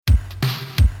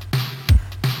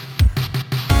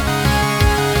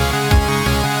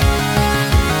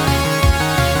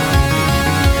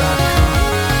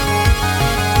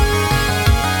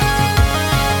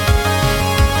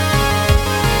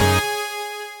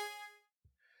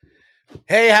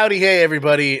Hey, howdy, hey,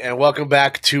 everybody, and welcome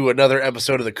back to another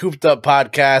episode of the Cooped Up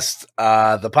Podcast,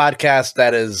 the podcast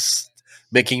that is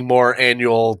making more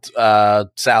annual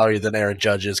salary than Aaron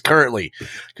Judge is currently,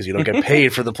 because you don't get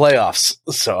paid for the playoffs.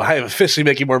 So I am officially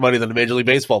making more money than a Major League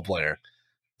Baseball player.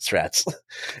 Strats.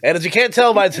 And as you can't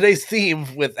tell by today's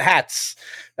theme with hats,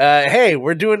 hey,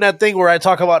 we're doing that thing where I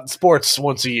talk about sports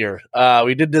once a year.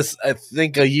 We did this, I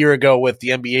think, a year ago with the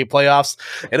NBA playoffs,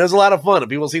 and it was a lot of fun, and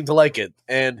people seem to like it.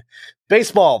 And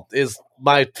baseball is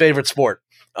my favorite sport,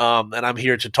 and I'm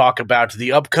here to talk about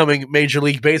the upcoming Major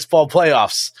League Baseball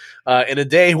playoffs in a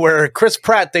day where Chris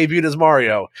Pratt debuted as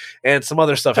Mario, and some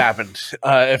other stuff happened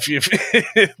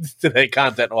today,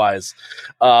 content-wise.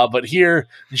 But here,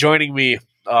 joining me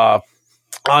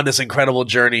on this incredible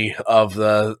journey of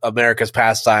the America's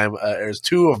pastime, there's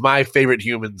two of my favorite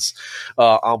humans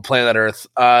on planet Earth.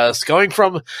 Going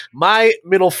from my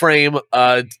middle frame,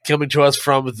 coming to us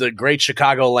from the great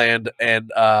Chicagoland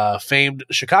and famed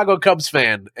Chicago Cubs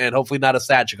fan, and hopefully not a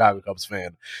sad Chicago Cubs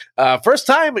fan. First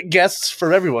time guests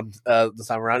for everyone this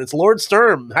time around. It's Lord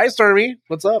Sturm. Hi, Sturmy.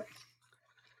 What's up?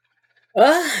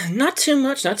 Not too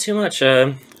much.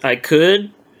 I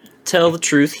could tell the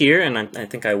truth here, and I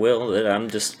think I will, that I'm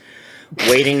just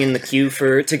waiting in the queue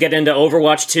to get into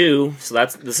Overwatch 2, so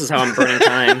this is how I'm burning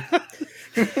time.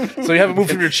 So you haven't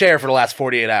moved from your chair for the last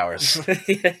 48 hours.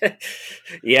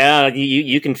 Yeah,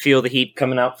 you can feel the heat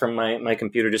coming out from my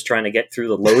computer just trying to get through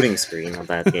the loading screen of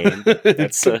that game.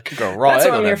 That's go raw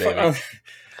egg on that baby.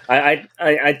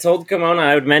 I told Comona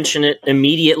I would mention it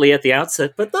immediately at the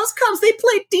outset, but those Cubs, they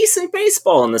played decent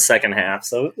baseball in the second half,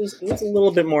 so it was a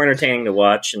little bit more entertaining to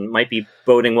watch and might be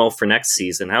boding well for next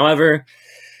season. However,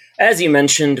 as you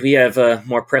mentioned, we have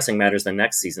more pressing matters than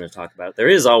next season to talk about. There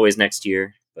is always next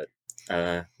year, but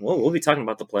we'll be talking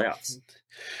about the playoffs.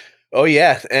 Oh,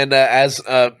 yeah, and as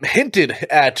hinted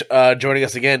at, joining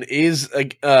us again is,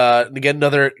 again,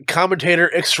 another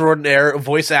commentator extraordinaire,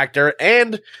 voice actor,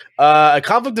 and a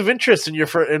conflict of interest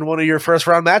in one of your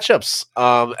first-round matchups,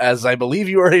 as I believe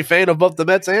you are a fan of both the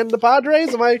Mets and the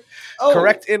Padres. Am I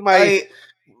correct in my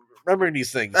remembering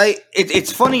these things?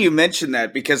 It's funny you mention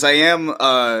that, because I am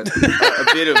a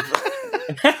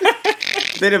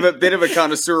bit of a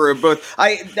connoisseur of both.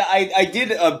 I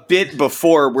did a bit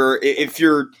before where, if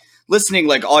you're listening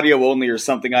like audio only or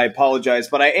something, I apologize,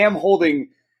 but I am holding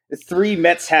 3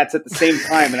 Mets hats at the same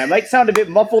time, and I might sound a bit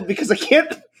muffled because I can't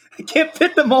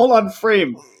fit them all on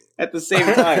frame at the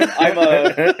same time.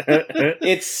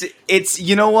 It's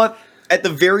you know what? At the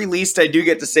very least, I do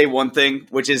get to say one thing,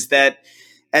 which is that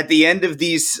at the end of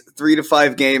these 3 to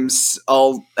 5 games,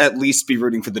 I'll at least be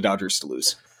rooting for the Dodgers to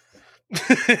lose.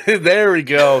 There we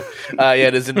go. Yeah,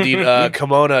 it is indeed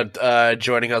Comona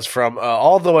joining us from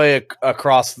all the way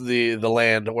across the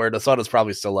land where the sun is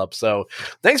probably still up. So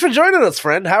thanks for joining us,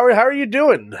 friend. How are you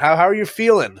doing? How are you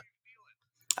feeling?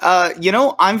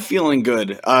 I'm feeling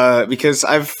good because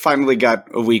I've finally got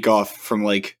a week off from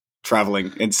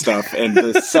traveling and stuff, and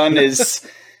the sun is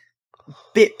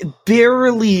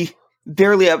barely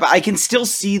up. I can still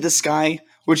see the sky,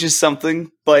 which is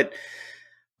something, but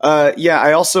I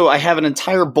have an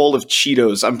entire bowl of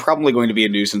Cheetos. I'm probably going to be a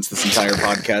nuisance this entire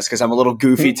podcast because I'm a little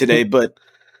goofy today, but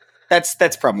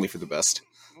that's probably for the best.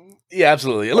 Yeah,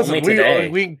 absolutely. Listen,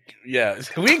 we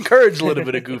encourage a little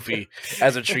bit of goofy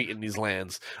as a treat in these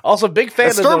lands. Also, big fan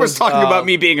of Sturm was talking about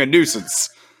me being a nuisance.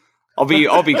 I'll be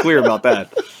clear about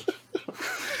that.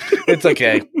 It's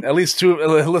okay. At least 3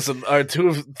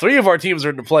 of our teams are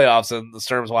in the playoffs, and the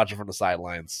Sturm's watching from the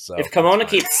sidelines. So if Comona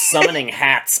keeps summoning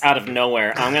hats out of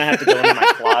nowhere, I'm gonna have to go into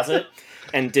my closet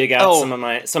and dig out some of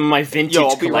my vintage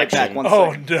I'll be collection. right back.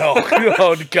 Oh no!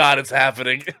 Oh God, it's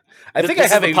happening. I think I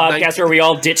have a podcast where we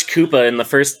all ditch Koopa in the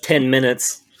first 10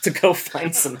 minutes to go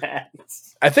find some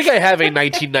hats. I think I have a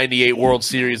 1998 World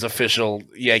Series official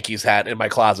Yankees hat in my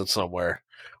closet somewhere.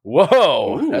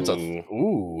 Whoa, ooh. That's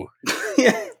ooh.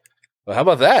 Yeah. Well, how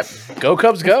about that? Go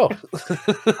Cubs, go!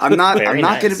 I'm not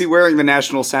going to be wearing the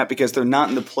Nationals hat because they're not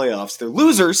in the playoffs. They're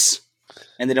losers,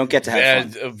 and they don't get to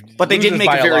have fun. But they did make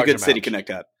a very good City Connect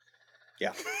hat.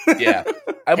 Yeah, yeah.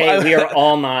 We are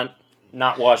all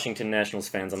not Washington Nationals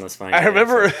fans on this fine. I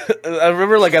remember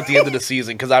at the end of the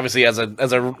season, because obviously as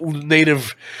a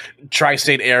native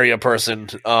tri-state area person,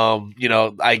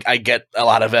 I get a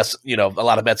lot of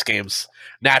Mets games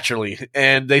naturally,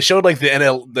 and they showed the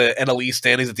NL East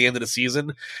standings at the end of the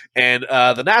season, and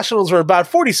the Nationals were about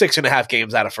 46.5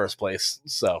 games out of first place.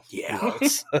 So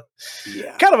it's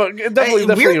kind of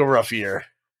definitely a rough year.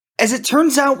 As it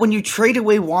turns out, when you trade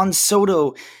away Juan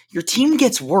Soto, your team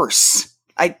gets worse.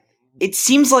 It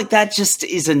seems like that just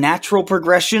is a natural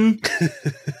progression.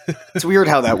 It's weird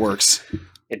how that works.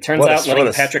 It turns out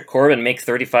letting Patrick Corbin make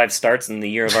 35 starts in the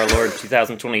year of our Lord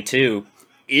 2022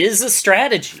 is a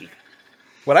strategy.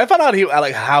 When I found out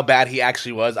how bad he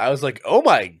actually was, I was like, "Oh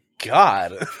my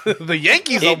god!" The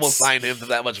Yankees almost signed him to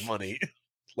that much money.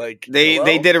 Like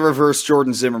they did a reverse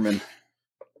Jordan Zimmerman.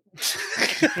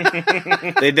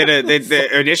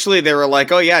 Initially they were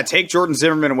like, "Oh yeah, take Jordan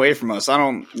Zimmerman away from us. I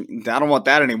don't want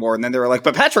that anymore." And then they were like,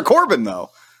 "But Patrick Corbin though."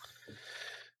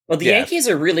 Well, the Yankees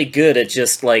are really good at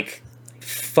just like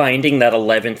finding that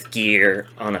 11th gear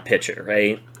on a pitcher,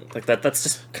 right? Like that's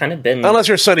just kind of been, unless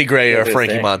you're Sonny Gray or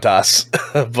Frankie Montas,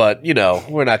 but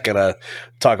we're not gonna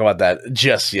talk about that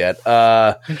just yet.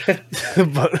 But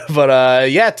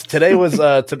today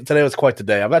was quite the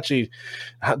day. I'm actually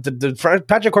did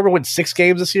Patrick Corbin win 6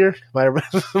 games this year? Am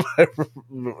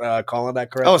I calling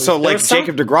that correctly? Oh, so like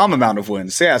Jacob deGrom amount of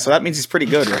wins. Yeah, so that means he's pretty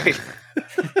good, right?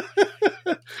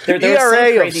 there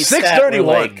ERA of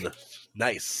 6.31.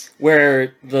 Nice.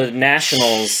 Where the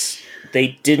Nationals,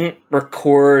 they didn't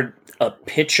record a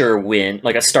pitcher win,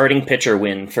 like a starting pitcher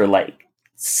win for like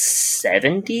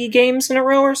 70 games in a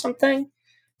row or something.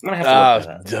 I'm gonna have to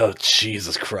look that up. Oh,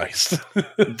 Jesus Christ.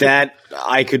 That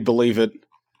I could believe it.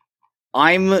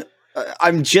 I'm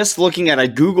just looking at, I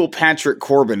Google Patrick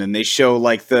Corbin and they show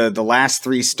like the last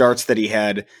 3 starts that he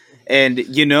had. And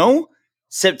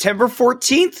September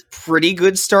 14th, pretty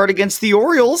good start against the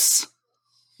Orioles.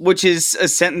 Which is a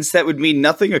sentence that would mean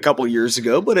nothing a couple years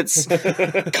ago, but it's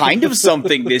kind of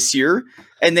something this year.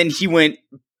 And then he went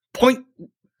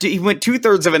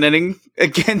 2/3 of an inning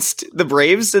against the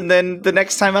Braves, and then the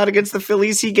next time out against the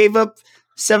Phillies, he gave up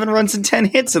 7 runs and 10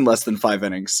 hits in less than 5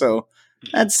 innings. So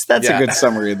that's a good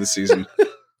summary of the season.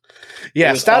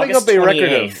 Yeah, starting up a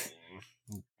record of.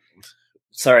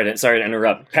 Sorry to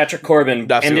interrupt. Patrick Corbin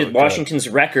ended Washington's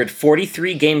record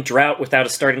 43-game drought without a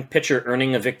starting pitcher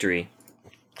earning a victory.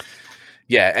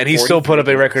 Yeah, and he still put up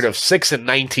a record of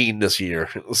 6-19 this year.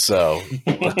 So,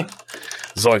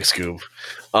 zoink Scoob.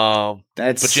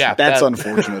 That's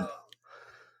unfortunate.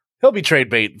 He'll be trade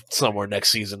bait somewhere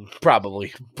next season,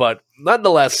 probably. But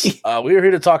nonetheless, we are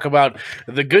here to talk about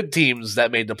the good teams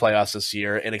that made the playoffs this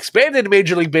year, an expanded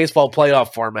Major League Baseball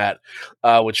playoff format,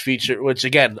 which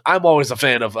again, I'm always a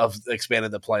fan of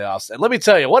expanding the playoffs. And let me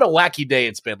tell you, what a wacky day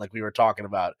it's been, like we were talking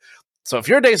about. So if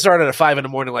your day started at 5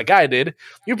 a.m. like I did,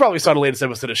 you probably saw the latest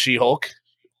episode of She-Hulk,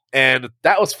 and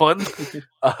that was fun.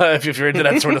 If you're into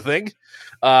that sort of thing,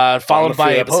 followed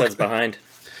by episodes behind.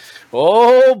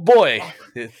 Oh boy,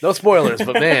 no spoilers,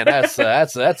 but man, that's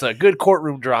a good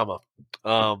courtroom drama.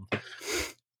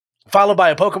 Followed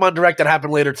by a Pokemon Direct that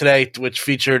happened later today, which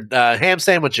featured ham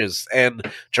sandwiches and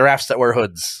giraffes that wear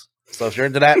hoods. So if you're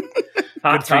into that.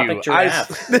 Hot topic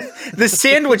giraffe. The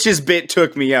sandwiches bit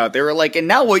took me out. They were like, and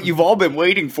now what you've all been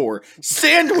waiting for,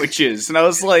 sandwiches. And I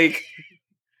was like,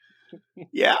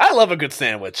 yeah. I love a good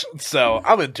sandwich, so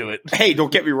I'm into it. Hey,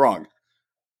 don't get me wrong.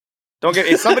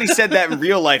 If somebody said that in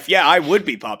real life, yeah, I would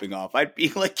be popping off. I'd be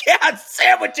like, yeah,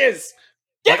 sandwiches.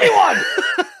 Give me one.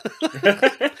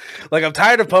 Like, I'm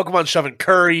tired of Pokemon shoving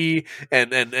curry and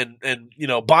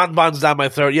bonbons down my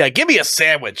throat. Yeah, give me a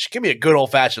sandwich. Give me a good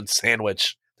old-fashioned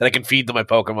sandwich that I can feed to my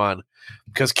Pokemon,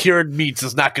 because cured meats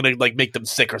is not going to like make them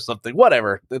sick or something.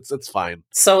 Whatever, it's fine.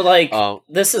 So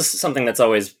this is something that's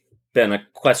always been a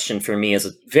question for me as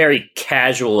a very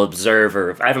casual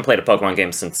observer. I haven't played a Pokemon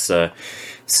game since the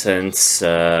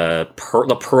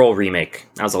Pearl remake.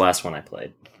 That was the last one I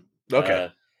played.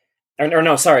 Okay. No,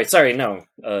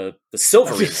 the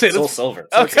Silver remake, Soul Silver.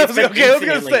 So okay, I was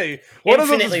going to say, one of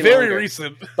them is very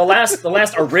recent. The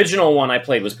last original one I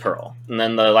played was Pearl, and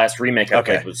then the last remake I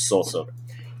played was Soul Silver.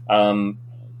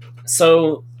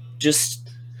 So just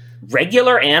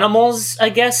regular animals, I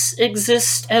guess,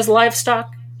 exist as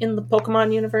livestock in the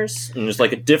Pokemon universe, and there's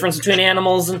like a difference between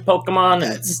animals and Pokemon.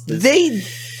 And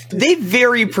they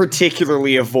very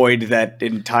particularly avoid that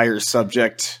entire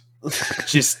subject.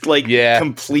 Just like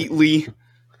completely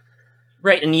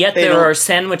right, and yet there are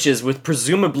sandwiches with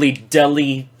presumably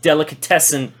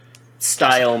delicatessen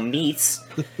style meats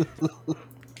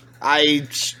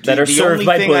that are served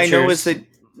by butchers. The only thing I know is that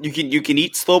you can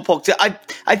eat slowpoke.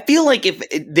 I feel like if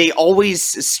they always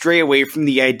stray away from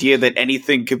the idea that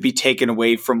anything could be taken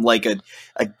away from like a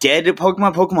dead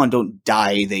Pokemon don't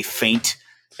die, they faint.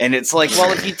 And it's like,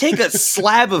 well, if you take a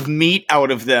slab of meat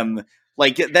out of them,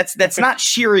 like that's not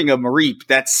shearing a Mareep.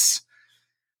 That's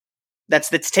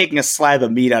taking a slab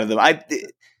of meat out of them. I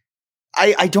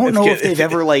don't know if they've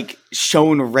ever like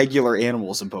shown regular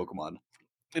animals in Pokemon.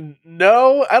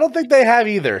 No, I don't think they have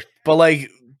either. But like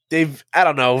I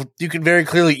don't know. You can very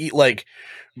clearly eat like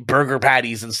burger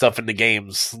patties and stuff in the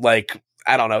games. Like,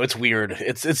 I don't know. It's weird.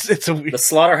 It's the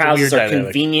slaughterhouses are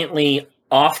conveniently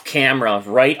off camera,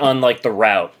 right on like the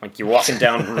route, like you're walking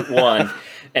down Route 1,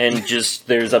 and just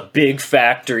there's a big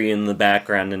factory in the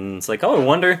background, and it's like, oh, I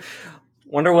wonder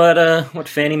what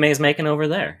Fannie Mae's making over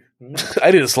there. I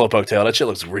did a slowpoke tail. That shit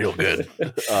looks real good.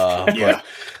 But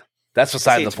that's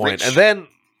beside the point. Rich. And then,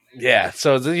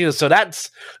 so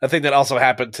that's a thing that also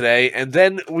happened today. And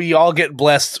then we all get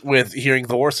blessed with hearing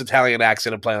the worst Italian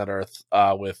accent on planet Earth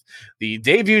with the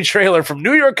debut trailer from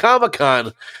New York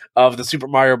Comic-Con of the Super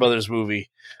Mario Brothers movie,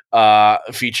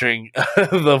 featuring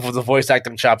the voice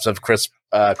acting chops of Chris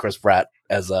Pratt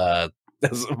as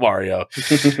Mario.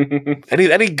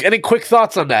 Any quick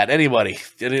thoughts on that? Anybody?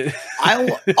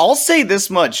 I'll say this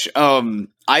much.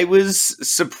 I was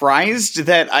surprised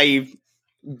that I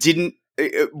didn't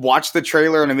watch the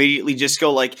trailer and immediately just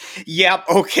go like, "Yep,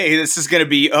 okay, this is gonna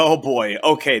be. Oh boy,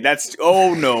 okay, that's.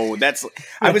 Oh no, that's."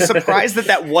 I was surprised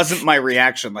that wasn't my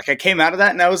reaction. Like I came out of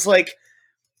that and I was like,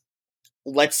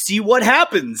 "Let's see what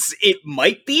happens. It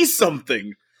might be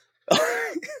something."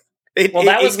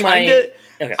 That was my.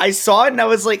 Okay. I saw it and I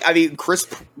was like, I mean, Chris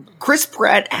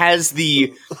Pratt has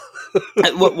the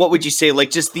what would you say,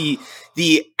 like just the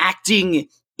acting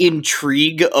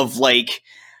intrigue of like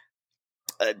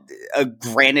a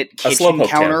granite kitchen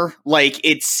counter. Like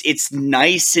it's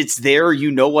nice, it's there,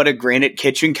 you know what a granite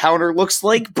kitchen counter looks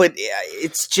like, but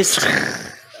it's just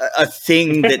a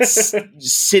thing that's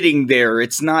sitting there.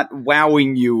 It's not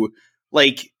wowing you.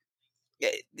 Like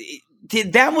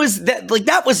that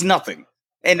was nothing.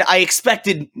 And I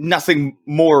expected nothing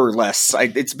more or less.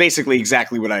 It's basically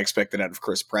exactly what I expected out of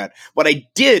Chris Pratt. What I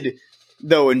did,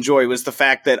 though, enjoy was the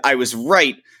fact that I was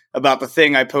right about the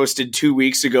thing I posted 2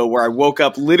 weeks ago where I woke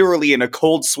up literally in a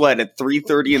cold sweat at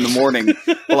 3:30 in the morning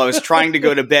while I was trying to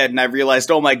go to bed, and I realized,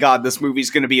 oh my god, this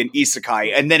movie's going to be an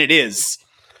isekai. And then it is.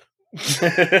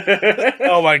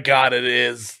 Oh my god, it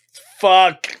is.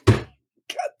 Fuck. God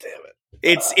damn it.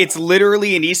 It's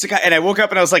literally an isekai, and I woke up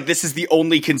and I was like, "This is the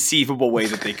only conceivable way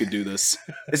that they could do this.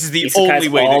 This is the only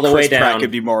way that Chris Pratt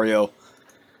could be Mario."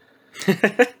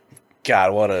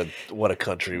 God, what a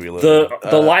country we live in.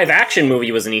 The live action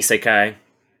movie was an isekai.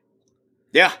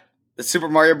 Yeah, the Super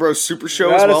Mario Bros. Super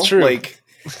Show as well. True. Like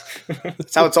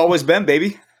that's how it's always been,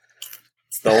 baby.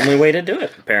 It's the only way to do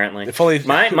it, apparently.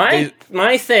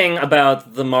 My thing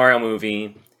about the Mario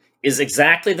movie is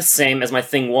exactly the same as my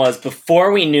thing was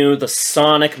before we knew the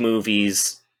Sonic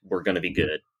movies were going to be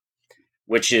good.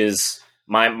 Which is,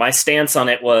 my stance on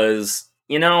it was,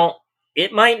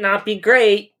 it might not be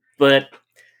great, but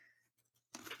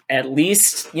at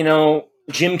least,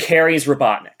 Jim Carrey's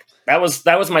Robotnik. That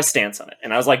was my stance on it.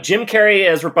 And I was like, Jim Carrey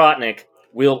as Robotnik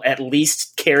will at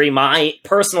least carry my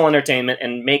personal entertainment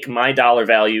and make my dollar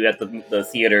value at the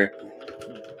theater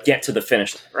get to the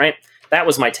finish line, right? That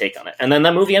was my take on it. And then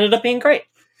that movie ended up being great.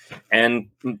 And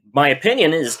my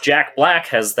opinion is Jack Black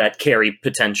has that Carey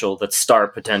potential, that star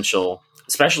potential,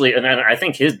 especially, and I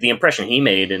think the impression he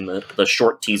made in the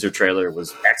short teaser trailer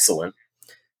was excellent.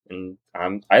 And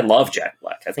I love Jack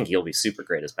Black. I think he'll be super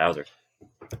great as Bowser.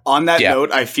 On that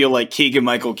note, I feel like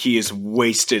Keegan-Michael Key is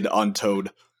wasted on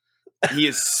Toad. He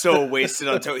is so wasted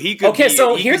on Toad. He could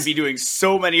be doing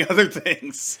so many other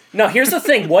things. No, here's the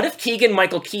thing. What if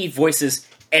Keegan-Michael Key voices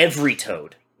every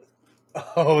Toad?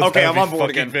 Oh, okay, I'm on board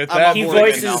again. He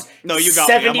voices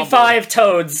 75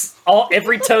 Toads.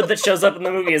 Every Toad that shows up in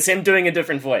the movie is him doing a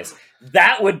different voice.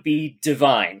 That would be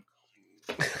divine.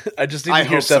 I just need to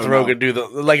hear Seth Rogen do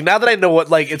now that I know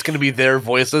what it's going to be their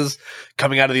voices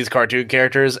coming out of these cartoon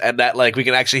characters, and that we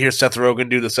can actually hear Seth Rogen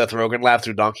do the Seth Rogen laugh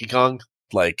through Donkey Kong.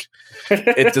 This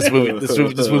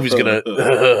movie's gonna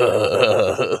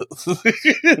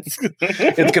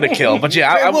it's gonna kill. But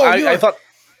yeah, I thought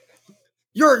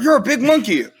you're a big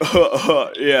monkey.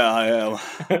 Yeah, I am.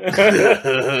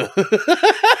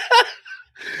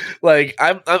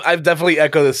 I've definitely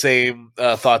echo the same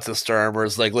thoughts as Sturm, where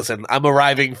it's listen, I'm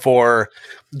arriving for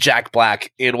Jack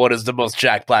Black in what is the most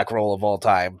Jack Black role of all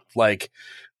time.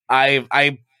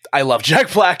 I love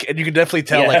Jack Black, and you can definitely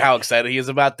tell how excited he is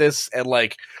about this. And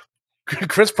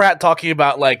Chris Pratt talking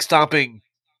about stomping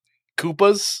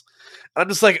Koopas. I'm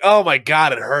just oh my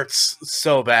god, it hurts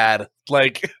so bad.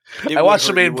 I watched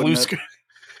him in blue screen.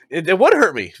 It would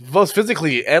hurt me both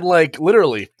physically and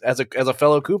literally as a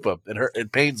fellow Koopa.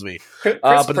 It pains me. Chris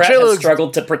Pratt has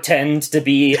struggled to pretend to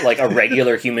be a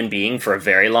regular human being for a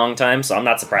very long time, so I'm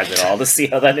not surprised at all to see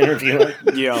how that interview went.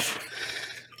 Yeah.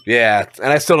 Yeah,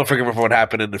 and I still don't remember what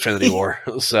happened in Infinity War.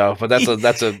 So, but that's the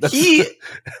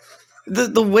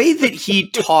way that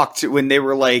he talked when they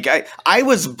were I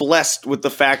was blessed with the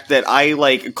fact that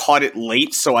I caught it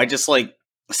late, so I just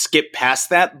skipped past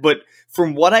that. But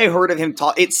from what I heard of him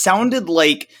talk, it sounded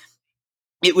like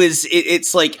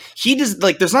it's like he does,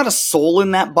 like, there's not a soul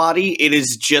in that body. It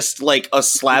is just like a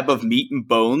slab of meat and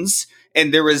bones.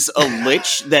 And there was a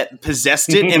lich that possessed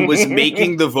it and was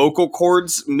making the vocal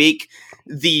cords make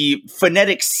the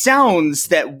phonetic sounds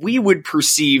that we would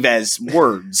perceive as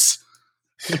words.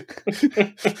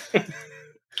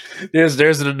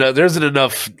 There's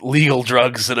enough legal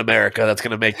drugs in America that's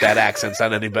going to make that accent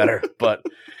sound any better, but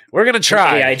we're going to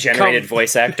try. AI generated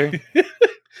voice actor.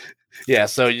 Yeah,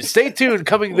 so you stay tuned.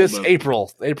 Coming this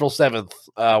April 7th,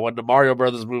 when the Mario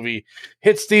Brothers movie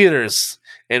hits theaters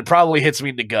and probably hits me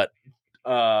in the gut.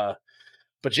 But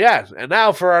yeah, and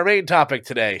now for our main topic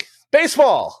today,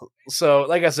 baseball. So,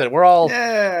 like I said, we're all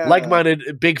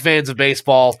like-minded, big fans of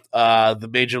baseball. The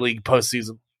Major League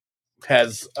postseason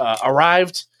has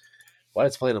arrived. Why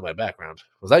it's playing in my background?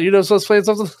 Was that you that was playing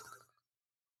something?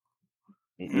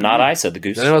 Not I, said the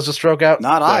goose. Did anyone else just stroke out?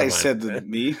 Not I, said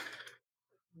me.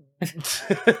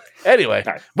 Anyway,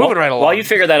 right. moving right along. While you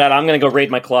figure that out, I'm going to go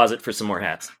raid my closet for some more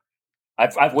hats.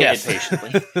 I've waited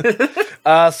patiently.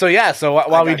 So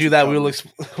while we do that, we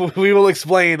will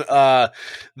explain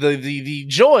the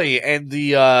joy and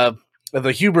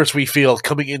the hubris we feel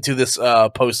coming into this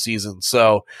postseason.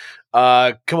 So,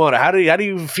 Comona, how do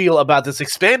you feel about this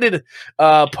expanded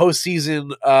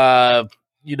postseason?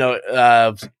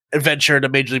 Adventure that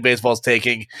Major League Baseball is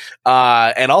taking,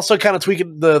 and also kind of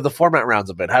tweaking the format rounds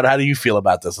a bit. How do you feel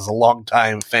about this as a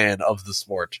longtime fan of the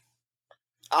sport?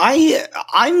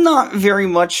 I'm not very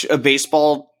much a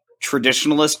baseball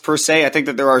traditionalist per se. I think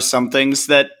that there are some things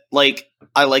that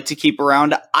I like to keep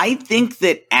around. I think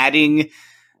that adding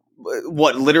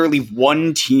literally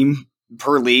one team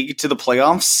per league to the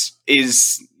playoffs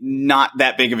is not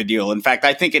that big of a deal. In fact,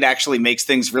 I think it actually makes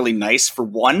things really nice for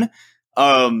one.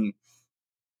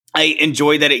 I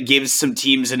enjoy that it gives some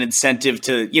teams an incentive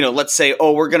to, let's say,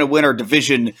 we're going to win our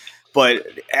division, but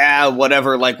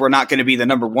whatever, we're not going to be the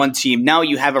number one team. Now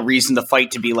you have a reason to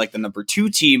fight to be like the number two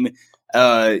team,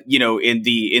 in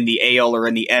the AL or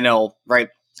in the NL, right?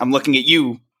 I'm looking at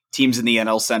you, teams in the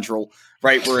NL Central,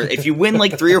 right? Where if you win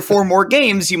 3 or 4 more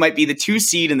games, you might be the 2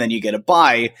 seed and then you get a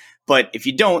bye. But if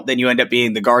you don't, then you end up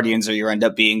being the Guardians or you end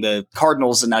up being the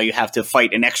Cardinals, and now you have to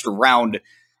fight an extra round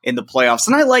in the playoffs.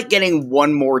 And I like getting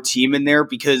one more team in there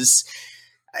because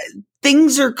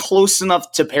things are close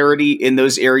enough to parity in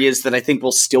those areas that I think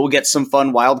we'll still get some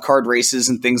fun wild card races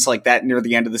and things like that near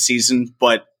the end of the season.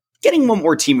 But getting one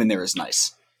more team in there is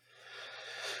nice.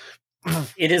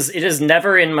 It is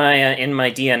never in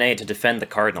my DNA to defend the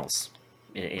Cardinals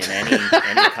in any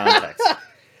context.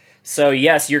 So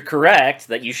yes, you're correct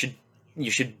that you should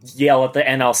yell at the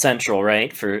NL Central,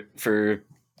 right, for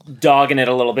dogging it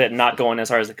a little bit and not going as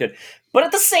hard as it could. But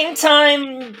at the same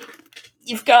time,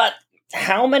 you've got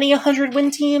how many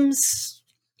 100-win teams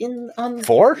on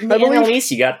 4? in the NL East?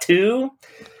 You got 2.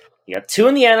 You got 2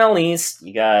 in the NL East.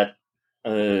 You got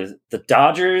the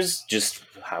Dodgers. Just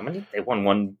how many? They won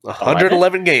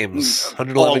 111 games.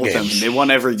 111 games. They won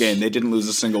every game. They didn't lose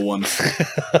a single one.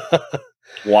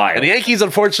 Why? And the Yankees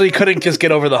unfortunately couldn't just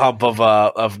get over the hump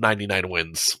of 99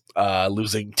 wins,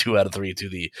 losing 2 out of 3 to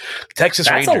the Texas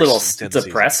Rangers. That's a little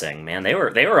depressing, man. They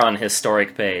were on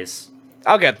historic pace.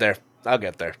 I'll get there.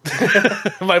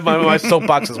 my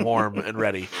soapbox is warm and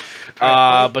ready.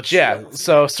 But yeah,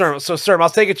 so Sturm, I'll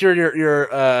take it.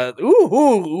 Your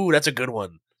that's a good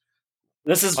one.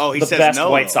 This is the best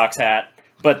White Sox hat,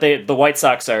 but the White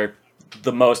Sox are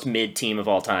the most mid team of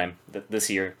all time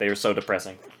this year. They were so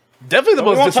depressing. Definitely the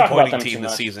most disappointing team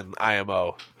this season,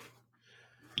 IMO.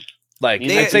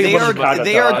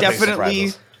 They are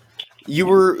definitely. We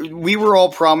were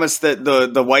all promised that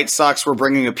the White Sox were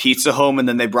bringing a pizza home, and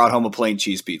then they brought home a plain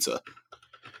cheese pizza.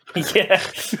 Yeah.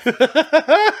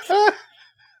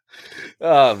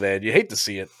 Oh man, you hate to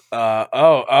see it.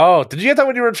 Did you get that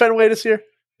when you were in Fenway this year?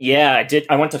 Yeah, I did.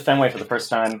 I went to Fenway for the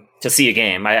first time to see a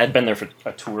game. I had been there for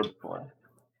a tour before.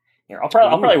 Here, I'll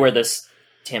probably wear this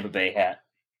Tampa Bay hat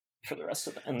for the rest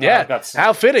of it. And yeah,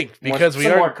 how fitting, because we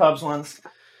are more Cubs ones.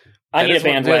 I need a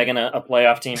bandwagon, a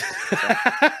playoff team. So.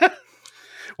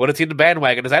 What a team to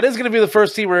bandwagon is. That is going to be the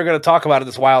first team we're going to talk about in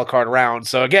this wild card round.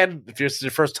 So again, if it's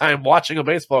your first time watching a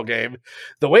baseball game,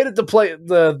 the way that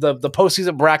the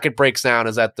postseason bracket breaks down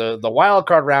is that the wild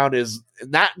card round is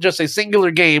not just a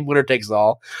singular game, winner takes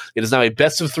all. It is now a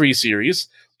best of 3 series,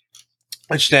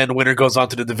 which then winner goes on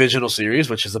to the divisional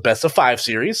series, which is the best of 5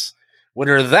 series.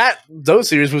 Winner of those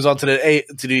series moves on to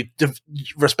the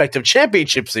respective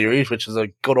championship series, which is a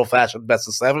good old fashioned best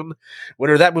of 7.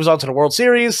 Winner of that moves on to the World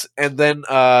Series, and then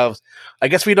I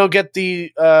guess we don't get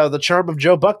the charm of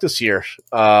Joe Buck this year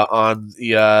on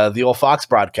the old Fox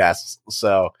broadcasts.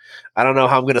 So I don't know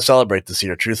how I'm going to celebrate this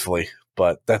year, truthfully.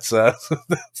 but that's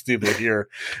neither here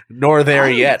nor there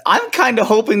yet. I'm kind of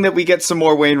hoping that we get some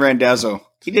more Wayne Randazzo.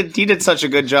 He did such a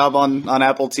good job on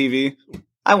Apple TV.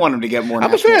 I want him to get more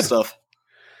national stuff.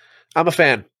 I'm a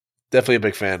fan. Definitely a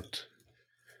big fan.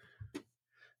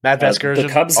 Matt Vasgersian.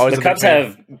 The Cubs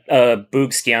have Boog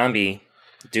Sciambi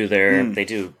do their.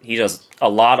 He does a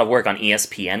lot of work on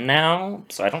ESPN now,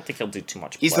 so I don't think he'll do too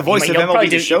much. He's the voice of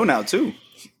MLB The Show now too.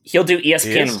 He'll do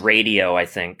ESPN radio, I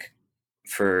think,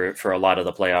 for a lot of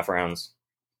the playoff rounds.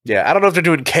 Yeah, I don't know if they're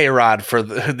doing K-Rod for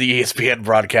the ESPN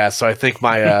broadcast, so I think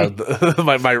my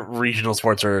my regional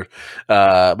sports are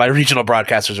my regional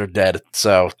broadcasters are dead.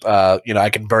 So I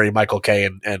can bury Michael K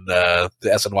and the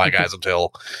SNY guys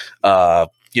until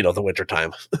the winter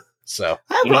time. So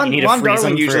Ron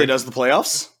Darling usually does the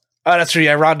playoffs. Oh, that's true.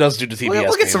 Yeah, Ron does do the TBS.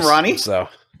 We'll get some Ronnie. So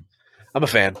I'm a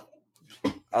fan.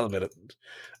 I'll admit it.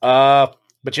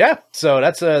 But yeah, so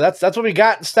that's what we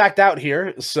got stacked out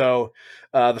here. So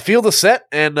the field is set,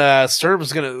 and Sturm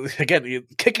is going to again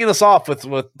kicking us off with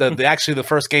the actually the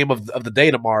first game of the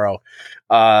day tomorrow.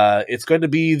 It's going to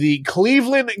be the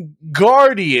Cleveland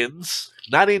Guardians,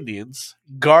 not Indians,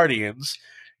 Guardians,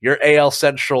 your AL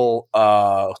Central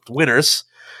winners,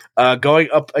 going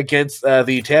up against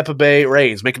the Tampa Bay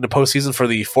Rays, making the postseason for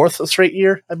the fourth straight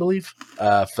year, I believe.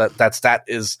 That stat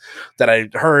is that I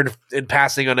heard in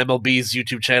passing on MLB's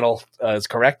YouTube channel is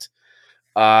correct.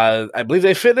 I believe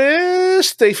they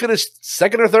finished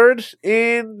second or third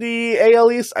in the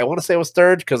AL East. I want to say it was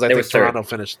third because I think Toronto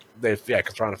finished.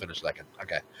 Because Toronto finished second.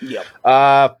 Okay. Yep.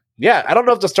 Yeah, I don't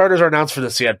know if the starters are announced for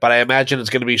this yet, but I imagine it's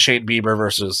going to be Shane Bieber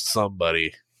versus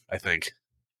somebody. I think.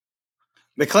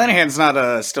 McClanahan's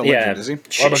not still injured, is he?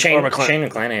 Shane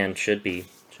McClanahan should be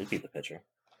the pitcher.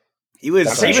 He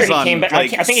was. He came back. I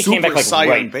think he came back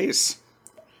right base.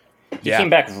 He came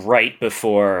back right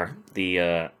before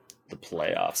the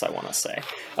playoffs, I want to say.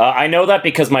 I know that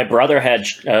because my brother had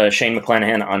Shane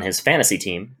McClanahan on his fantasy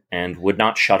team and would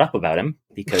not shut up about him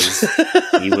because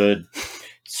he would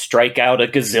strike out a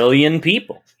gazillion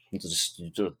people.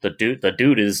 The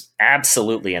dude is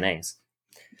absolutely an ace.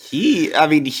 He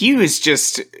was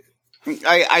just.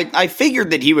 I figured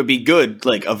that he would be good,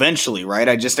 like eventually, right?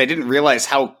 I didn't realize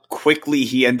how quickly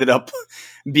he ended up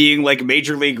being like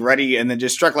major league ready, and then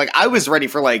just struck. Like I was ready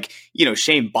for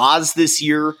Shane Baz this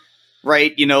year,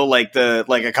 right? Like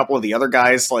a couple of the other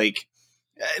guys,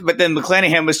 but then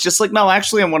McClanahan was just like, no,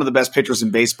 actually, I'm one of the best pitchers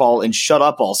in baseball, and shut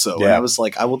up, also. Yeah. And I was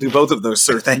like, I will do both of those,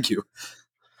 sir. Thank you.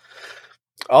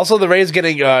 Also, the Rays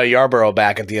getting Yarborough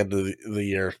back at the end of the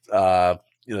year,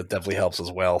 definitely helps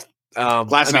as well.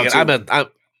 Glass now, I'm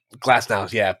Glass now,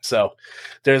 yeah. So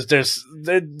there's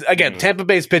again, Tampa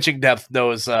Bay's pitching depth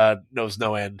knows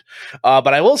no end.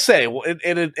 But I will say,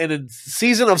 in a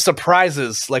season of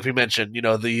surprises, like we mentioned,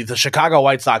 the Chicago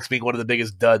White Sox being one of the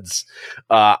biggest duds,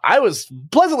 I was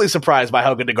pleasantly surprised by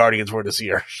how good the Guardians were this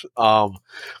year.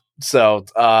 So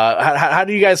how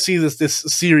do you guys see this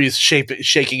series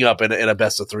shaking up in a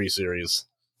best of three series?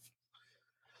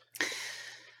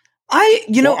 I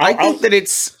think that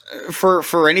it's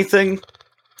for anything.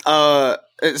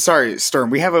 Sorry, Sturm.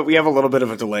 We have a little bit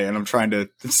of a delay, and I'm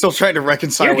still trying to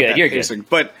reconcile with that pacing. Good.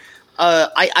 But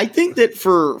I think that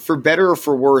for better or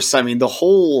for worse, I mean, the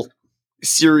whole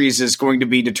series is going to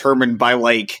be determined by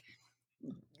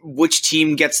which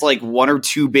team gets one or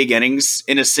two big innings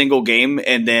in a single game,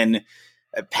 and then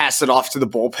pass it off to the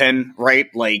bullpen,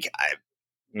 right?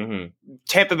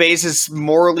 Tampa Bay's is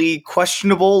morally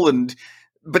questionable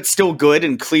but still good,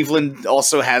 and Cleveland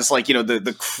also has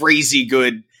the crazy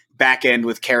good back end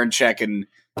with Karinchak and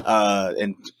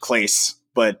Clace.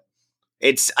 But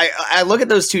I look at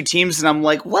those two teams and I'm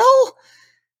like, well,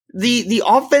 the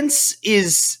offense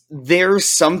is there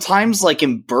sometimes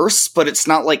in bursts, but it's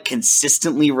not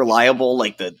consistently reliable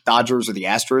like the Dodgers or the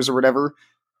Astros or whatever.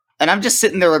 And I'm just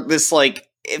sitting there with this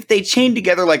if they chain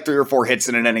together 3 or 4 hits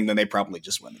in an inning, then they probably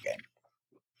just win the game.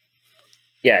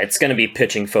 Yeah, it's going to be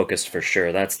pitching focused for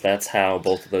sure. That's how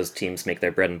both of those teams make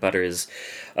their bread and butter. Is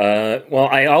well,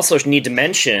 I also need to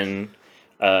mention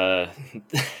one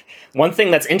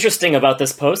thing that's interesting about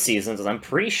this postseason is I'm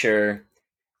pretty sure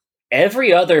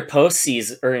every other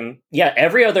postseason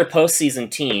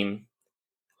team,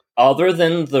 other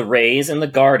than the Rays and the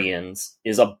Guardians,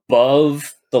 is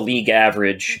above the league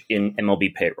average in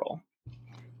MLB payroll,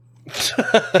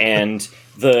 and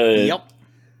Yep.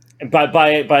 By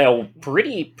a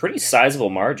pretty sizable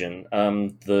margin.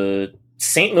 The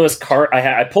St. Louis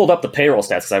I pulled up the payroll stats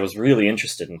because I was really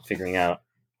interested in figuring out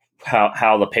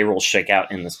how the payrolls shake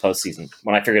out in this postseason.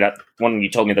 When you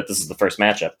told me that this is the first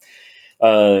matchup,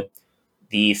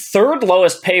 the third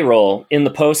lowest payroll in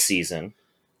the postseason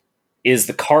is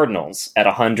the Cardinals at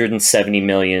 $170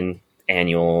 million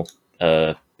annual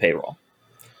payroll.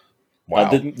 Wow.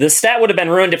 The stat would have been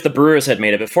ruined if the Brewers had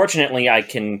made it, but fortunately I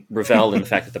can revel in the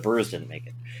fact that the Brewers didn't make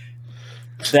it.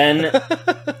 Then,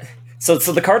 so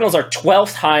the Cardinals are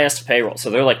 12th highest payroll, so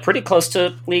they're like pretty close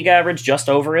to league average, just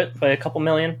over it by a couple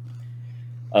million.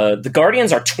 The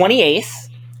Guardians are 28th,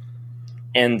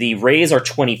 and the Rays are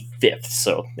 25th,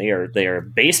 so they are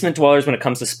basement dwellers when it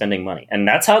comes to spending money, and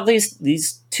that's how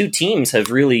these two teams have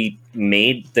really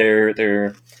made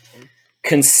their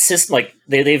consistent. Like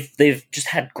they've just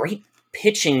had great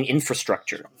pitching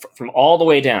infrastructure from all the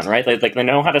way down, right? Like they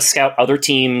know how to scout other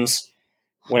teams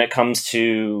when it comes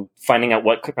to finding out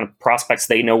what kind of prospects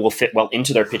they know will fit well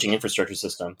into their pitching infrastructure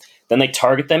system. Then they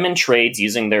target them in trades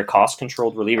using their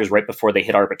cost-controlled relievers right before they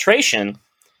hit arbitration,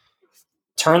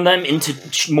 turn them into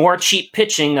more cheap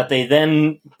pitching that they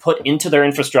then put into their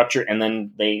infrastructure, and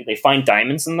then they find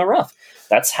diamonds in the rough.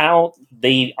 That's how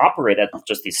they operate at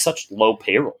just these such low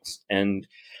payrolls. And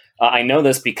I know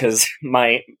this because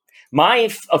my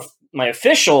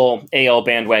official AL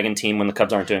bandwagon team when the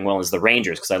Cubs aren't doing well is the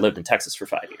Rangers, because I lived in Texas for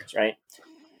 5 years, right?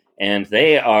 And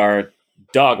they are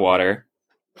dog water,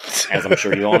 as I'm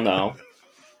sure you all know.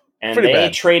 And Pretty they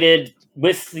bad. traded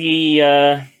with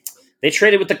the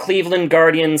Cleveland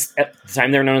Guardians at the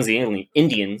time they were known as the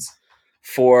Indians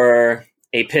for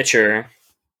a pitcher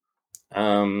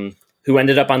who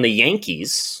ended up on the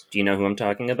Yankees. Do you know who I'm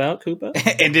talking about, Koopa?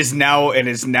 and is now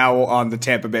on the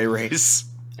Tampa Bay Rays.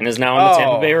 And is now on the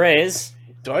Tampa Bay Rays.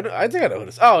 I think I know who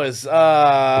this is. Oh, it's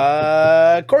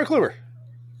Corey Kluber.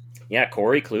 Yeah,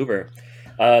 Corey Kluber.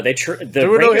 The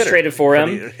Rangers traded for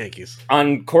him Yankees.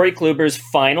 on Corey Kluber's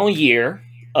final year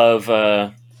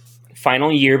before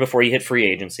he hit free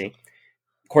agency.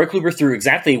 Corey Kluber threw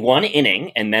exactly one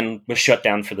inning and then was shut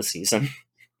down for the season.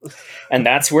 And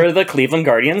that's where the Cleveland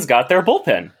Guardians got their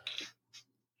bullpen.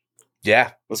 Yeah.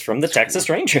 It was from the Texas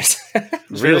Rangers.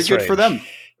 Really good for them.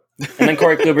 And then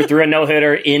Corey Kluber threw a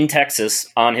no-hitter in Texas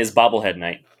on his bobblehead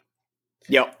night.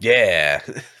 Yep. Yeah.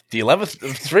 The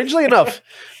 11th, strangely enough,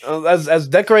 as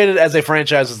decorated as a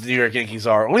franchise as the New York Yankees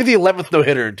are, only the 11th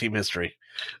no-hitter in team history.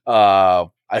 I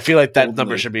feel like that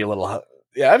number should be a little...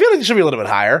 Yeah, I feel like it should be a little bit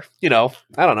higher. You know,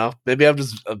 I don't know. Maybe I'm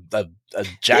just a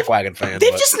jackwagon fan.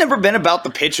 They've just never been about the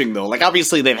pitching, though. Like,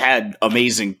 obviously, they've had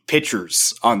amazing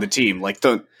pitchers on the team. Like,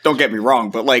 don't get me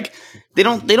wrong, but like, they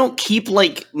don't keep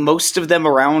like most of them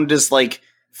around as like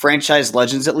franchise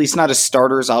legends. At least not as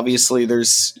starters. Obviously,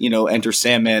 there's Enter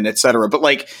Sandman, etc. But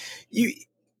like,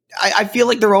 I feel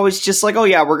like they're always just like, oh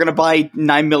yeah, we're gonna buy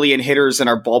 9 million hitters, and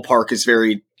our ballpark is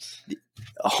very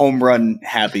home run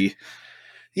happy.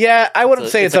 Yeah, I wouldn't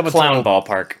say it's a clown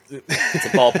ballpark. It's a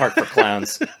ballpark for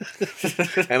clowns.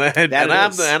 and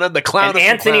I'm the clown. And of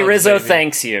Anthony clowns, Rizzo baby.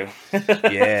 thanks you.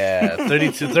 Yeah,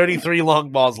 33 long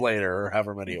balls later, or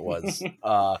however many it was.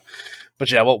 But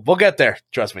yeah, we'll get there.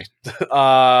 Trust me.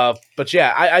 But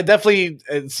yeah, I definitely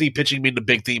see pitching being the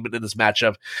big theme in this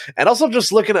matchup, and also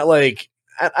just looking at like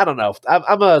I don't know.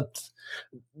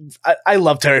 I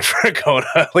love Terry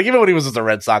Francona. Like, even when he was with the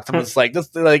Red Sox, I'm just like,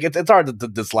 this, like it's hard to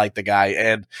dislike the guy.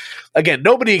 And again,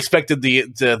 nobody expected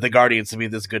the Guardians to be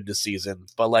this good this season,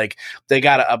 but like they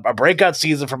got a breakout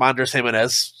season from Andres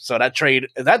Jimenez. So that trade,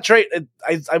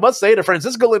 I must say, the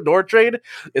Francisco Lindor trade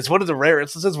is one of the rare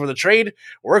instances where the trade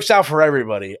works out for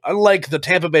everybody. Unlike the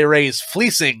Tampa Bay Rays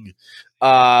fleecing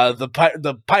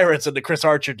the Pirates and the Chris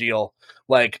Archer deal.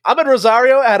 Like, Ahmed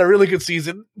Rosario had a really good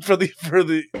season for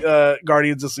the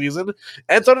Guardians this season,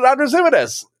 and so did Andres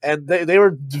Jimenez. And they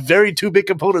were very two big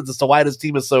components as to why this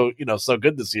team is so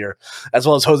good this year, as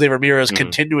well as Jose Ramirez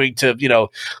continuing to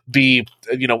be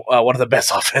one of the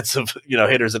best offensive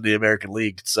hitters in the American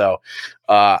League. So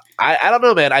I don't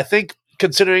know, man. I think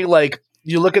considering like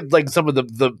you look at like some of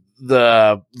the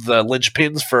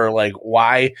linchpins for like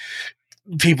why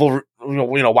people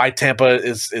why Tampa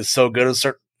is so good at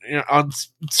on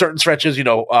certain stretches,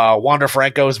 Wander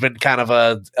Franco has been kind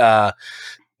of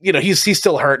he's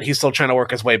still hurt. He's still trying to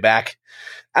work his way back.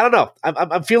 I don't know.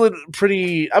 I'm feeling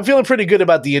pretty good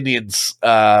about the Indians.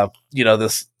 The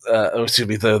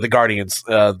Guardians.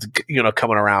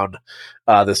 Coming around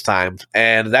this time,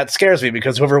 and that scares me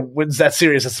because whoever wins that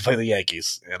series has to play the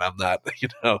Yankees, and I'm not.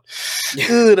 That's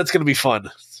going to be fun,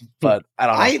 but I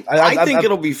don't know. I think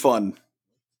it'll be fun.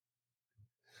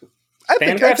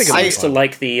 Fangraphs used to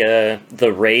like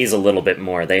the Rays a little bit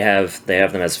more. They have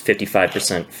them as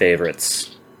 55%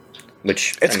 favorites,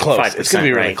 which it's close. 5%, it's going to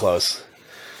be really right? close.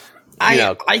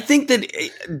 I think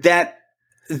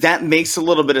that makes a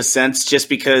little bit of sense just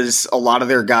because a lot of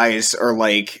their guys are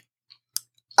like,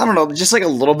 I don't know, just like a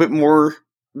little bit more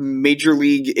major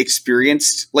league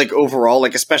experienced, like overall,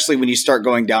 like especially when you start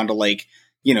going down to like,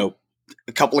 you know,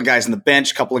 a couple of guys in the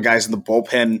bench, a couple of guys in the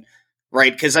bullpen,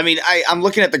 right? Because I mean, I'm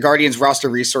looking at the Guardians roster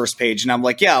resource page and I'm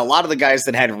like, yeah, a lot of the guys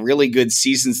that had really good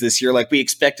seasons this year, like we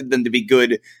expected them to be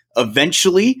good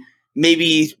eventually.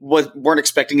 Maybe weren't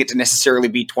expecting it to necessarily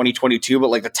be 2022, but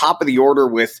like the top of the order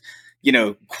with, you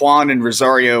know, Kwan and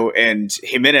Rosario and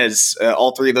Jimenez,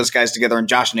 all three of those guys together, and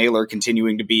Josh Naylor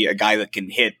continuing to be a guy that can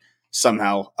hit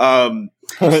somehow. I'm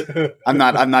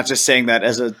not just saying that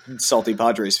as a salty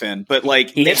Padres fan, but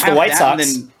like he hits the White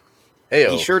Sox.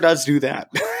 He sure does do that.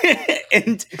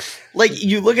 And like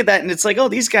you look at that and it's like, oh,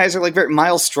 these guys are like very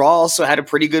Miles Straw also had a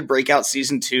pretty good breakout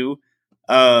season too.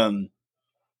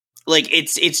 Like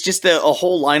it's just a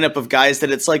whole lineup of guys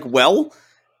that it's like, well,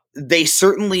 they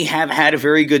certainly have had a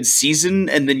very good season.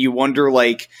 And then you wonder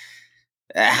like,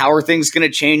 how are things going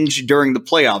to change during the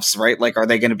playoffs, right? Like, are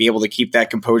they going to be able to keep that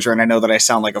composure? And I know that I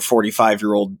sound like a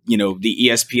 45-year-old, you know, the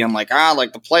ESPN, like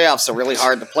the playoffs are really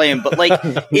hard to play in, but like,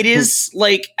 it is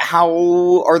like,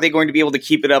 how are they going to be able to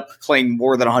keep it up playing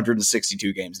more than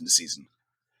 162 games in the season?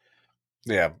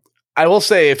 Yeah. I will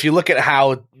say, if you look at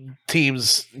how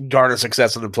teams garner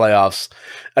success in the playoffs,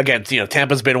 again, you know,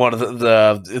 Tampa's been one of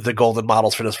the golden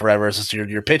models for this forever. It's just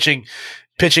your pitching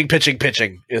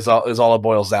is all it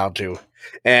boils down to.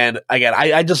 And again,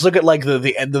 I just look at like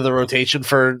the end of the rotation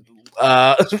for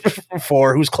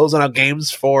who's closing out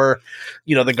games for,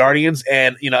 you know, the Guardians,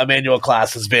 and you know, Emmanuel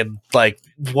Class has been like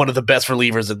one of the best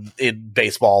relievers in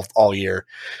baseball all year.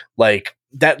 Like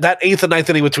that eighth and ninth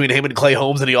inning between him and Clay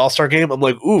Holmes in the All-Star game, I'm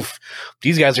like, oof,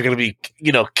 these guys are going to be,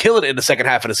 you know, killing it in the second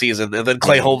half of the season. And then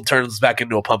Clay Holmes turns back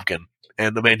into a pumpkin,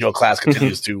 and Emmanuel Class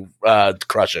continues to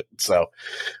crush it. So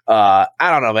I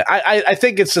don't know, man. I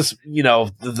think it's just, you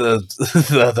know,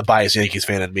 the biased Yankees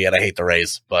fan in me, and I hate the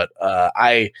Rays, but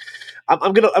I'm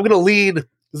gonna lean.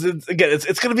 Again,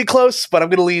 it's going to be close, but I'm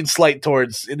going to lean slight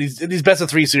towards in these best of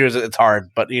three series. It's hard,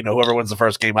 but you know, whoever wins the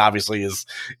first game obviously is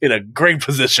in a great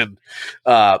position,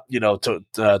 you know, to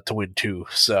win two.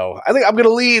 So I think I'm going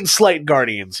to lean slight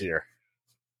Guardians here.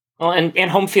 Well,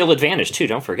 and home field advantage too.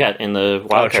 Don't forget in the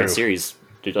wild card series,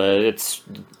 it's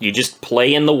you just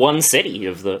play in the one city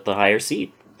of the higher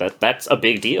seed. That's a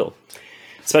big deal,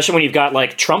 especially when you've got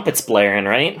like trumpets blaring,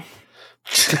 right?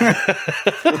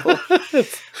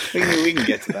 we can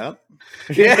get to that.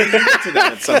 Yeah, we can get to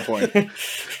that at some point.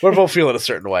 We're both feeling a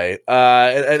certain way.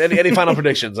 Any final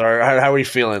predictions, or how are you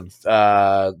feeling,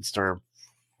 Sturm?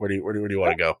 Where do you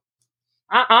want to go?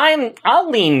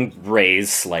 I'll lean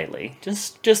Rays slightly.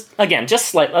 Just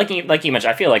slightly, like you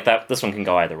mentioned. I feel like this one can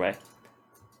go either way.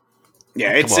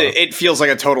 Yeah, it feels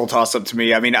like a total toss up to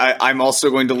me. I mean, I'm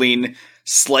also going to lean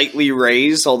slightly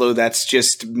Rays, although that's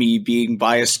just me being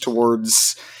biased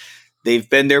towards they've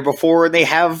been there before and they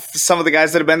have some of the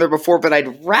guys that have been there before, but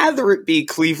I'd rather it be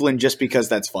Cleveland just because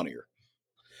that's funnier.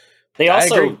 They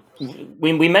also,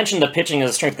 when we mentioned the pitching as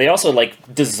a strength, they also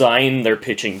like design their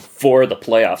pitching for the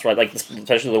playoffs, right? Like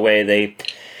especially the way they,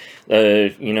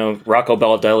 you know, Rocco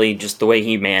Baldelli, just the way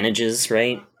he manages,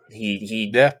 right?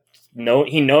 He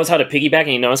knows how to piggyback, and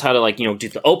he knows how to, like, you know, do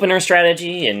the opener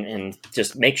strategy and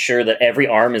just make sure that every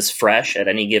arm is fresh at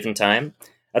any given time.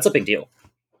 That's a big deal.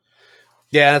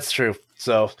 Yeah, that's true.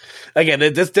 So again,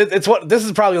 this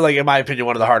is probably, like, in my opinion,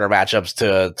 one of the harder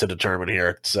matchups to determine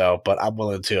here. So, but I'm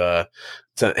willing to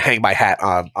hang my hat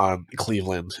on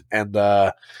Cleveland, and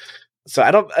so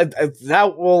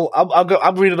I'll go.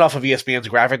 I'm reading off of ESPN's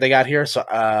graphic they got here. So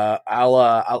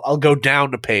I'll go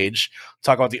down the page,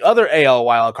 talk about the other AL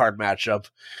wildcard matchup,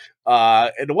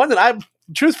 and the one that I'm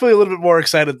truthfully a little bit more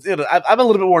excited. You know, I'm a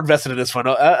little bit more invested in this one,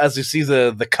 as you see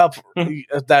the cup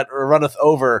that runneth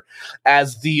over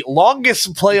as the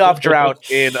longest playoff drought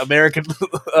in American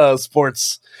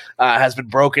sports has been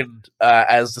broken,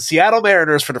 as the Seattle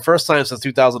Mariners, for the first time since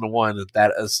 2001,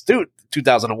 that astute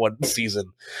 2001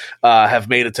 season, have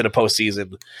made it to the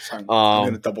postseason. I'm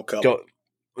going to double cup.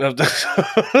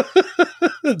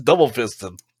 Double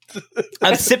fisting.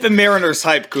 I'm sipping Mariners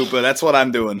hype, Koopa. That's what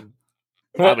I'm doing.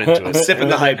 I'm into it. I'm sipping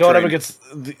the hype. Going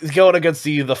against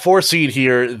the 4 seed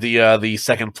here, the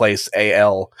second place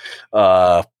AL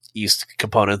East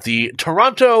component, the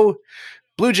Toronto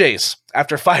Blue Jays,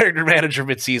 after firing their manager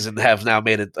midseason, have now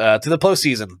made it to the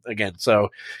postseason again. So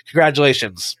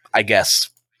congratulations, I guess.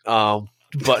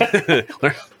 But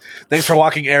thanks for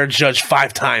walking Aaron Judge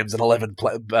 5 times in 11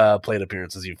 plate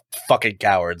appearances, you fucking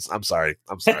cowards. I'm sorry.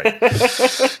 I'm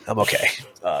okay.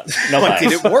 But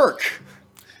did it work?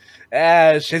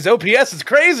 His OPS is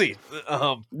crazy.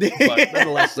 But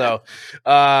nonetheless, though,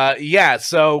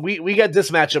 so we got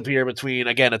this matchup here between,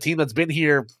 again, a team that's been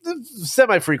here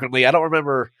semi-frequently. I don't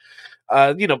remember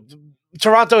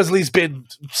Toronto has at least been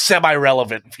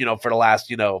semi-relevant, for the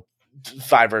last,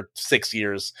 5 or 6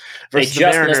 years. They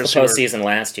just missed the postseason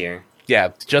last year. Yeah,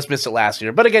 just missed it last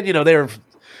year. But again,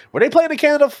 were they playing in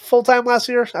Canada full time last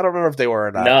year? I don't remember if they were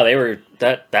or not. No, they were.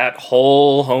 That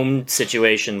whole home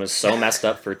situation was so messed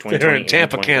up for 2020. They were in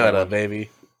Tampa, Canada, baby.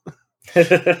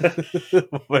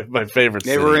 my favorite.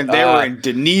 They were in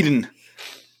Dunedin.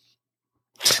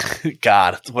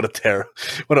 God, what an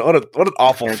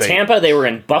awful thing. Tampa, they were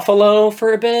in Buffalo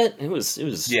for a bit. It was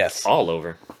all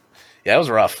over. Yeah, it was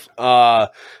rough.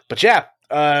 But yeah,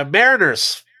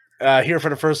 Mariners here for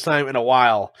the first time in a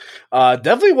while.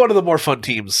 Definitely one of the more fun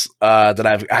teams that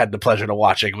I've had the pleasure to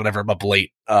watching whenever I'm up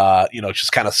late.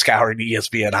 Just kind of scouring the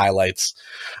ESPN highlights.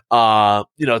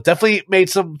 Definitely made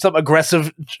some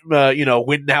aggressive,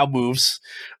 win now moves.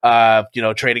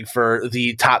 Trading for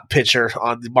the top pitcher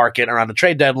on the market around the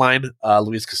trade deadline,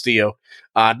 Luis Castillo.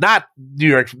 Not New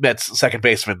York Mets second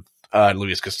baseman,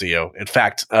 Luis Castillo. In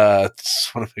fact,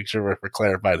 just want to make sure we're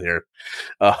clarified here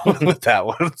with that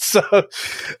one. So,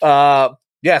 so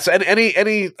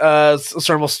any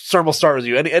Sturm will start with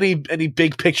you. Any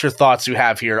big picture thoughts you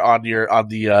have here on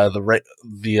the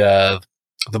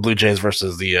Blue Jays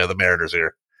versus the Mariners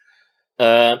here?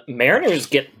 Mariners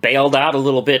get bailed out a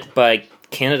little bit by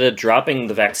Canada dropping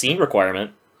the vaccine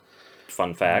requirement.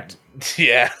 Fun fact.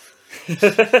 Yeah.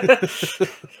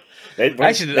 I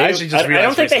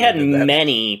don't think they had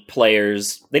many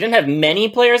players. They didn't have many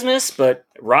players miss, but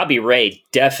Robbie Ray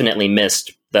definitely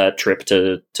missed that trip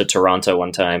to Toronto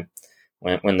one time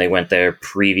when they went there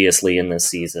previously in this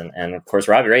season. And of course,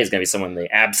 Robbie Ray is going to be someone they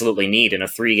absolutely need in a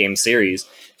 3-game series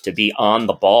to be on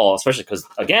the ball, especially because,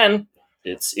 again,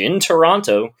 it's in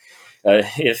Toronto.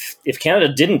 If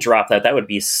Canada didn't drop that would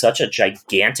be such a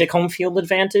gigantic home field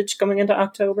advantage coming into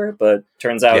October. But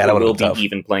turns out it will be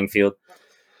even playing field.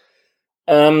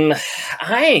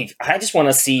 I just want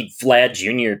to see Vlad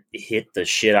Jr. hit the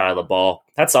shit out of the ball.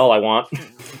 That's all I want.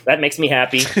 That makes me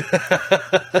happy.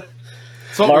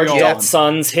 Large adult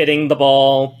sons hitting the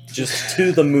ball just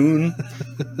to the moon.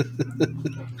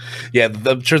 Yeah,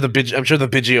 I'm sure the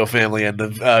Biggio family and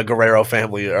the Guerrero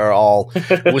family are all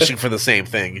wishing for the same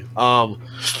thing.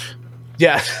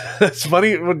 Yeah, it's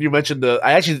funny when you mentioned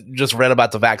I actually just read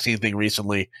about the vaccine thing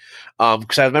recently,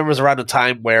 because I remember it was around the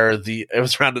time where it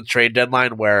was around the trade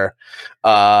deadline where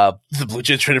the Blue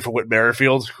Jays traded for Whit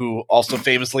Merrifield, who also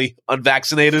famously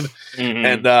unvaccinated,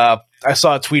 and I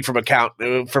saw a tweet from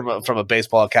a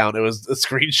baseball account. It was a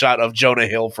screenshot of Jonah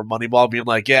Hill from Moneyball being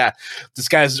like, "Yeah, this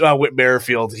guy's Whit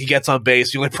Merrifield. He gets on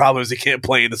base. The only problem is he can't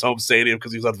play in his home stadium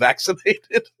because he's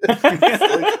unvaccinated."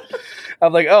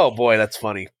 I'm like, oh boy, that's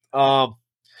funny. Come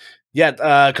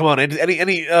on.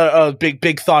 Any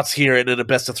big thoughts here in a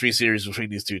best of 3 series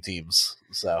between these two teams?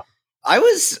 So I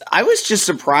was just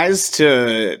surprised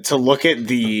to look at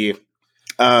the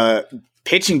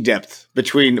pitching depth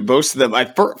between both of them.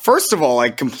 First of all,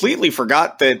 I completely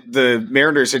forgot that the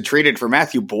Mariners had traded for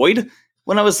Matthew Boyd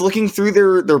when I was looking through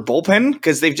their bullpen,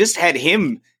 because they've just had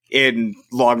him in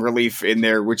long relief in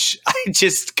there, which I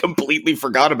just completely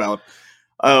forgot about.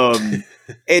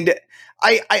 And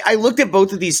I looked at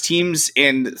both of these teams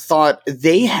and thought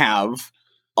they have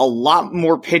a lot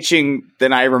more pitching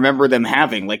than I remember them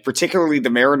having. Like, particularly the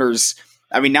Mariners.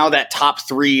 I mean, now that top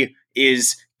 3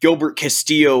 is Gilbert,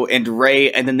 Castillo, and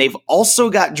Ray, and then they've also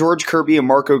got George Kirby and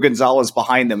Marco Gonzalez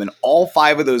behind them, and all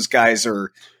 5 of those guys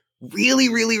are really,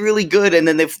 really, really good. And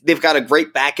then they've got a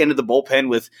great back end of the bullpen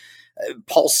with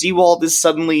Paul Sewald is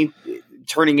suddenly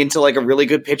turning into like a really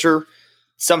good pitcher.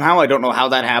 Somehow, I don't know how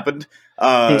that happened.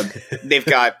 They've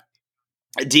got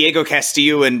Diego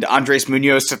Castillo and Andres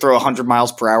Munoz to throw 100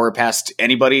 miles per hour past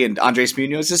anybody, and Andres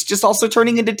Munoz is just also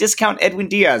turning into discount Edwin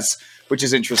Diaz, which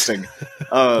is interesting.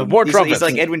 He's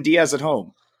like Edwin Diaz at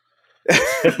home.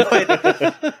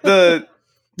 But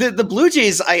the Blue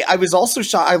Jays, I was also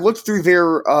shocked. I looked through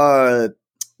their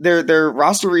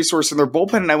roster resource and their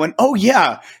bullpen, and I went, oh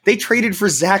yeah, they traded for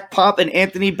Zach Pop and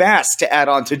Anthony Bass to add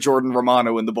on to Jordan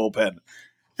Romano in the bullpen.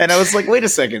 And I was like, wait a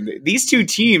second. These two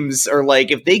teams are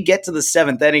like, if they get to the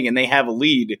 7th inning and they have a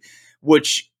lead,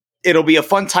 which it'll be a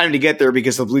fun time to get there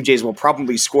because the Blue Jays will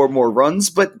probably score more runs.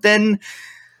 But then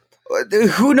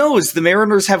who knows? The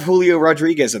Mariners have Julio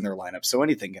Rodriguez in their lineup, so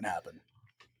anything can happen.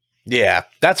 Yeah,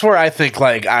 that's where I think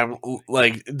I'm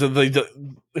like the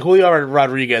Julio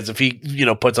Rodriguez, if he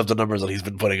puts up the numbers that he's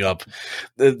been putting up,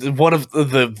 one of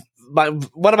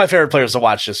my favorite players to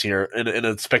watch this year in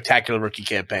a spectacular rookie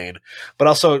campaign. But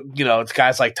also, it's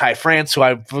guys like Ty France,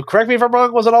 who correct me if I'm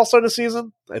wrong, was an all-star this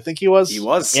season? I think he was. He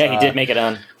was. Yeah, he did make it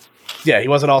on. he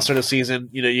wasn't All-Star this season.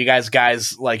 You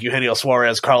guys like Eugenio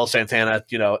Suarez, Carlos Santana,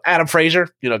 Adam Frazier,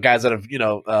 guys that have,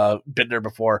 been there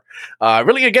before.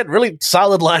 Really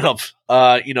solid lineup,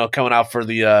 coming out for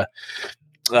the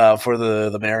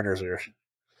Mariners here.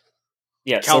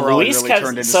 Yeah, Cal so Raleigh Luis really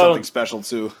turned into something special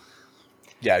too.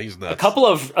 Yeah, he's nuts. A couple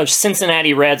of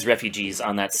Cincinnati Reds refugees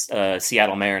on that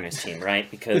Seattle Mariners team, right?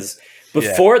 Because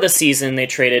before the season, they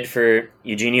traded for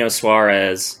Eugenio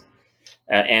Suarez,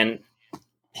 and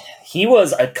he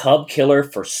was a Cub killer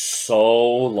for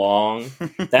so long.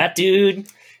 That dude,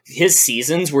 his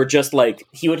seasons were just like,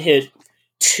 he would hit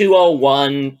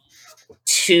 201,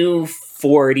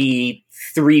 240,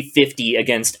 350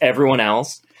 against everyone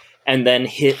else, and then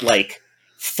hit like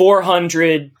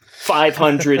 400,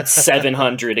 500,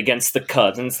 700 against the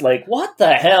Cubs. And it's like, what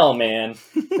the hell, man?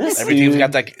 Every team's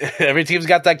got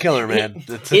that killer, man.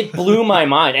 It blew my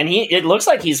mind. And it looks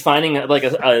like he's finding like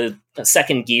a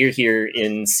second gear here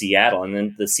in Seattle. And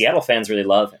then the Seattle fans really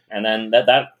love him. And then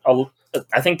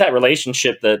I think that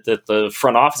relationship that the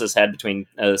front offices had between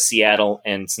Seattle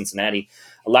and Cincinnati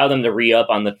allow them to re-up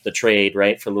on the trade,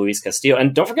 right, for Luis Castillo.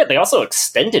 And don't forget, they also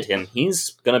extended him.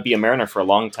 He's going to be a Mariner for a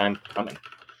long time coming.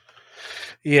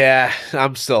 Yeah,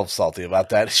 I'm still salty about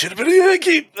that. It should have been a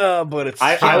Yankee, but it's.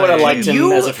 I would have liked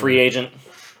him as a free agent.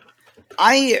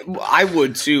 I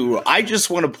would too. I just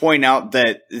want to point out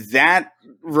that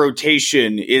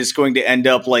rotation is going to end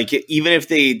up like, even if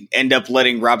they end up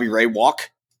letting Robbie Ray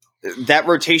walk, that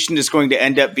rotation is going to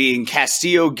end up being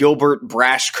Castillo, Gilbert,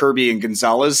 Brash, Kirby, and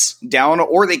Gonzalez down,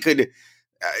 or they could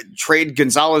trade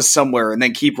Gonzalez somewhere and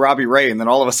then keep Robbie Ray, and then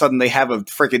all of a sudden they have a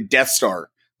freaking Death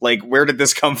Star. Like, where did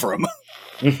this come from?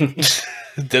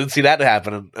 Didn't see that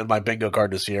happen in my bingo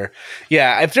card this year.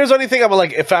 Yeah, if there's anything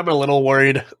if I'm a little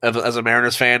worried as a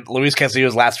Mariners fan, Luis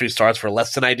Castillo's last 3 starts were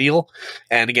less than ideal.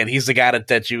 And again, he's the guy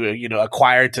that you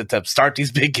acquired to start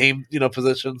these big game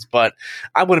positions. But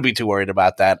I wouldn't be too worried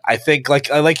about that. I think like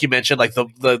you mentioned, like the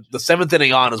 7th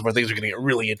inning on is where things are going to get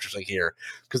really interesting here,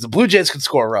 because the Blue Jays can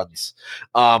score runs.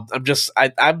 I'm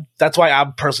that's why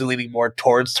I'm personally leaning more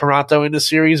towards Toronto in this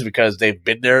series, because they've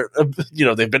been there.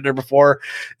 They've been there before,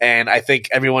 and I think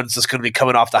everyone's just going to be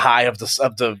coming off the high of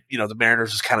the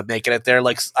Mariners just kind of making it there,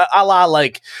 like a la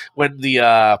like when the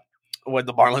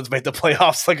Marlins made the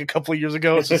playoffs like a couple of years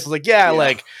ago. It's just like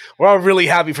like we're all really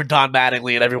happy for Don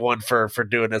Mattingly and everyone for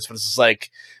doing this, but it's just like,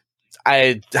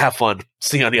 I have fun.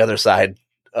 See you on the other side.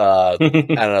 I don't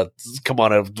know. Come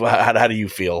on, how do you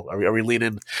feel? Are we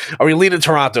leaning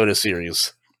Toronto in a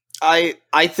series? I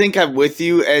think I'm with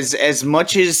you. As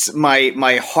much as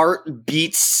my heart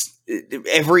beats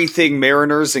everything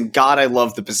Mariners, and God, I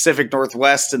love the Pacific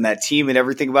Northwest and that team and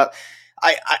everything about.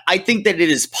 I think that it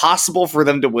is possible for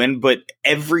them to win, but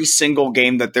every single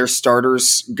game that their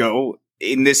starters go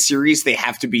in this series, they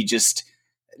have to be just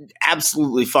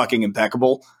absolutely fucking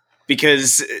impeccable.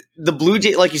 Because the Blue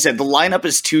Jays, like you said, the lineup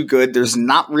is too good. There's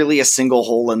not really a single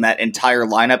hole in that entire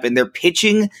lineup, and their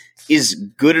pitching is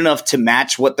good enough to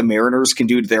match what the Mariners can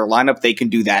do to their lineup. They can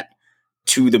do that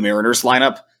to the Mariners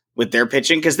lineup with their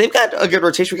pitching, because they've got a good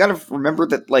rotation. We got to remember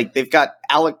that, like, they've got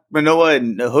Alek Manoah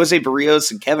and Jose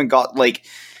Barrios and Kevin Gott. Like,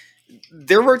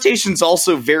 their rotation's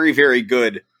also very, very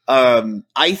good.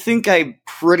 I think I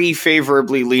pretty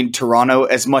favorably lean Toronto,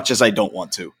 as much as I don't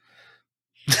want to.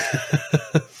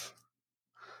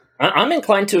 I'm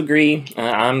inclined to agree.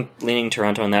 I'm leaning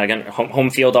Toronto on that. Again, home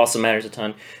field also matters a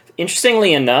ton.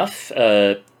 Interestingly enough,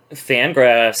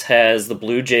 Fangraphs has the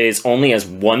Blue Jays only as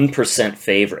 1%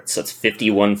 favorites. So it's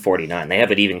 51-49. They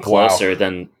have it even closer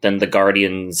than the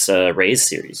Guardians Rays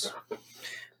series,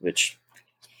 which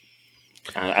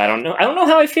I don't know. I don't know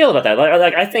how I feel about that.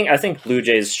 Like I think Blue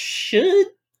Jays should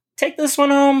take this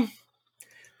one home,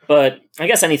 but I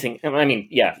guess anything. I mean,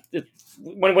 yeah.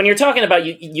 When you're talking about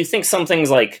you think some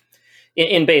things like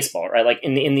in baseball, right? Like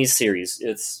in these series,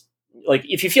 it's like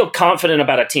if you feel confident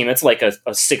about a team, it's like a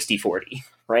 60-40,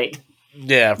 right?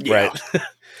 Yeah, right.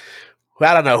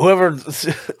 I don't know. Whoever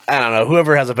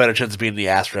has a better chance of beating the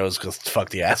Astros, because fuck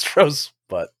the Astros.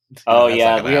 But we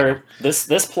are this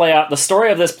playoff. The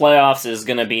story of this playoffs is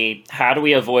going to be, how do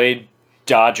we avoid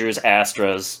Dodgers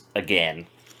Astros again,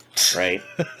 right?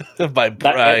 As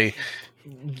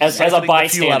a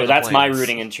bystander, that's my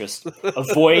rooting interest.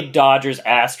 Avoid Dodgers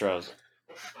Astros.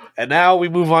 And now we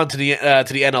move on to the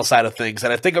NL side of things,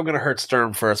 and I think I'm going to hurt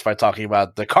Sturm first by talking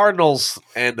about the Cardinals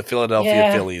and the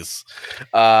Philadelphia Phillies.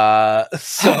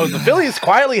 So the Phillies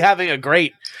quietly having a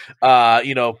great,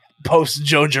 post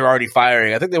Joe Girardi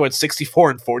firing. I think they went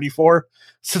 64-44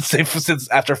 since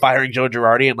after firing Joe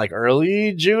Girardi in like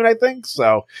early June, I think.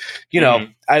 So,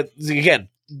 again,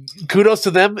 kudos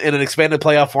to them in an expanded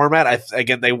playoff format.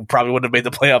 Again, they probably wouldn't have made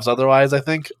the playoffs otherwise, I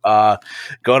think.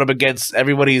 Going up against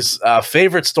everybody's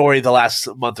favorite story the last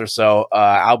month or so,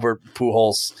 Albert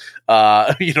Pujols,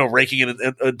 raking it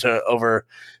into over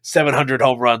 700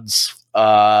 home runs,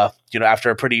 after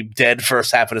a pretty dead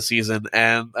first half of the season.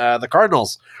 And the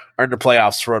Cardinals are in the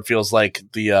playoffs for what feels like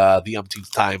the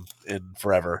umpteenth time in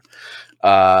forever.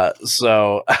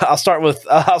 So I'll start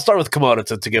with Comona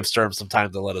to give Sturm some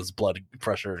time to let his blood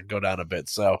pressure go down a bit.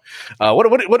 So, what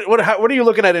are you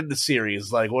looking at in the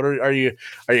series? Like, what are you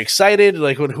excited?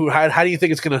 Like, how do you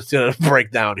think it's going to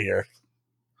break down here?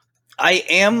 I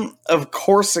am, of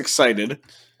course, excited.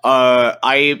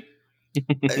 I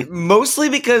mostly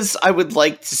because I would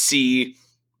like to see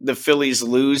the Phillies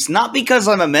lose, not because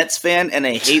I'm a Mets fan and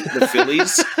I hate the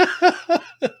Phillies,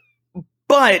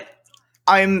 but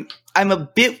I'm a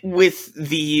bit with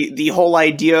the whole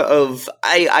idea of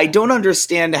I don't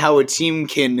understand how a team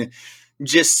can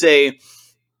just say,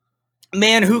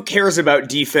 man, who cares about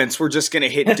defense? We're just going to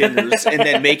hit dingers and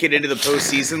then make it into the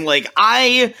postseason. Like,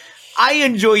 I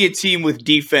enjoy a team with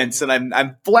defense, and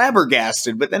I'm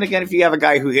flabbergasted. But then again, if you have a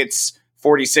guy who hits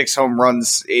 46 home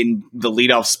runs in the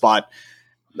leadoff spot,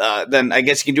 then I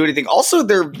guess you can do anything. Also,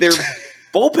 their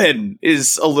bullpen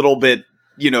is a little bit,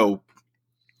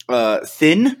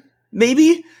 thin.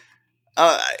 Maybe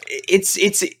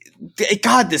it's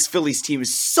God. This Phillies team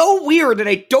is so weird, and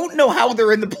I don't know how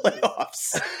they're in the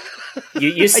playoffs.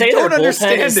 You say their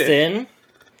bullpen is thin.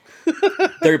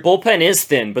 Their bullpen is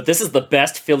thin, but this is the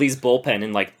best Phillies bullpen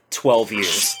in like 12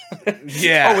 years.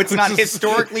 Yeah. Oh, it's not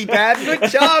historically bad.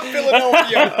 Good job,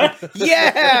 Philadelphia.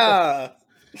 Yeah.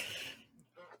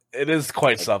 It is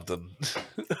quite something.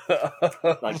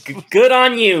 Good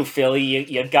on you, Philly.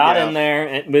 You got in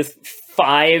there with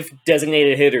 5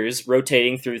 designated hitters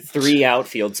rotating through 3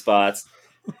 outfield spots.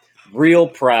 Real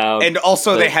proud. And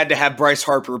also they had to have Bryce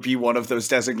Harper be one of those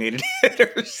designated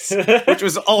hitters, which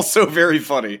was also very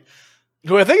funny.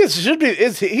 Who I think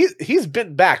he's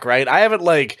been back, right? I haven't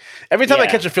every time I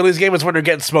catch a Phillies game is when they're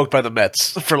getting smoked by the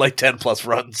Mets for 10 plus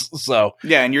runs. So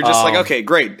yeah, and you're just okay,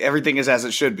 great. Everything is as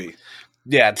it should be.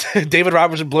 Yeah, David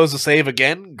Robertson blows the save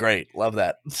again. Great, love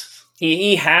that.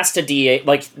 He has to DH.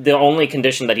 The only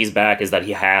condition that he's back is that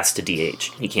he has to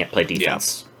DH. He can't play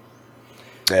defense.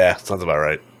 Yeah, sounds about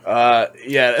right.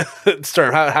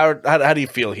 Sturm, how do you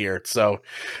feel here? So,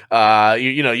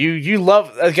 you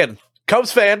love, again,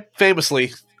 Cubs fan,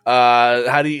 famously.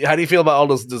 How do you feel about all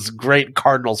this great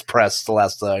Cardinals press the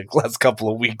last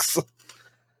couple of weeks?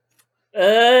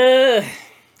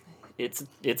 It's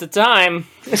a time.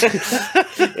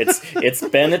 it's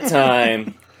been a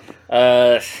time.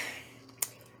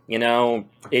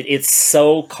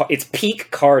 It's peak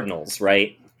Cardinals,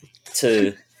 right?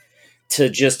 To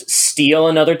just steal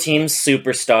another team's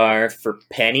superstar for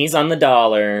pennies on the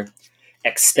dollar,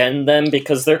 extend them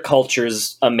because their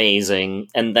culture's amazing,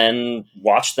 and then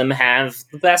watch them have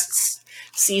the best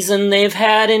season they've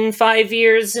had in 5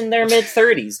 years in their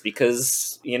mid-30s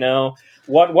because,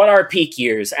 What are peak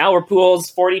years? Albert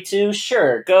Pujols, 42?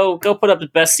 Sure, go put up the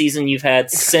best season you've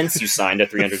had since you signed a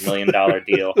 $300 million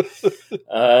deal.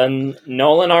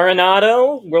 Nolan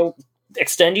Arenado will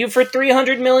extend you for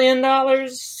 $300 million.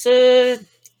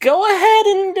 Go ahead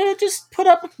and just put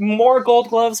up more Gold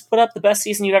Gloves, put up the best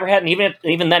season you've ever had. And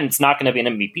even then, it's not going to be an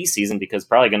MVP season because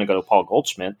probably going to go to Paul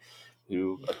Goldschmidt,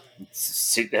 who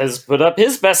has put up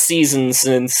his best season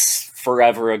since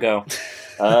forever ago.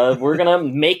 We're going to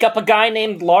make up a guy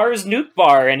named Lars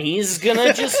Nootbaar, and he's going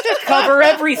to just cover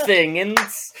everything. And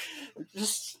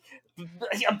just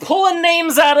pulling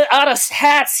names out of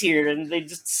hats here, and they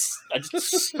just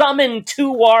summon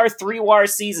 2-WAR, 3-WAR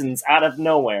seasons out of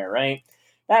nowhere, right?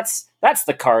 That's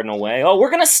the Cardinal way. Oh,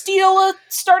 we're going to steal a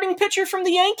starting pitcher from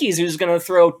the Yankees who's going to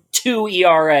throw 2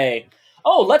 ERA.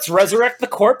 Oh, let's resurrect the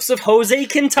corpse of Jose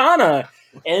Quintana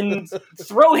and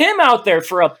throw him out there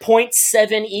for a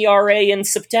 .7 ERA in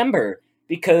September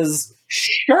because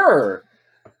sure.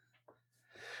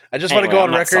 I just want to go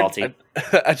on record.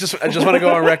 I just want to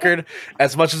go on record.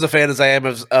 As much as a fan as I am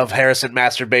of Harrison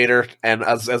Masturbator, and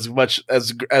as much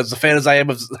as a fan as I am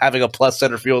of having a plus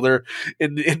center fielder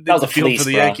in the field for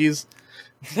the Yankees,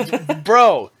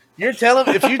 bro. You're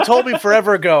telling if you told me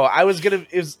forever ago I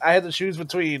had to choose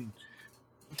between.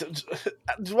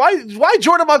 Why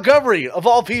Jordan Montgomery of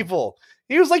all people?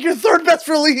 He was your third best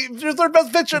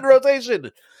pitcher in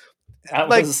rotation.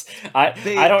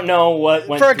 I don't know what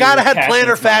went for a guy that had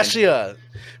plantar fascia.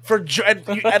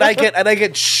 And I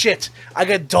get shit. I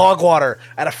get dog water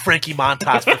out of Frankie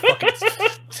Montas for fucking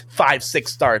 5-6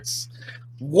 starts.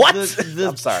 What?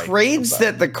 The trades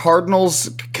that the Cardinals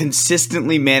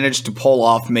consistently manage to pull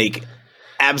off make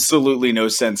absolutely no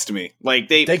sense to me. Like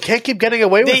they can't keep getting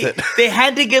away with it. They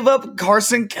had to give up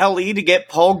Carson Kelly to get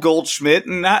Paul Goldschmidt,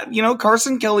 and that,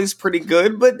 Carson Kelly's pretty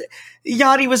good, but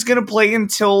Yachty was going to play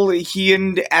until he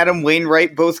and Adam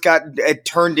Wainwright both got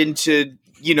turned into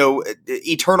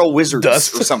eternal wizards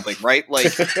or something, right?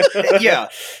 Like, yeah,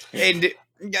 and.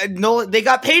 Nolan, they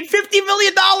got paid $50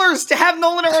 million to have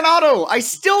Nolan Arenado. I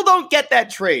still don't get that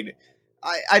trade.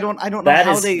 I don't know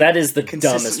how that is the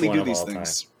dumbest one of all time.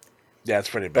 Yeah,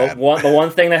 it's pretty bad. The one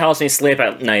thing that helps me sleep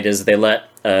at night is they let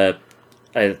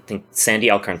I think Sandy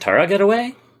Alcantara get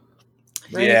away.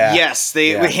 Right? Yeah. Yes,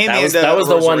 that was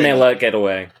the one they let get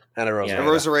away. And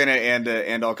Rosarena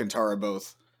and Alcantara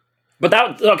both.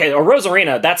 But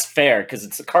Rosarena, that's fair because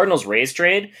it's the Cardinals Rays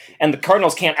trade, and the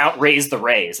Cardinals can't outraise the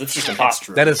Rays. That's just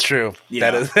impossible. That is true. Yeah.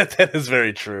 That is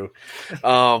very true.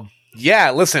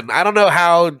 Yeah, listen, I don't know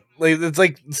how. It's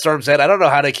like Sturm said. I don't know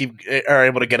how they are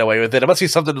able to get away with it. It must be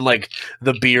something like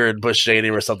the beer in Busch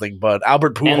Stadium or something. But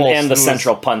Albert Pujols and the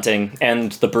central punting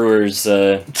and the Brewers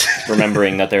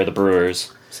remembering that they're the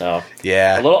Brewers. So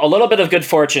yeah, a little bit of good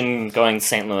fortune going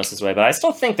St. Louis's way, but I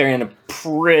still think they're in a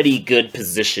pretty good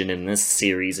position in this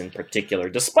series in particular,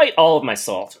 despite all of my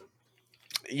salt.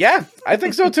 Yeah, I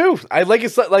think so too. I like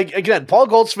it's like again, Paul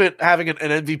Goldschmidt having an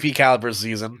MVP caliber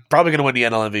season, probably going to win the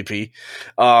NL MVP.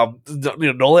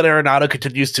 Nolan Arenado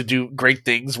continues to do great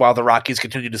things while the Rockies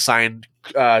continue to sign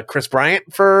Chris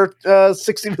Bryant for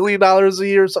 $60 million a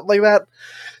year or something like that.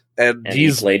 And he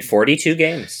played 42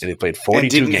 games. And he played 42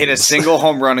 games. And didn't hit a single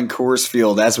home run in Coors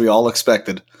Field, as we all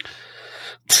expected.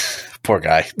 Poor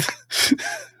guy.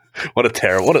 What a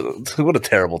terrible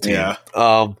team. Yeah.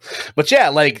 But yeah,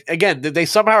 like again, they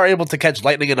somehow are able to catch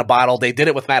lightning in a bottle. They did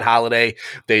it with Matt Holliday.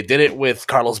 They did it with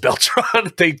Carlos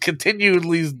Beltran. They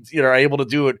continually, are able to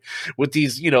do it with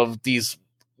these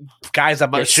guys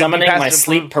that You're summoning my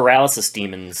sleep paralysis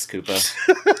demons,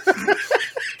 Koopa.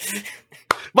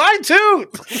 Mine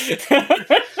too.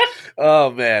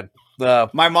 Oh man.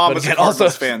 My mom was a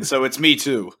Cardinals fan, so it's me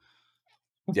too.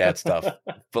 Yeah, it's tough.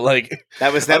 But like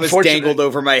that was dangled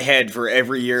over my head for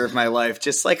every year of my life.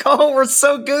 Just like, oh, we're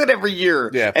so good every year.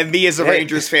 Yeah. And me as a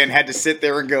Rangers fan had to sit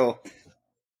there and go.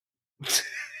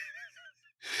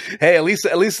 Hey, at least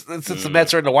since the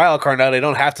Mets are in the wild card now, they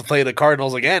don't have to play the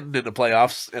Cardinals again in the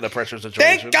playoffs in a pressure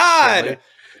situation. Thank God.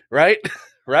 Right?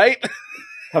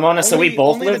 Comona, so we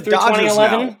both lived through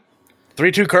 2011?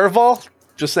 3-2 curveball?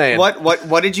 Just saying.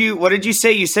 What did you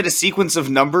say? You said a sequence of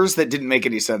numbers that didn't make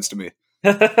any sense to me.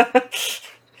 The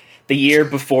year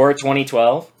before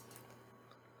 2012?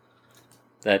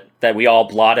 That we all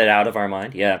blotted out of our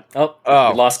mind? Yeah. Oh,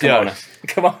 we lost Comona. Yeah.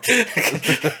 Come on.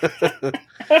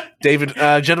 David,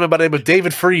 gentleman by the name of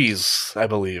David Freeze, I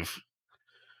believe.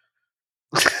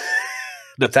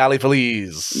 Natalie,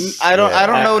 please. I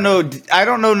don't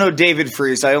know no David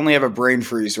Freeze. I only have a brain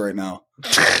freeze right now.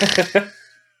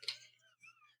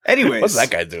 Anyways, what's that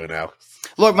guy doing now?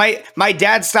 Look, my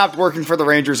dad stopped working for the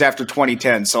Rangers after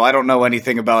 2010, so I don't know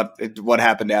anything about what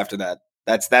happened after that.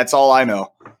 That's all I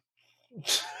know.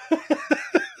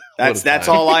 That's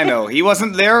all I know. He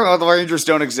wasn't there, or the Rangers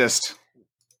don't exist.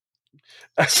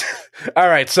 All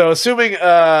right. So assuming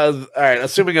a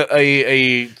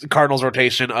Cardinals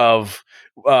rotation of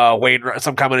Wainwright,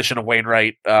 some combination of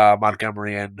Wainwright,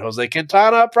 Montgomery, and Jose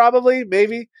Quintana, probably,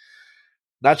 maybe.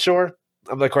 Not sure.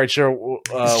 I'm not quite sure.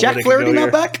 Is Jack Flaherty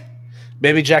not back?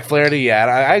 Maybe Jack Flaherty. Yeah,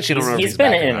 I actually don't know. He's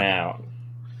been in and out.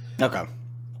 Okay.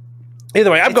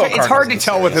 Either way, I'm going. It's hard to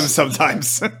tell with him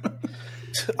sometimes.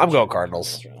 I'm going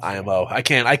Cardinals. IMO.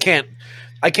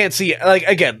 I can't see, like,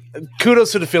 again,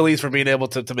 kudos to the Phillies for being able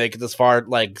to make it this far,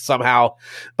 like, somehow,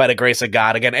 by the grace of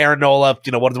God. Again, Aaron Nola,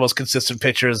 one of the most consistent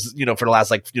pitchers, for the last,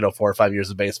 4 or 5 years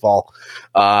of baseball.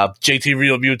 JT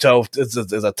Realmuto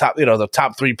is a top, the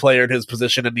top 3 player in his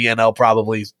position in the NL,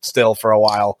 probably still for a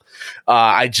while.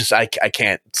 I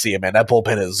can't see him, man. That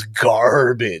bullpen is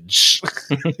garbage.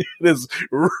 It is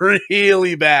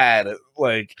really bad.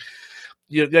 Like,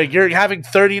 you're having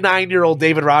 39-year-old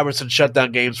David Robertson shut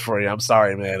down games for you. I'm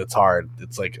sorry, man. It's hard.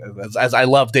 It's like, as I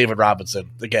love David Robinson.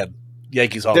 Again,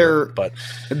 Yankees home, but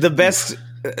the best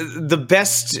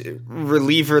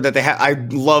reliever that they have. I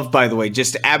love, by the way,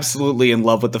 just absolutely in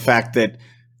love with the fact that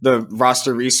the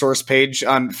roster resource page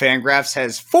on Fangraphs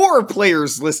has 4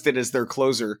 players listed as their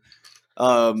closer.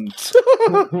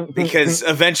 Because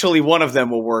eventually one of them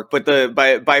will work, but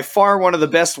by far one of the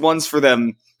best ones for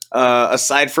them,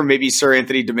 aside from maybe Sir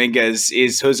Anthony Dominguez,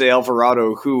 is Jose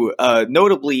Alvarado, who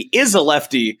notably is a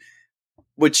lefty,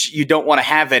 which you don't want to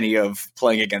have any of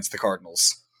playing against the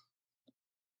Cardinals.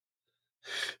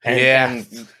 And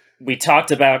we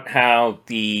talked about how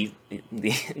the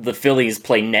Phillies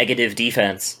play negative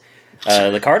defense.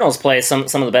 The Cardinals play some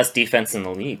of the best defense in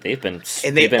the league. They've been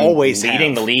always leading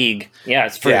have. the league. Yeah,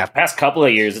 it's for the past couple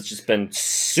of years. It's just been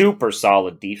super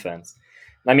solid defense.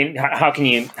 I mean, how can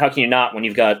you not when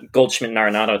you've got Goldschmidt and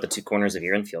Arenado at the two corners of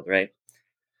your infield, right?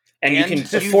 And you can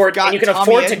afford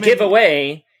to give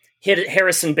away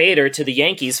Harrison Bader to the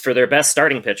Yankees for their best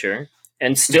starting pitcher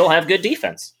and still have good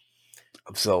defense.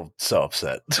 I'm so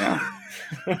upset.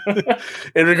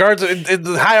 In regards to in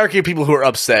the hierarchy of people who are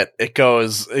upset, it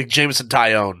goes Jameson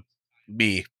Tyone,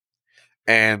 me,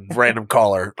 and random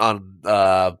caller on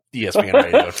ESPN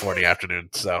radio at 4 in the afternoon.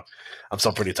 So I'm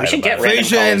still pretty tight about it.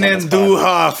 Frazier and then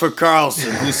Duha for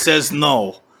Carlson, who says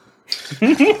no.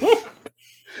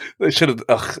 They should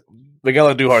have.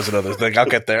 Miguel Andujar's another thing. I'll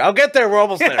get there. We're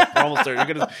almost there. I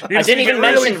didn't even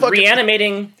mention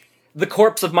reanimating the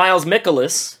corpse of Miles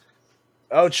Mikolas.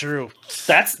 Oh, true.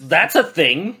 That's a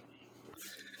thing.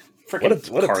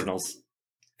 Freaking Cardinals.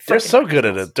 They're so good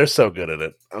at it.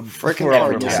 Freaking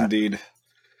Cardinals, indeed.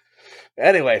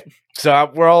 Anyway,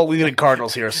 so we're all leaning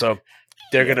Cardinals here, so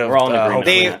they're gonna. We're all in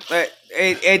agreement.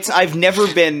 I've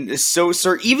never been so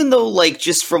certain, even though like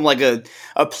just from like a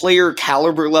player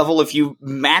caliber level, if you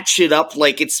match it up,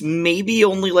 like it's maybe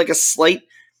only like a slight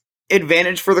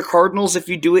advantage for the Cardinals if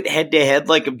you do it head to head,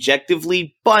 like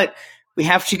objectively, but we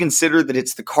have to consider that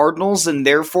it's the Cardinals, and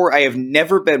therefore I have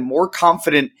never been more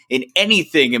confident in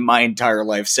anything in my entire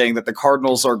life saying that the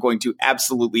Cardinals are going to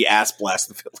absolutely ass blast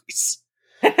the Phillies.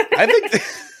 I think.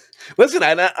 Listen,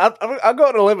 I'll go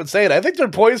on a limb and say it. I think they're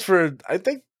poised for.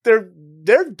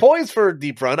 They're poised for a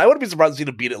deep run. I wouldn't be surprised to see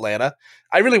them beat Atlanta.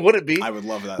 I really wouldn't be. I would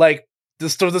love that. Like the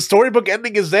storybook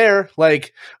ending is there.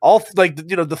 Like all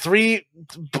three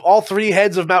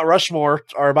heads of Mount Rushmore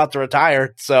are about to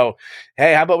retire. So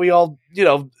hey, how about we all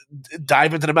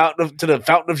dive into the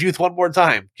fountain of youth one more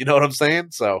time? You know what I'm saying?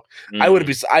 So I wouldn't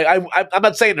be. I'm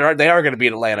not saying they are going to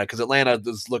beat Atlanta because Atlanta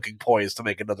is looking poised to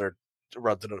make another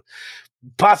run to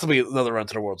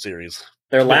the World Series.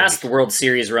 Their last World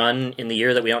Series run in the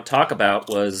year that we don't talk about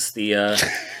was the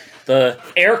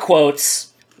air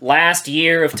quotes last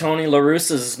year of Tony La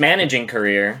Russa's managing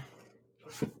career.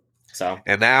 So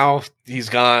and now he's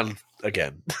gone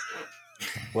again.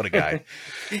 What a guy!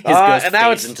 His ghost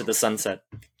fades into the sunset.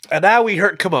 And now we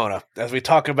hurt Comona as we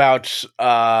talk about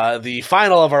the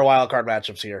final of our wild card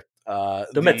matchups here.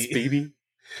 The Mets, baby.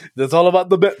 That's all about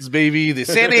the Mets, baby. The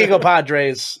San Diego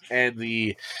Padres and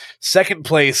the second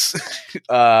place.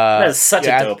 That is such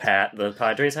a dope hat. The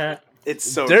Padres hat. It's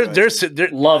so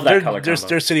love that color combo.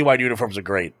 Their citywide uniforms are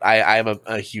great. I am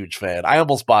a huge fan. I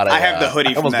almost bought it. I have the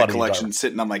hoodie from that collection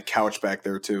sitting on my couch back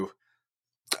there too.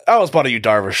 I almost bought a Yu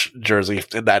Darvish jersey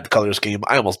in that color scheme.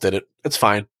 I almost did it. It's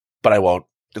fine, but I won't.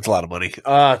 It's a lot of money.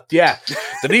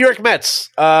 The New York Mets,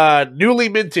 newly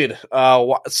minted,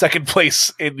 second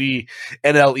place in the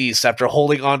NL East after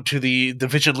holding on to the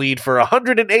division lead for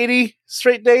 180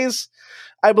 straight days,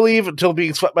 I believe, until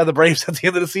being swept by the Braves at the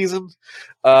end of the season.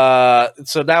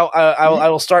 So now I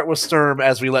will start with Sturm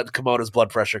as we let Komona's blood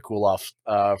pressure cool off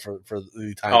for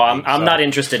the time. Oh, I'm not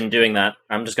interested in doing that.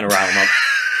 I'm just going to rile him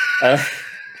up.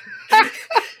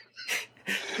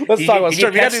 Let's talk about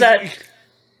Sturm.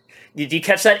 Did you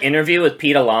catch that interview with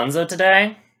Pete Alonso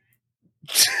today?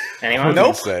 Anyone?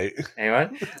 Nope.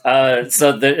 Anyone?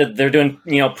 So they're doing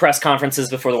press conferences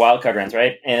before the wild card runs,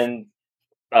 right? And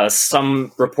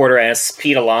some reporter asked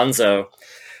Pete Alonso,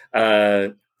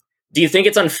 "Do you think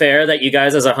it's unfair that you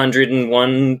guys, as a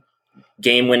 101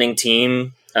 game-winning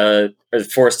team, are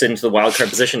forced into the wild card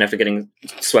position after getting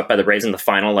swept by the Braves in the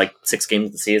final 6 games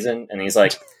of the season?" And he's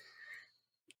like,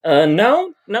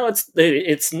 No,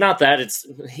 it's not that.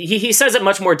 He says it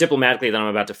much more diplomatically than I'm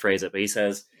about to phrase it, but he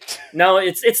says, no,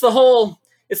 it's the whole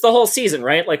season,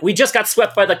 right? Like, we just got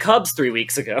swept by the Cubs 3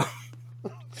 weeks ago.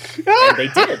 And they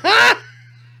did.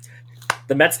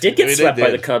 The Mets did get swept by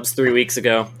the Cubs 3 weeks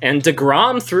ago, and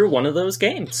DeGrom threw one of those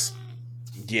games.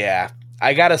 Yeah,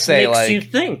 I gotta say, makes you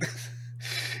think.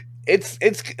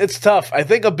 It's tough. I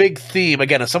think a big theme,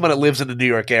 again, as someone that lives in the New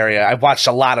York area, I've watched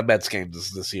a lot of Mets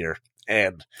games this year.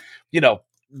 And,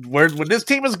 when this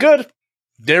team is good,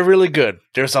 they're really good.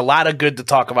 There's a lot of good to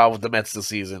talk about with the Mets this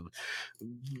season.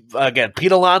 Again,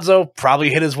 Pete Alonso probably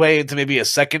hit his way into maybe a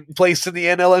second place in the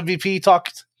NL MVP talk,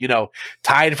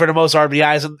 tied for the most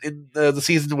RBIs in the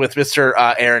season with Mr.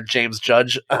 Aaron James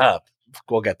Judge.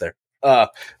 We'll get there.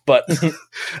 But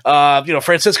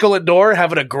Francisco Lindor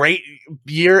having a great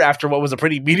year after what was a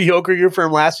pretty mediocre year for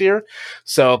him last year.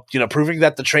 So, proving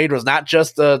that the trade was not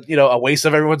just a waste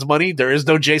of everyone's money. There is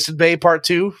no Jason Bay part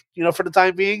 2, for the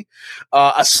time being.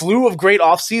 A slew of great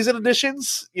offseason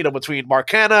additions, between Mark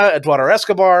Hanna, Eduardo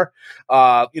Escobar,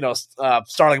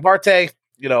 Starling Marte,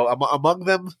 among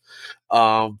them.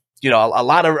 A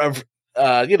lot of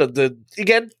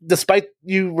despite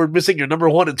you were missing your number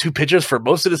 1 and 2 pitchers for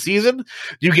most of the season,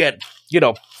 you get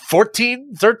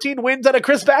 14, 13 wins out of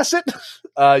Chris Bassett.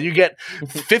 You get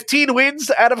 15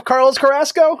 wins out of Carlos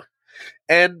Carrasco.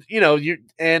 And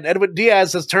and Edwin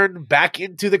Diaz has turned back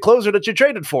into the closer that you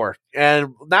traded for,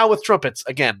 and now with trumpets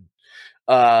again.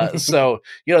 So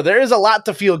there is a lot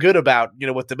to feel good about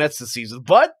with the Mets this season,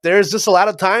 but there's just a lot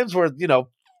of times where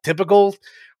typical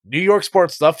New York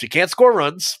sports stuff. You can't score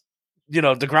runs.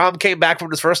 DeGrom came back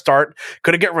from his first start,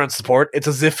 couldn't get run support. It's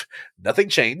as if nothing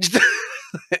changed.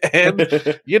 And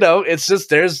it's just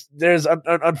there's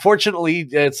unfortunately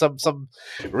some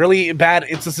really bad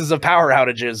instances of power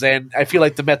outages, and I feel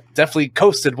like the Mets definitely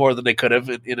coasted more than they could have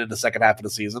in the second half of the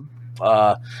season.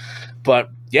 But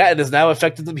yeah, it has now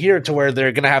affected them here to where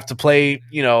they're going to have to play,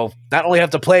 not only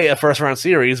have to play a first round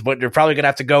series, but they're probably going to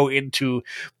have to go into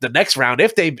the next round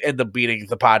if they end up beating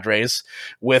the Padres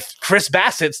with Chris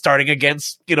Bassett starting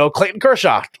against, Clayton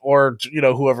Kershaw or,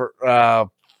 whoever, whoever.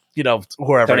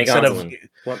 Tony instead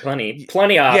Gonsolin.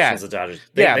 Plenty of options. The Dodgers.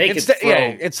 They could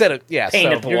instead of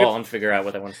paint at the wall and figure out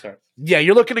what they want to start. Yeah,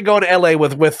 you're looking to go to LA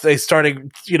with a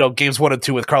starting, games 1 and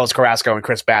 2 with Carlos Carrasco and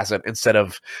Chris Bassett instead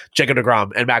of Jacob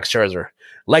deGrom and Max Scherzer,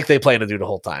 like they plan to do the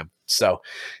whole time. So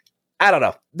I don't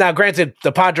know. Now, granted,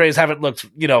 the Padres haven't looked,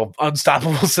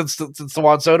 unstoppable since the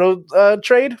Juan Soto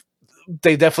trade.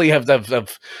 They definitely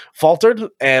have faltered,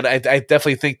 and I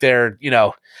definitely think they're,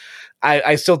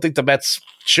 I still think the Mets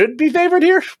should be favored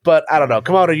here, but I don't know.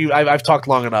 Come on, I've talked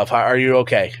long enough. Are you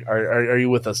okay? Are you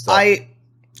with us still?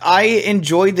 I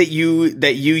enjoy that you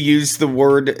use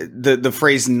the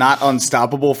phrase "not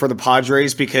unstoppable" for the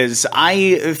Padres, because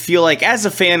I feel like, as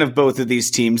a fan of both of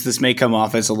these teams, this may come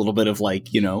off as a little bit of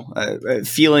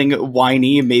feeling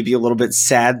whiny and maybe a little bit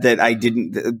sad that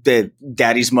that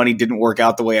Daddy's money didn't work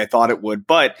out the way I thought it would.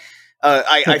 But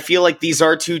I feel like these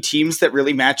are two teams that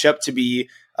really match up to be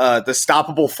the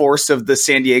stoppable force of the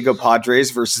San Diego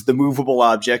Padres versus the movable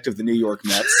object of the New York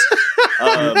Mets.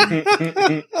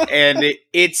 And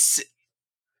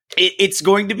it's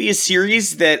going to be a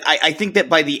series that I think that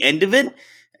by the end of it,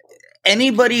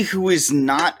 anybody who is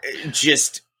not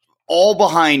just all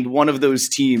behind one of those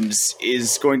teams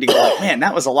is going to go, man,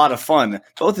 that was a lot of fun.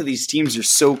 Both of these teams are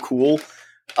so cool.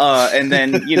 And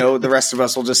then, the rest of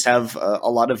us will just have a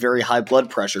lot of very high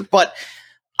blood pressure. But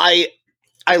I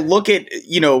look at,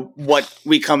 what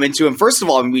we come into. And first of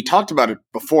all, we talked about it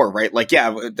before, right?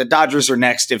 The Dodgers are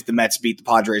next if the Mets beat the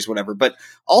Padres, whatever. But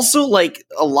also,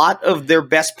 a lot of their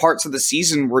best parts of the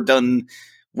season were done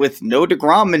with no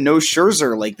DeGrom and no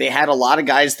Scherzer. They had a lot of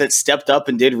guys that stepped up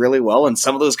and did really well. And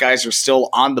some of those guys are still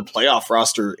on the playoff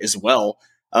roster as well.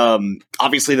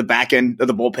 Obviously, the back end of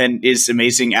the bullpen is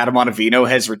amazing. Adam Ottavino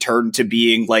has returned to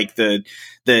being the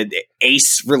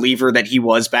ace reliever that he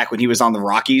was back when he was on the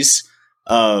Rockies.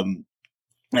 And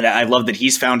I love that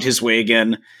he's found his way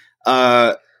again.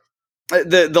 The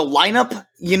lineup,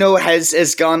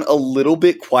 has gone a little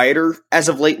bit quieter as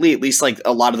of lately, at least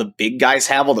a lot of the big guys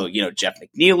have, although, Jeff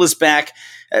McNeil is back.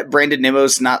 Brandon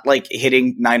Nimmo's not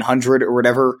hitting 900 or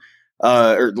whatever,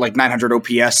 or 900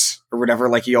 OPS or whatever,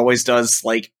 like he always does.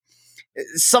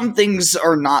 Some things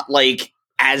are not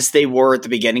as they were at the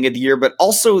beginning of the year, but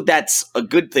also that's a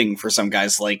good thing for some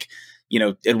guys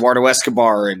Eduardo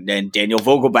Escobar and Daniel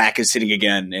Vogelback is hitting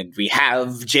again, and we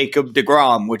have Jacob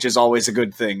deGrom, which is always a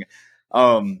good thing.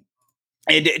 And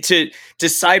to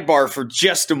sidebar for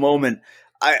just a moment,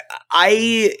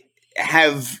 I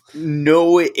have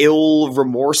no ill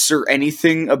remorse or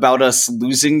anything about us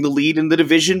losing the lead in the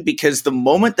division, because the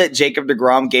moment that Jacob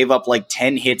deGrom gave up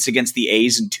 10 hits against the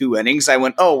A's in 2 innings, I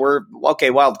went, oh, we're okay,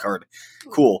 wild card.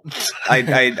 Cool. I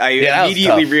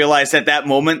immediately realized at that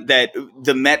moment that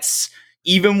the Mets,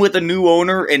 even with a new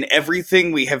owner and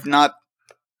everything, we have not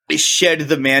shed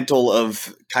the mantle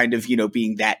of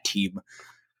being that team.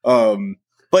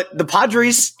 But the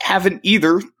Padres haven't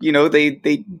either.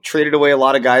 They traded away a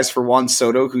lot of guys for Juan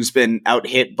Soto, who's been out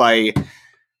hit by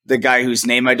the guy whose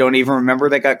name I don't even remember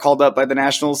that got called up by the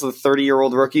Nationals, the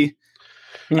 30-year-old rookie.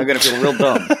 I'm gonna feel real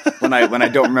dumb when I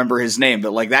don't remember his name,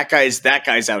 but that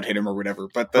guy's out hit him or whatever.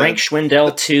 But Frank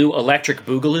Schwindel 2 Electric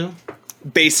Boogaloo.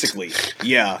 Basically,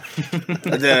 yeah.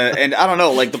 And I don't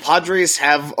know, the Padres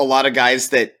have a lot of guys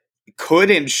that could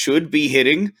and should be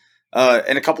hitting,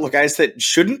 and a couple of guys that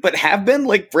shouldn't but have been,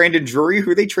 like Brandon Drury,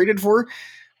 who they traded for.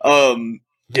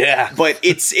 Yeah, but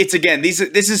it's again, this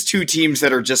is two teams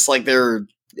that are just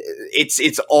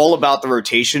it's all about the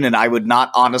rotation, and I would not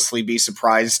honestly be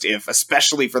surprised if,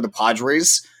 especially for the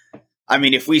Padres,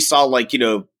 if we saw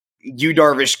Yu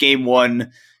Darvish game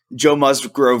 1, Joe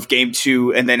Musgrove game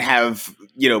 2 and then have,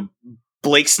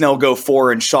 Blake Snell go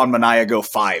 4 and Sean Manaea go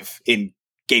 5 in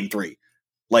game 3.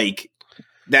 Like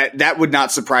that would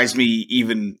not surprise me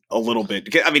even a little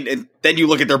bit. I mean, and then you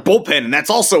look at their bullpen and that's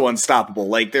also unstoppable.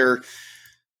 Like they're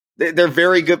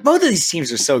very good. Both of these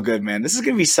teams are so good, man. This is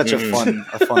going to be such a fun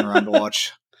round to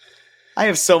watch. I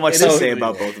have so much to say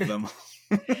about both of them.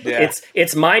 Yeah.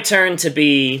 It's my turn to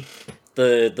be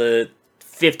the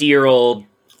 50-year-old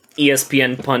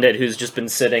ESPN pundit who's just been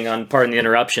sitting on, pardon the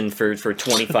interruption, for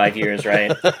 25 years,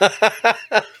 right?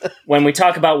 When we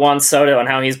talk about Juan Soto and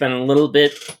how he's been a little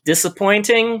bit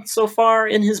disappointing so far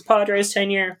in his Padres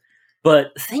tenure,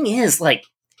 but the thing is, like,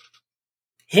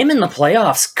 him in the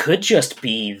playoffs could just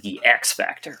be the X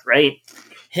factor, right?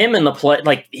 Him in the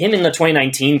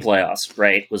 2019 playoffs,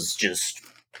 right, was just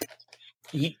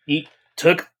he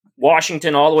took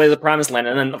Washington all the way to the promised land,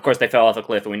 and then, of course, they fell off a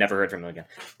cliff, and we never heard from them again.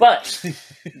 But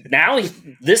now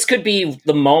this could be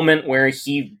the moment where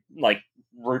he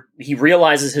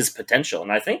realizes his potential.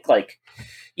 And I think,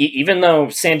 even though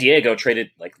San Diego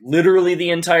traded, literally the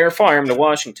entire farm to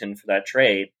Washington for that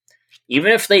trade,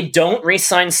 even if they don't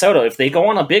re-sign Soto, if they go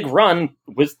on a big run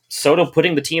with Soto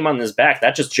putting the team on his back,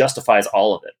 that just justifies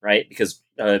all of it, right? Because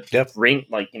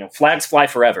flags fly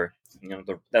forever.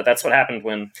 That's what happened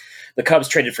when the Cubs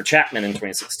traded for Chapman in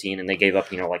 2016, and they gave up,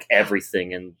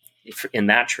 everything in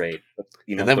that trade. But,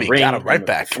 and then we got him right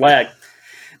back. Flag,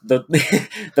 the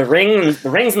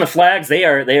rings and the flags, they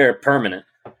are permanent.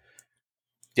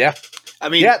 Yeah, I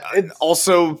mean,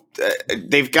 also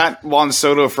they've got Juan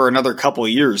Soto for another couple of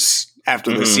years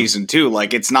after this season too.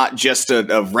 Like, it's not just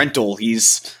a rental;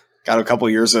 he's got a couple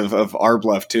of years of arb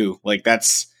left too. Like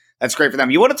that's great for them.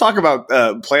 You want to talk about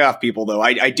playoff people, though?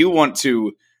 I do want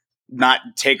to not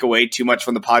take away too much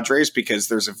from the Padres because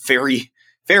there's a very,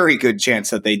 very good chance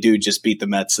that they do just beat the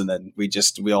Mets, and then we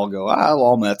all go,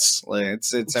 all Mets. Like,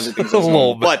 it's everything's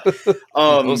but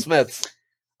those Mets.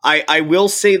 I will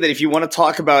say that if you want to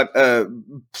talk about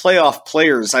playoff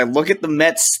players, I look at the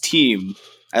Mets team.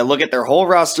 I look at their whole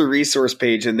roster resource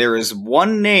page, and there is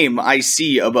one name I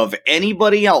see above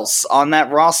anybody else on that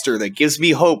roster that gives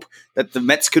me hope that the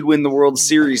Mets could win the World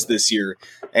Series this year.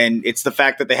 And it's the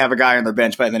fact that they have a guy on their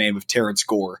bench by the name of Terrence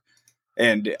Gore.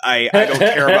 And I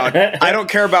don't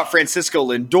care about Francisco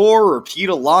Lindor or Pete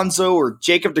Alonso or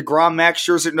Jacob deGrom, Max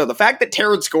Scherzer. No, the fact that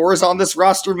Terrence Gore is on this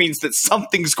roster means that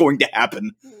something's going to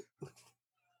happen.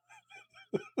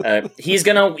 He's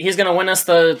gonna win us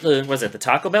the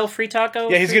Taco Bell free taco?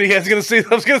 Yeah, he's gonna see.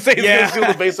 I was gonna say he's gonna steal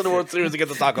the base in the World Series to get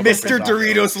the Taco Bell. Mr.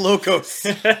 Doritos Locos,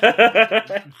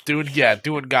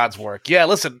 doing God's work. Yeah,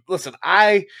 listen.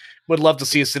 I would love to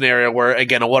see a scenario where,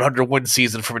 again, a 100-win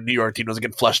season from a New York team doesn't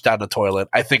get flushed down the toilet.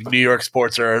 I think New York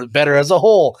sports are better as a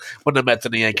whole when the Mets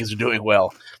and the Yankees are doing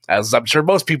well, as I'm sure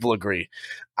most people agree.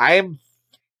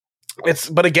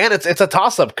 But again, it's a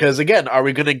toss up because, again, are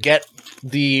we going to get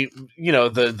the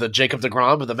Jacob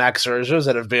deGrom and the Max Scherzers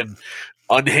that have been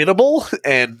unhittable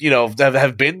and that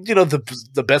have been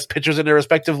the best pitchers in their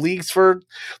respective leagues for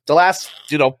the last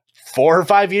 4 or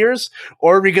 5 years,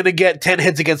 or are we going to get 10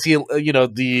 hits against the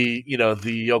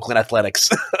Oakland Athletics,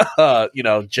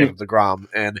 Jacob deGrom,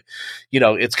 and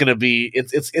it's going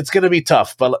to be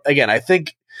tough. But again, I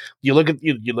think you look at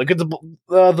the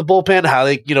bullpen, how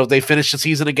they finished the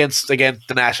season against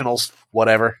the Nationals,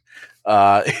 whatever.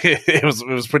 It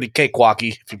was pretty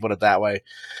cakewalky, if you put it that way.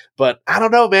 But I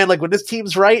don't know, man. Like, when this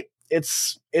team's right,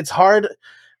 it's hard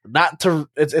not to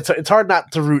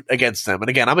root against them. And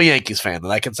again, I'm a Yankees fan,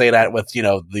 and I can say that with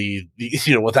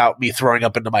without me throwing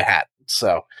up into my hat.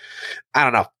 So I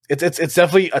don't know. It's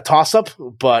definitely a toss up,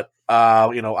 but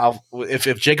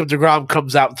if Jacob deGrom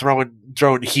comes out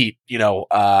throwing heat,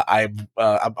 I'm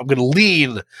going to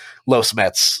lean Los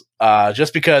Mets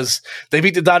just because they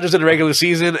beat the Dodgers in the regular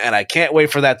season, and I can't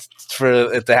wait for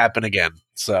it to happen again.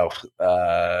 So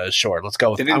sure, let's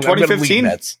go. Did it in 2015?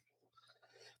 Mets.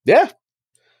 Yeah.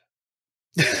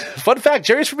 Fun fact: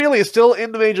 Jerry Sprieli is still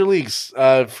in the major leagues.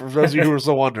 For those of you who are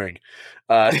still wondering,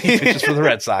 he pitches for the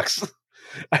Red Sox.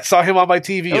 I saw him on my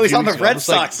TV. Oh, he's on the Red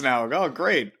Sox now. Oh,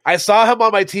 great! I saw him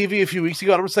on my TV a few weeks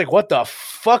ago, and I'm just like, "What the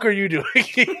fuck are you doing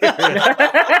here?"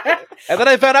 And then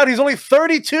I found out he's only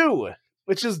 32,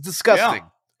 which is disgusting.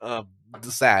 Yeah.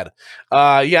 Sad.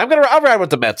 I'll ride with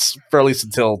the Mets for at least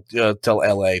until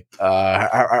LA.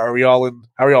 How are we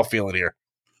all feeling here?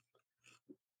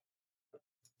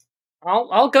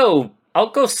 I'll go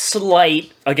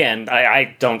slight. Again,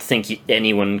 I don't think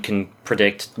anyone can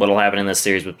predict what'll happen in this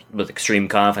series with extreme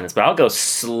confidence, but I'll go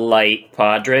slight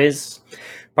Padres.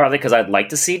 Partly because I'd like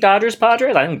to see Dodgers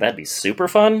Padres. I think that'd be super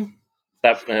fun.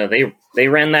 That they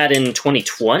ran that in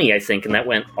 2020, I think, and that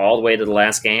went all the way to the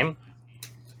last game.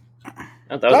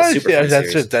 Oh, that was a super fun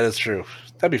that's series. it. That is true.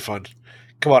 That'd be fun.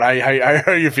 Come on,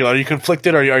 how are you feeling? Are you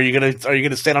conflicted? Or are you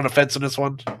gonna stand on the fence in this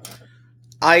one?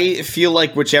 I feel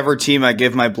like whichever team I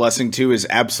give my blessing to is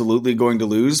absolutely going to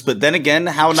lose. But then again,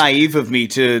 how naive of me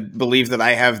to believe that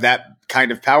I have that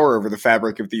kind of power over the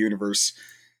fabric of the universe.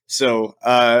 So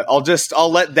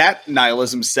I'll let that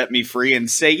nihilism set me free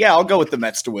and say, yeah, I'll go with the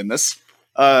Mets to win this.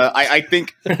 I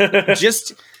think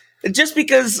just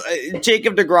because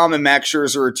Jacob deGrom and Max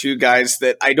Scherzer are two guys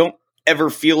that I don't ever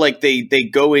feel like they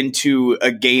go into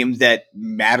a game that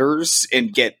matters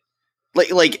and get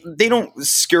like they don't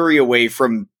scurry away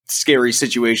from scary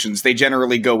situations. They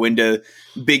generally go into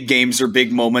big games or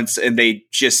big moments and they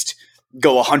just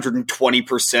go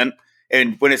 120%.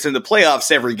 And when it's in the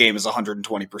playoffs, every game is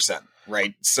 120%,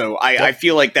 right? So I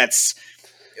feel like that's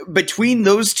between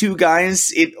those two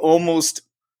guys, it almost,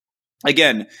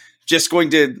 again, just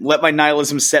going to let my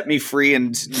nihilism set me free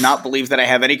and not believe that I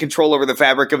have any control over the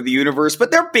fabric of the universe.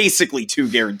 But they're basically two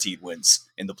guaranteed wins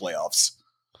in the playoffs.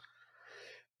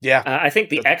 Yeah. I think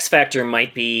the X factor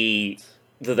might be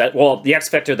the X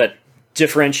factor that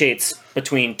differentiates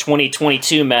between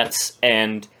 2022 Mets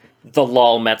and the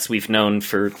LOL Mets we've known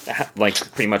for like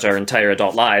pretty much our entire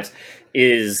adult lives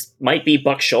might be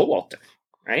Buck Showalter,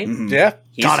 right? Mm-hmm. Yeah.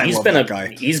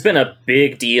 He's been a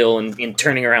big deal in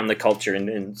turning around the culture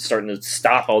and starting to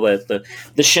stop all the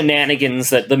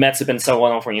shenanigans that the Mets have been so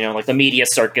well known for, like the media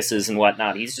circuses and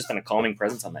whatnot. He's just been a calming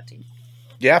presence on that team.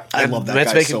 Yeah, I love that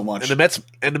guy so much. And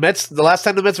the Mets. The last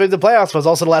time the Mets made the playoffs was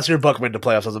also the last year Buck made the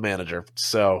playoffs as a manager.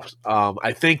 So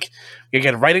I think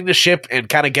again, righting the ship and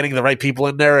kind of getting the right people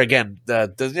in there. Again,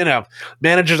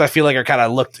 managers I feel like are kind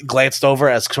of glanced over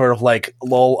as sort of like,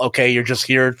 lol, okay, you're just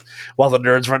here while the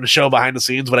nerds run the show behind the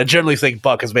scenes. But I generally think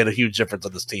Buck has made a huge difference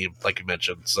on this team, like you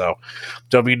mentioned. So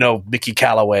don't be no Mickey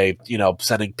Callaway,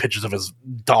 sending pictures of his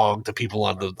dong to people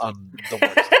on the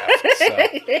work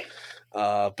staff.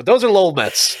 So. But those are LOL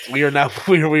Mets. We are now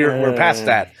we're past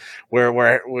that.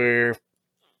 We're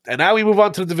and now we move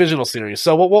on to the divisional series.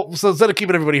 So so instead of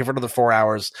keeping everybody here for another 4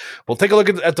 hours, we'll take a look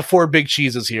at the four big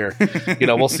cheeses here.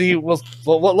 We'll see.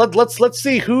 Let's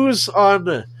see who's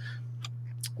on.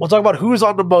 We'll talk about who's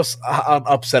on the most on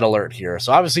upset alert here.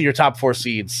 So obviously your top four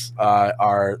seeds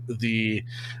are the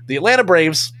Atlanta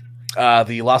Braves,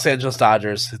 the Los Angeles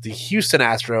Dodgers, the Houston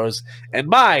Astros, and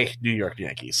my New York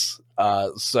Yankees.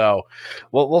 So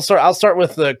we'll start. I'll start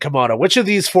with the Comona. Which of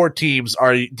these four teams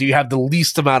do you have the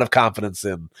least amount of confidence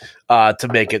in to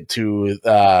make it to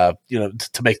to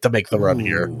make the run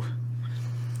here?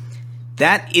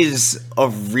 That is a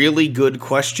really good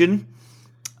question.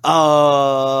 It's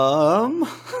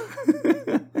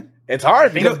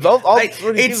hard because all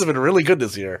three teams have been really good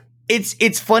this year.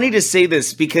 It's funny to say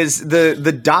this because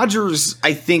the Dodgers,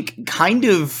 I think, kind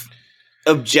of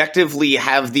objectively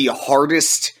have the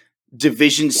hardest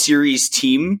division series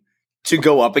team to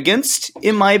go up against,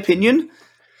 in my opinion.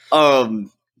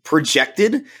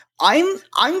 Projected, I'm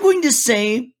going to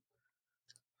say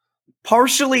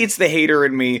partially it's the hater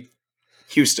in me.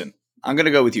 Houston. I'm going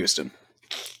to go with Houston.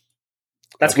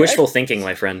 That's wishful thinking,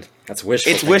 my friend. That's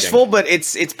wishful. It's wishful, but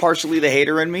it's partially the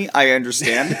hater in me. I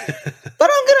understand, but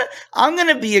I'm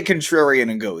gonna be a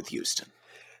contrarian and go with Houston.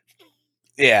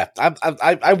 Yeah,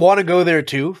 I want to go there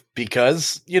too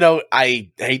because I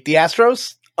hate the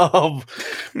Astros.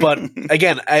 But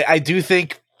again, I do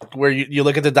think where you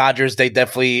look at the Dodgers, they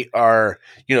definitely are.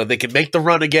 They can make the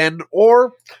run again,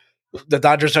 or the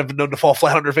Dodgers have been known to fall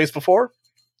flat on their face before.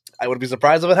 I wouldn't be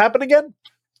surprised if it happened again.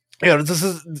 This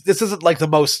isn't like the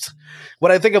most what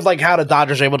I think of like how the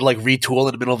Dodgers are able to like retool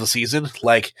in the middle of the season.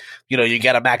 Like, you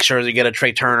get a Max Scherzer, you get a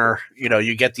Trey Turner,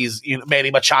 you get these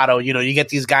Manny Machado, you get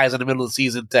these guys in the middle of the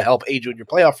season to help aid you in your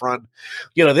playoff run.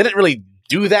 They didn't really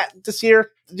do that this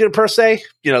year, per se.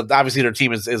 Obviously their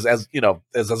team is as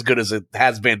good as it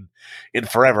has been in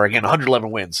forever. Again,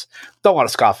 111 wins. Don't want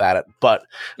to scoff at it, but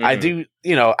I do.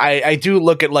 I do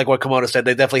look at like what Comona said.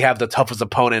 They definitely have the toughest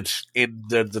opponent in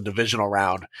the divisional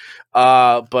round.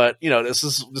 But this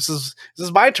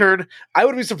is my turn. I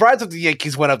would be surprised if the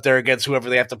Yankees went up there against whoever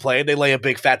they have to play and they lay a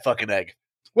big fat fucking egg.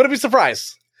 Wouldn't be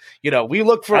surprised. We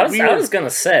look for. I was gonna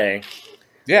say.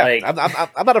 Yeah, like,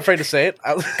 I'm not afraid to say it.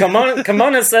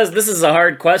 Comona says this is a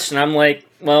hard question. I'm like,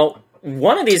 well,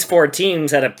 one of these four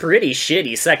teams had a pretty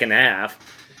shitty second half.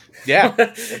 Yeah,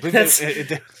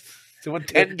 they won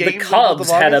 10 games. The Cubs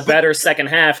had a better second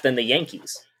half than the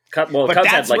Yankees. But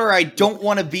Cubs that's where I don't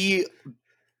want to be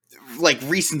like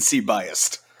recency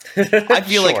biased. I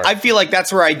feel like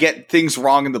that's where I get things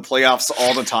wrong in the playoffs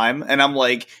all the time, and I'm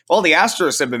like, well, the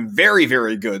Astros have been very,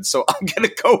 very good, so I'm gonna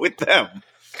go with them.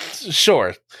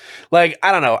 Sure, like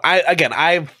I don't know.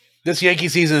 This Yankee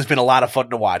season has been a lot of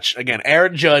fun to watch. Again,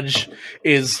 Aaron Judge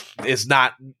is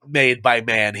not made by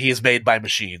man; he is made by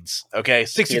machines. Okay,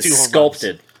 62 home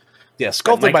sculpted. runs. Yeah,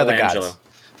 sculpted by the gods.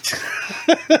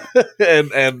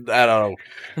 and I don't know.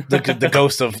 The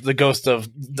ghost of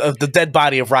the dead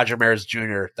body of Roger Maris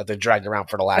Jr. that they dragged around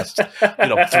for the last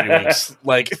 3 weeks.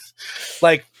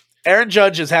 Like Aaron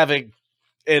Judge is having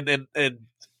an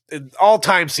all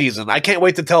time season. I can't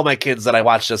wait to tell my kids that I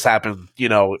watched this happen.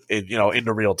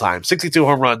 Into real time. 62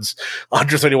 home runs,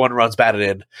 131 runs batted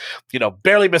in.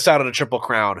 Barely missed out on a triple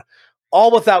crown,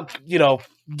 all without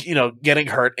getting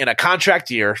hurt in a contract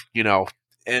year.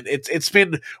 And it's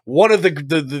been one of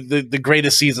the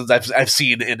greatest seasons I've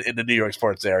seen in the New York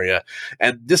sports area.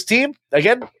 And this team,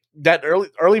 again, that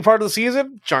early part of the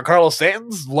season, Giancarlo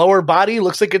Stanton's lower body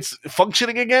looks like it's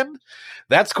functioning again.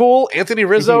 That's cool. Anthony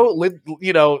Rizzo,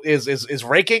 is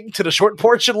raking to the short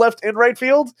porch and left and right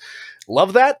field.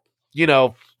 Love that.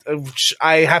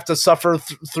 I have to suffer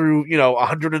through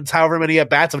 100 and however many at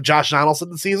bats of Josh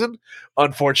Donaldson this season,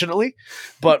 unfortunately.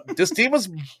 But this team was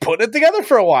putting it together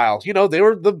for a while. They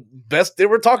were the best. They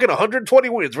were talking 120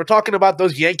 wins. We're talking about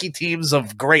those Yankee teams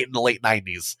of great in the late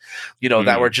 90s.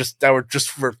 That were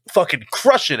just fucking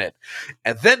crushing it.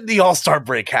 And then the All-Star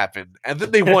break happened, and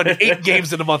then they won 8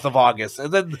 games in the month of August,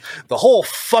 and then the whole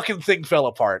fucking thing fell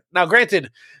apart. Now, granted,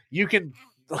 you can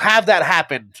have that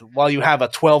happen while you have a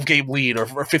 12-game lead or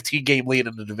 15-game lead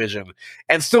in the division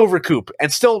and still recoup and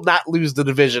still not lose the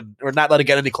division or not let it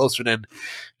get any closer than,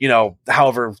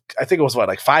 however, I think it was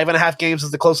 5.5 games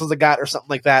is the closest it got or something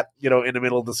like that, in the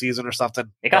middle of the season or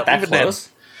something. It got that close?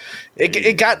 Then,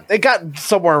 it got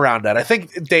somewhere around that. I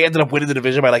think they ended up winning the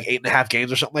division by 8.5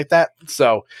 games or something like that.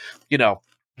 So,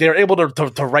 they're able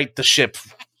to right the ship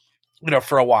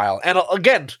for a while. And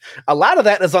again, a lot of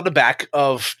that is on the back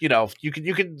of, you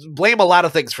can blame a lot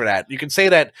of things for that. You can say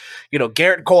that,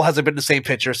 Garrett Cole hasn't been the same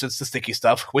pitcher since the sticky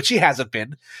stuff, which he hasn't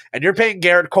been. And you're paying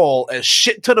Garrett Cole a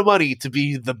shit ton of money to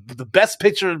be the best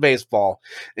pitcher in baseball.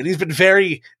 And he's been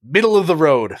very middle of the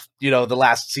road, the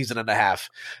last season and a half.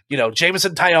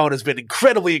 Jameson Taillon has been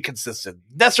incredibly inconsistent.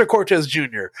 Nestor Cortez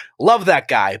Jr., love that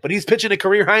guy, but he's pitching a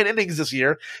career high in innings this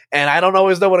year. And I don't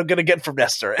always know what I'm going to get from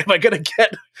Nestor. Am I going to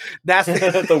get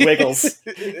the wiggles?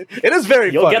 It is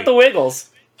very You'll funny. get the wiggles.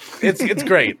 It's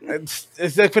great.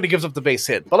 It's like when he gives up the base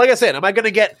hit. But like I said, am I going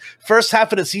to get first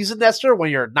half of the season, Nestor,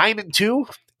 when you're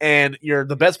 9-2 and you're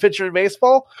the best pitcher in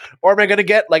baseball? Or am I going to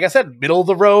get, like I said, middle of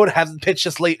the road, hasn't pitched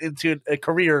this late into a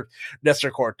career, Nestor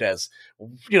Cortez?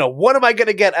 What am I going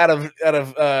to get out of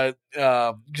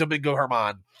Domingo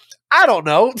Germán? I don't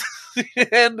know.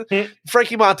 And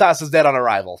Frankie Montas is dead on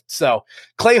arrival. So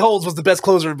Clay Holmes was the best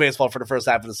closer in baseball for the first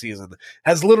half of the season.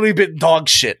 Has literally been dog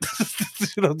shit,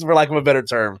 for lack of a better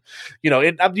term.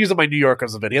 I'm using my New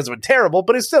Yorkers a bit. He hasn't been terrible,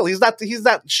 but he's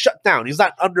not shut down. He's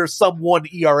not under sub 1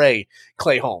 ERA,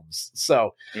 Clay Holmes.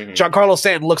 So Giancarlo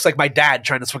Stanton looks like my dad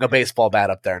trying to swing a baseball bat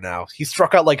up there now. He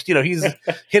struck out he's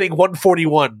hitting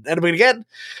 141. And again,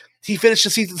 he finished the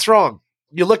season strong.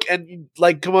 You look and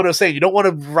like Comona was saying, you don't want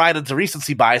to ride into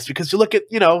recency bias because you look at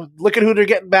who they're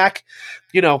getting back.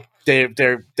 They're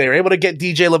able to get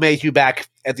DJ LeMahieu back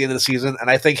at the end of the season, and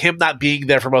I think him not being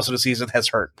there for most of the season has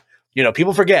hurt.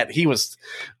 People forget he was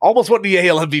almost won the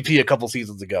AL MVP a couple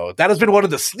seasons ago. That has been one of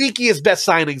the sneakiest best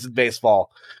signings in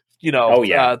baseball.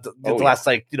 The last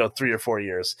 3 or 4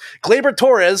 years. Gleyber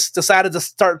Torres decided to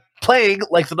start playing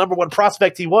like the number one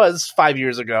prospect he was 5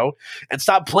 years ago and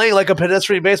stop playing like a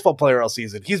pedestrian baseball player all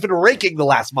season. He's been raking the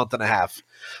last month and a half.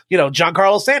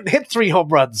 Giancarlo Stanton hit 3 home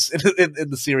runs in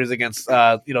the series against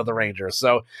the Rangers.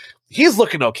 So he's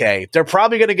looking okay. They're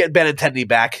probably going to get Benintendi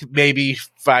back, maybe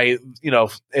if I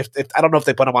don't know if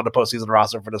they put him on the postseason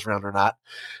roster for this round or not.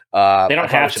 They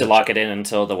don't have to lock it in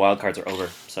until the wild cards are over.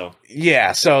 So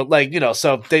yeah, so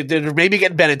so they're maybe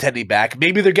getting Benintendi back.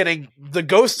 Maybe they're getting the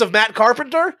ghost of Matt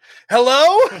Carpenter.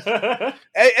 Hello,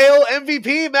 AL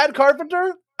MVP Matt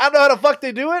Carpenter. I don't know how the fuck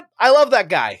they do it. I love that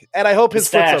guy, and I hope his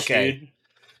foot's okay. Dude.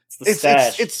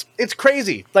 It's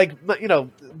crazy.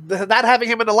 Not having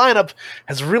him in the lineup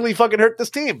has really fucking hurt this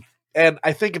team. And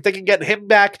I think if they can get him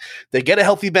back, they get a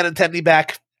healthy Benintendi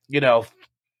back.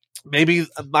 Maybe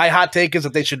my hot take is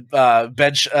that they should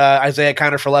bench Isaiah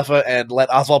Kiner-Falefa and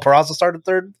let Oswald Peraza start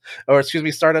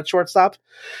at shortstop,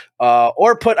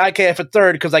 or put IKF at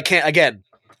third because I can't. Again,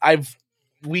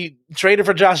 we traded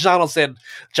for Josh Donaldson.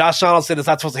 Josh Donaldson is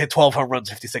not supposed to hit 12 home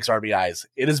runs, 56 RBIs.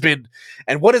 It has been,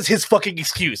 and what is his fucking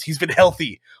excuse? He's been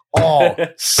healthy all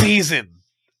season.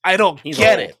 I don't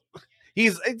get it.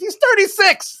 He's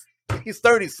 36. He's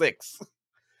 36.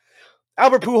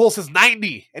 Albert Pujols is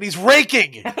 90, and he's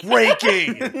raking. Like,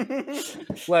 he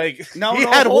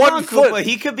had one foot. But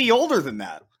he could be older than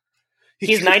that.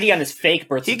 He's 90 on his fake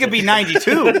birthday. He could be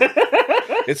 92.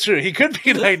 It's true. He could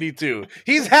be 92.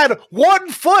 He's had 1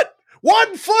 foot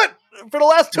for the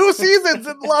last 2 seasons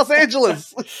in Los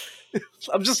Angeles.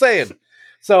 I'm just saying.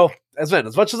 So, as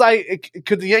much as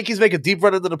could the Yankees make a deep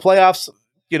run into the playoffs?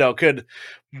 Could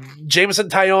Jameson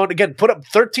Taillon, again, put up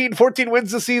 13, 14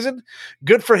 wins this season?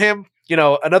 Good for him.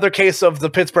 Another case of the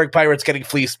Pittsburgh Pirates getting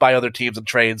fleeced by other teams and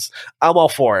trades. I'm all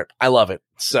for it. I love it.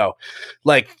 So,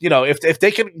 if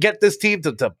they can get this team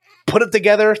to put it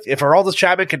together, if Aroldis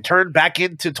Chapman can turn back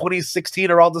into 2016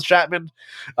 Aroldis Chapman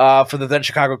for the then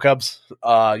Chicago Cubs,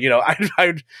 I'd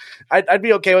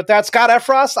be okay with that. Scott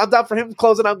Efros, I'm down for him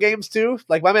closing out games too.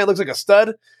 Like, my man looks like a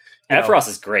stud. Efros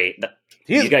is great.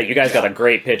 You guys got a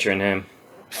great pitcher in him.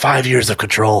 5 years of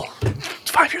control.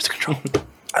 5 years of control.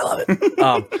 I love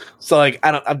it. So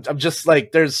I'm just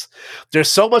like, there's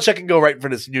so much that can go right for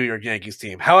this New York Yankees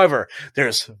team. However,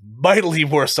 there's mightily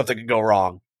more stuff that can go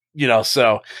wrong.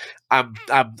 So I'm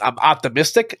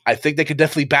optimistic. I think they could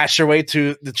definitely bash their way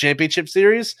to the championship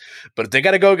series. But if they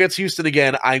got to go against Houston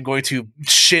again, I'm going to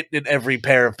shit in every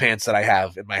pair of pants that I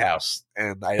have in my house,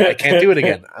 and I can't do it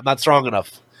again. I'm not strong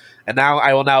enough. And now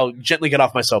I will gently get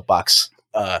off my soapbox.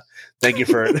 Thank you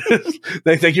for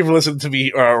thank you for listening to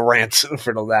me rant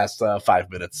for the last 5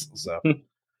 minutes. So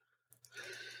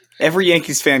every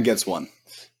Yankees fan gets one.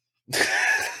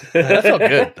 That felt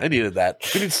good. I needed that.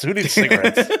 Who needs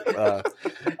cigarettes?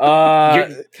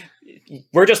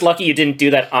 We're just lucky you didn't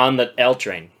do that on the L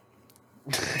train.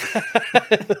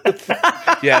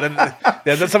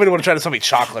 Then somebody would have tried to sell me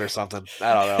chocolate or something.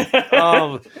 I don't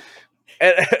know.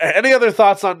 Any other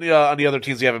thoughts on the other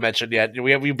teams we haven't mentioned yet?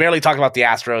 We barely talked about the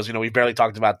Astros. We barely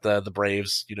talked about the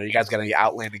Braves. You guys got any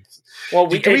outlanding? Well, I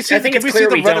think it's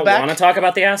clear we don't want to talk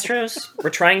about the Astros.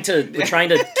 We're trying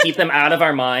to keep them out of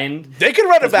our mind. They could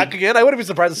run it back again. I wouldn't be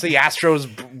surprised to see Astros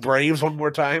Braves one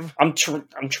more time.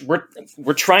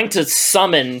 We're trying to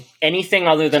summon anything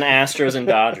other than Astros and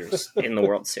Dodgers in the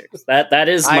World Series. That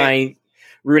is my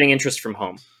rooting interest from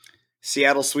home.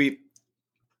 Seattle sweep.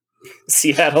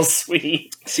 Seattle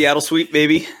sweep,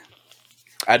 baby.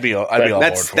 I'd be all board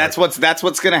for it. That's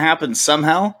what's going to happen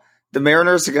somehow. The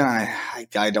Mariners are going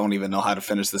to. I don't even know how to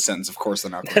finish the sentence. Of course, they're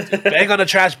not going to. Bang on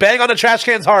the trash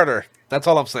cans harder. That's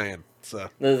all I'm saying. So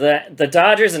the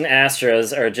Dodgers and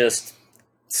Astros are just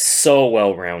so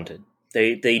well rounded.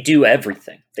 They do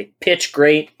everything. They pitch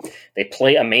great. They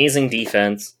play amazing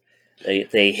defense.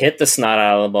 They hit the snot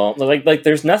out of the ball. Like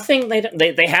there's nothing.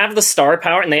 They have the star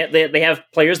power, and they have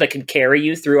players that can carry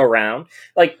you through a round.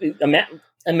 Like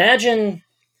imagine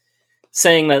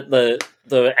saying that the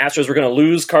Astros were going to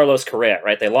lose Carlos Correa,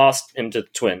 right? They lost him to the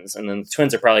Twins, and then the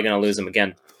Twins are probably going to lose him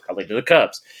again, probably to the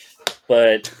Cubs.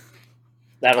 But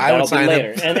that'll be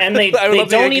later. And they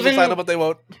don't even sign him, but they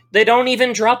won't. They don't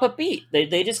even drop a beat.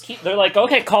 They just keep. They're like,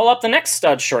 okay, call up the next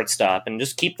stud shortstop and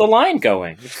just keep the line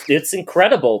going. It's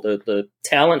incredible the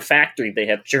talent factory they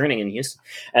have churning in Houston.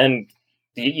 And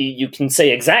you can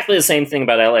say exactly the same thing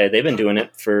about LA. They've been doing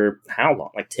it for how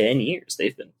long? Like 10 years.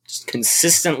 They've been just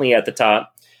consistently at the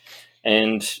top.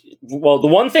 And well, the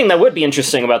one thing that would be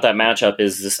interesting about that matchup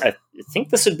is this. I think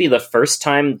this would be the first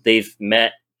time they've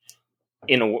met.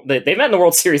 They've met in the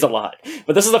World Series a lot,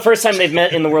 but this is the first time they've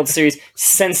met in the World Series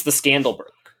since the scandal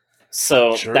broke.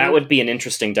 So that would be an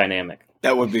interesting dynamic.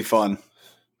 That would be fun.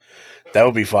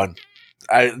 The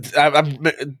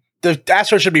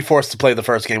Astros should be forced to play the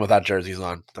first game without jerseys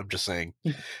on. I'm just saying,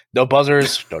 no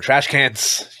buzzers, no trash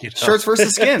cans. Shirts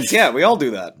versus skins. Yeah, we all do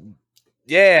that.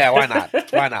 Yeah, why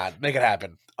not? Why not? Make it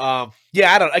happen.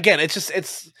 Yeah, I don't. Again, it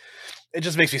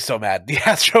just makes me so mad. The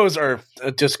Astros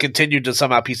are just continued to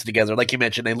somehow piece it together. Like you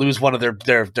mentioned, they lose one of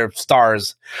their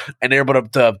stars, and they're able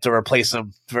to replace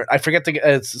them. I forget Pena.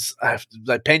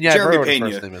 Jeremy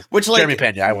Pena. Jeremy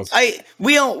Pena.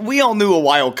 We all knew a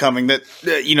while coming that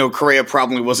Correa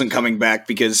probably wasn't coming back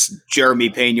because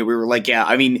Jeremy Pena. We were like, yeah.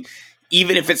 I mean,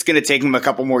 even if it's going to take him a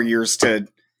couple more years to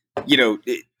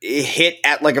hit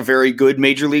at like a very good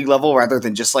major league level rather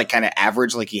than just like kind of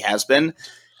average like he has been.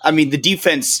 I mean, the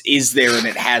defense is there and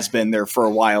it has been there for a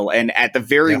while. And at the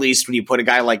very least, when you put a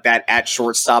guy like that at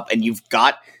shortstop and you've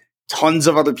got tons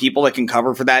of other people that can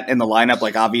cover for that in the lineup,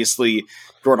 like obviously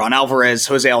Jordan Alvarez,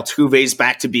 Jose Altuve's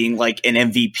back to being like an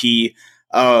MVP.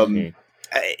 And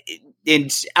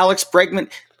Alex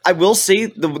Bregman, I will say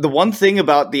the one thing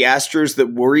about the Astros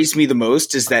that worries me the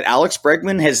most is that Alex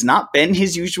Bregman has not been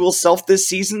his usual self this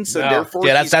season. So therefore,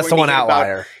 that's the one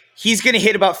outlier. he's going to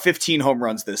hit about 15 home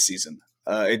runs this season,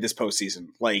 in this postseason.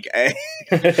 Like,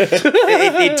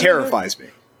 it terrifies me.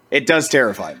 It does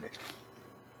terrify me.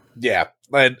 Yeah.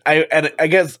 And I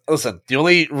guess, listen, the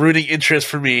only rooting interest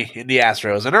for me in the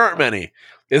Astros, and there aren't many,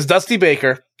 is Dusty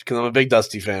Baker, because I'm a big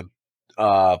Dusty fan.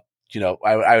 I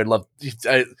would love,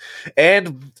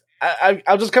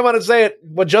 I'll just come out and say it.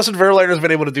 What Justin Verlander has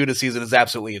been able to do this season is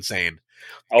absolutely insane.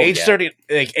 Age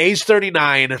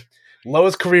 39,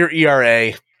 lowest career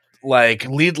ERA, like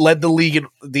led the league in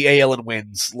the AL in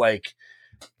wins. Like,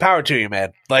 power to you,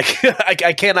 man. Like,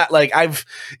 I cannot, like, I've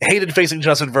hated facing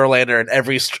Justin Verlander in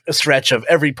every stretch of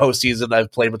every postseason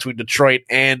I've played between Detroit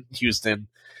and Houston,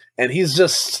 and he's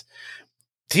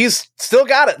still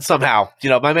got it somehow.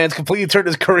 My man's completely turned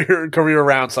his career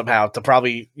around somehow to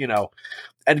probably,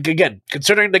 and again,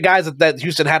 considering the guys that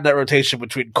Houston had in that rotation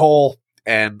between Cole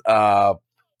and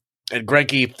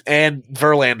Greinke and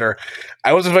Verlander,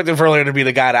 I was expecting Verlander to be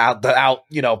the guy to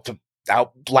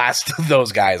outblast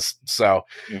those guys. So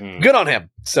good on him.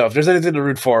 So if there's anything to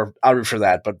root for, I'll root for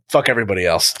that. But fuck everybody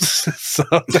else. so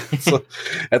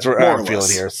that's where I'm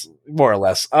feeling here, more or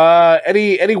less.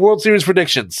 Any World Series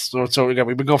predictions? So we've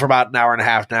been going for about an hour and a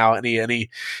half now. What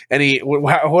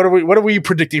are we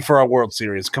predicting for our World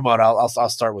Series? Come on, I'll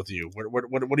start with you.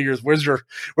 What are yours? Where's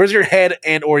your head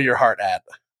and or your heart at?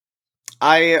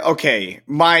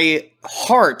 My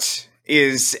heart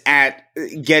is at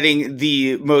getting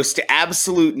the most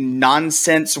absolute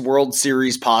nonsense World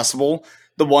Series possible.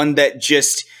 The one that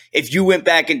just, if you went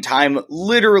back in time,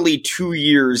 literally 2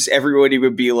 years, everybody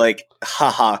would be like,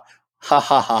 ha ha, ha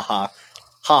ha ha ha,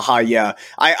 ha ha, yeah.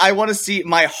 I want to see,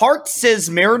 my heart says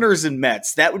Mariners and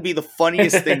Mets. That would be the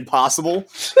funniest thing possible.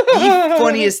 The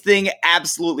funniest thing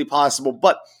absolutely possible.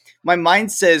 But my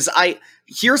mind says,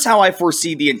 here's how I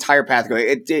foresee the entire path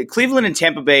going. Cleveland and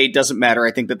Tampa Bay doesn't matter.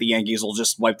 I think that the Yankees will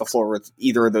just wipe the floor with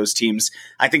either of those teams.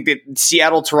 I think that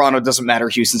Seattle, Toronto doesn't matter.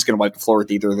 Houston's going to wipe the floor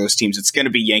with either of those teams. It's going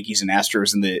to be Yankees and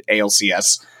Astros in the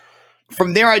ALCS.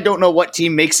 From there, I don't know what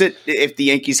team makes it. If the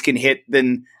Yankees can hit,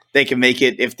 then they can make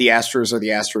it. If the Astros are the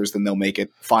Astros, then they'll make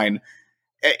it. Fine.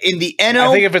 In the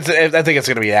NL, I think it's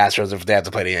going to be Astros if they have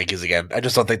to play the Yankees again. I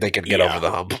just don't think they can get over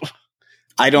the hump.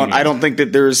 I don't think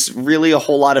that there's really a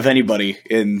whole lot of anybody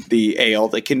in the AL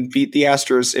that can beat the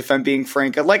Astros, if I'm being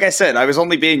frank. Like I said, I was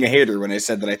only being a hater when I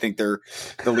said that I think they're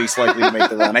the least likely to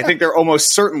make the run. I think they're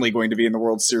almost certainly going to be in the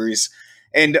World Series.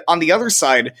 And on the other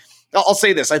side, I'll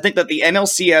say this. I think that the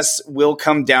NLCS will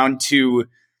come down to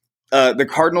the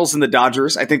Cardinals and the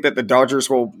Dodgers. I think that the Dodgers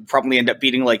will probably end up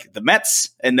beating like the Mets,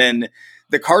 and then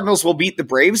the Cardinals will beat the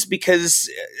Braves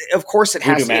because, of course, it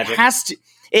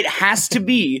has to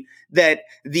be that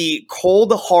the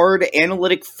cold, hard,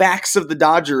 analytic facts of the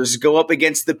Dodgers go up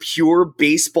against the pure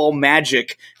baseball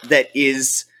magic that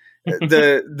is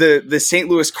the St.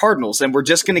 Louis Cardinals. And we're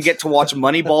just going to get to watch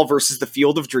Moneyball versus the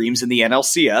Field of Dreams in the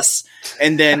NLCS.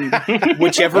 And then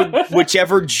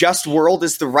whichever just world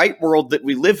is the right world that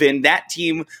we live in, that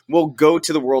team will go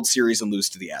to the World Series and lose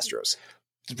to the Astros.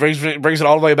 It brings it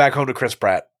all the way back home to Chris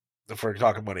Pratt. If we're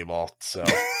talking Moneyball, so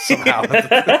somehow.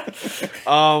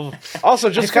 Also,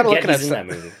 just kind of looking at that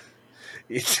movie.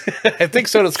 I think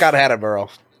so does Scott Hatteberg.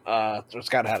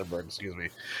 Excuse me.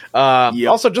 Yep.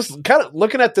 Also, just kind of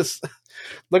looking at the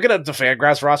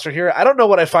Fangraphs roster here, I don't know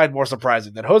what I find more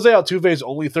surprising, that Jose Altuve is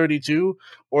only 32,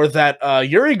 or that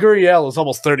Yuri Gurriel is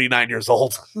almost 39 years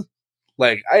old.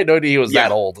 Like, I had no idea he was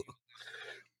that old.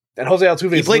 And Jose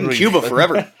Altuve, he played in Cuba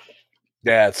forever.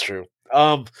 Yeah, that's true.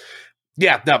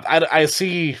 Yeah, no, I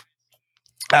see.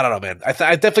 I don't know, man.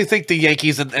 I definitely think the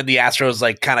Yankees and the Astros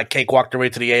like kind of cakewalked their way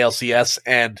to the ALCS,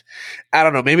 and I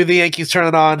don't know. Maybe the Yankees turn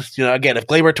it on. Again, if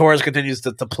Gleyber Torres continues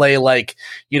to play like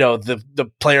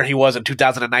the player he was in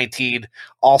 2019,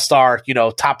 All-Star,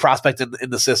 top prospect in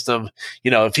the system.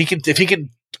 If he can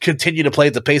continue to play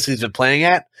at the pace that he's been playing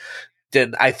at,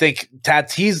 then I think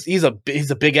he's a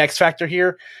big X factor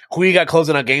here. Who you got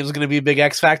closing on games is going to be a big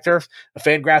X factor.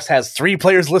 Fangraphs has 3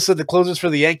 players listed as closers for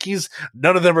the Yankees.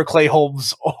 None of them are Clay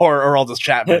Holmes or Aroldis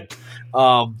Chapman.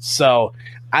 So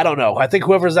I don't know. I think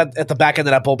whoever's at the back end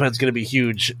of that bullpen is going to be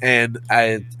huge, and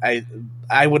I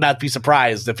would not be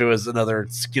surprised if it was another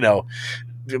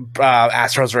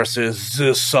Astros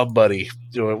versus somebody,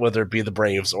 whether it be the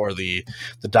Braves or the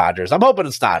Dodgers. I'm hoping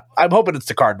it's not. I'm hoping it's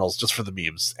the Cardinals, just for the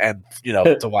memes and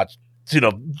to watch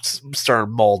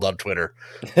Sturm mold on Twitter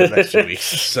for the next 2 weeks.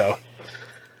 So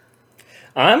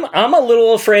I'm a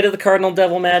little afraid of the Cardinal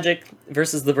Devil Magic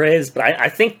versus the Braves, but I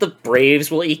think the Braves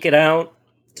will eke it out.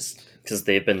 Just because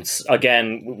they've been,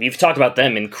 again, we've talked about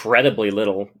them incredibly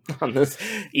little on this.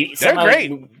 They're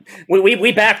great.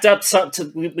 We backed up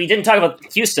we didn't talk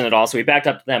about Houston at all, so we backed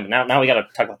up to them. Now we got to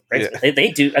talk about the Braves.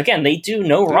 Yeah. They do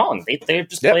no wrong. They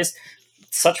just plays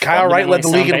such. Kyle Wright led the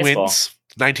league in wins,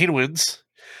 19 wins.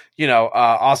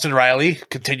 Austin Riley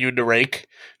continued to rake.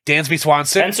 Dansby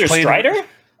Swanson, Spencer Strider.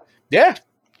 Yeah.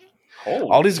 Oh,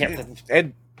 all these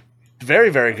and very,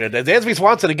 very good. Dansby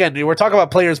Swanson, again, we're talking about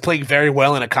players playing very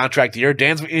well in a contract year.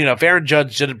 Dansby, if Aaron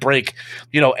Judge didn't break,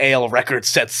 AL records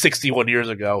set 61 years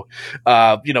ago,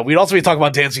 we'd also be talking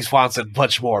about Dansby Swanson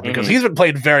much more because he's been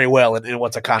playing very well in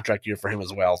what's a contract year for him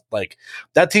as well. Like,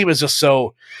 that team is just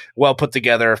so well put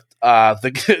together.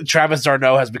 Travis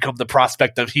d'Arnaud has become the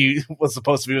prospect that he was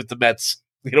supposed to be with the Mets.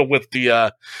 With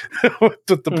the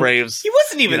with the Braves, he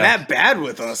wasn't even that bad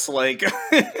with us. Like,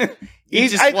 I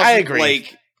agree.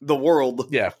 Like the world,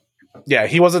 yeah.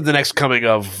 He wasn't the next coming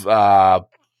of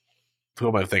who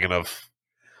am I thinking of?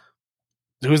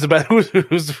 Who's the best?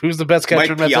 Who's the best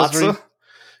catcher? Mike Piazza?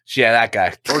 Yeah, that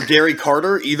guy. Or Gary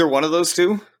Carter? Either one of those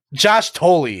two. Josh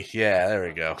Tolle. Yeah, there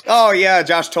we go. Oh yeah,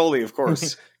 Josh Tolle, of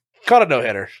course. Caught a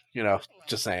no-hitter,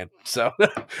 just saying. So,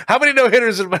 how many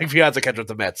no-hitters did Mike Piazza catch with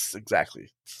the Mets?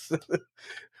 Exactly.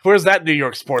 Where's that New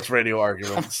York sports radio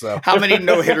argument? So, how many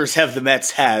no-hitters have the Mets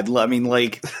had? I mean,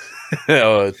 like...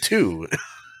 2.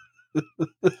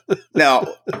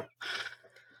 No.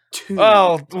 2.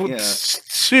 Oh, yeah.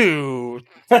 2.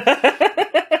 Like,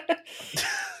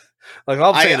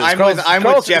 I'm saying I'm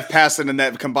with Jeff Passan, and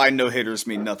that combined no-hitters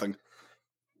mean nothing.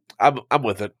 I'm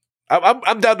with it.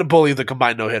 I'm down to bully the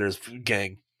combined no-hitters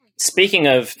gang. Speaking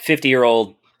of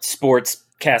 50-year-old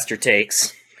sportscaster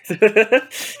takes,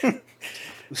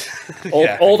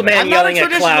 old man yelling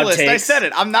at cloud takes. I said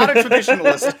it. I'm not a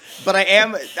traditionalist, but I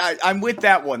am. I'm with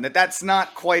that one. That's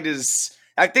not quite as.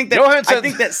 I think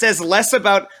that says less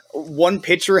about one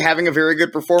pitcher having a very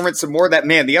good performance and more that,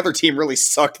 man, the other team really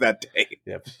sucked that day.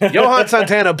 Yep. Johan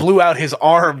Santana blew out his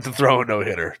arm to throw a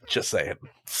no-hitter. Just saying.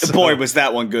 So. Boy, was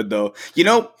that one good, though.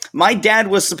 My dad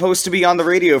was supposed to be on the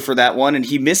radio for that one, and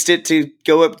he missed it to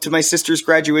go up to my sister's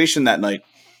graduation that night.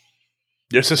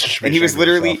 Your sister should be. And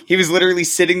he was literally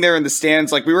sitting there in the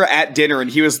stands, like we were at dinner,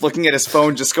 and he was looking at his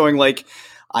phone, just going like,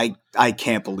 I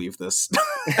can't believe this.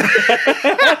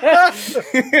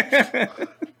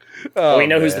 We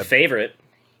know who's the favorite.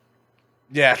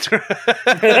 Yeah.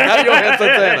 Johan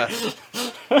Santana.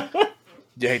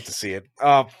 You hate to see it.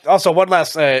 Also, one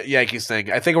last Yankees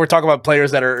thing. I think we're talking about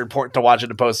players that are important to watch in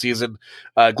the postseason.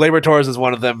 Gleyber Torres is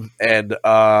one of them, and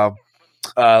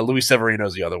Luis Severino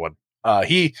is the other one.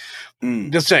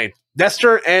 Just saying,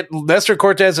 Nestor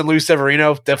Cortez and Luis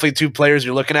Severino, definitely two players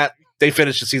you're looking at. They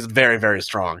finished the season very, very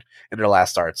strong in their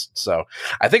last starts. So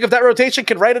I think if that rotation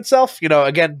can right itself,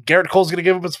 again, Garrett Cole's going to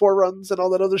give him his 4 runs and all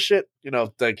that other shit.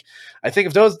 I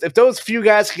think if those few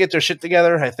guys can get their shit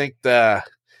together, I think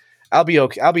I'll be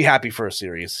okay. I'll be happy for a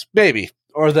series, maybe,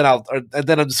 and then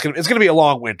I'm just gonna. It's gonna be a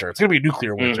long winter. It's gonna be a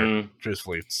nuclear winter,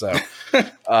 truthfully. So,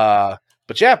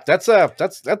 but yeah,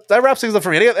 that wraps things up for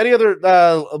me. Any other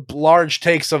large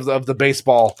takes of the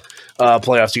baseball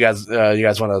playoffs you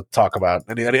guys want to talk about?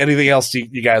 Anything else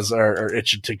you guys are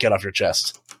itching to get off your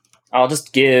chest? I'll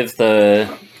just give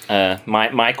the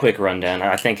my quick rundown.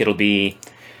 I think it'll be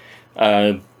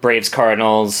Braves,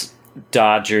 Cardinals,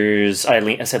 Dodgers.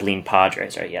 I said lean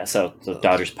Padres, right? Yeah, so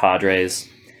Dodgers, Padres,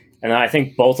 and I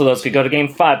think both of those could go to Game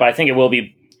 5. But I think it will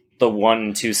be the 1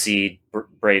 and 2 seed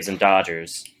Braves and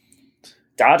Dodgers.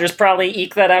 Dodgers probably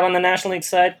eke that out on the National League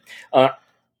side.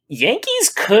 Yankees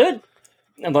could,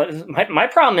 but my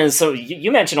problem is, so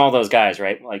you mentioned all those guys,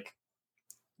 right? Like,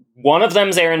 one of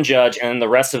them's Aaron Judge, and the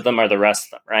rest of them are the rest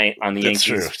of them, right? On the That's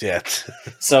Yankees. True, yeah.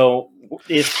 So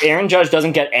if Aaron Judge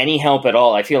doesn't get any help at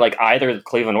all, I feel like either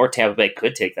Cleveland or Tampa Bay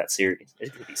could take that series.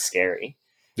 It could be scary.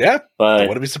 Yeah, but I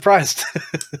wouldn't be surprised.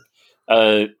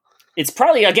 It's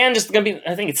probably, again, just going to be,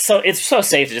 I think it's so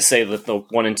safe to just say that the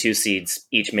 1 and 2 seeds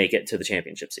each make it to the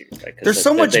championship series. Right? They're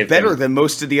so much better than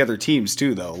most of the other teams,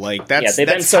 too, though. Like, that's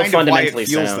been so kind fundamentally of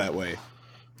why it feels sound that way.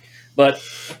 But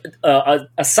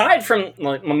aside from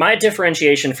my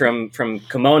differentiation from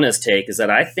Comona's take is that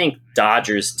I think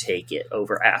Dodgers take it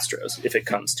over Astros if it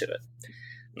comes to it.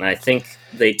 And I think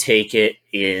they take it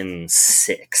in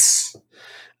 6.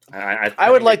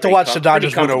 I would like to watch the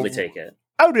Dodgers win take it.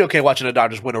 I would be okay watching the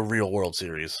Dodgers win a real World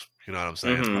Series. You know what I'm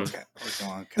saying? Mm-hmm.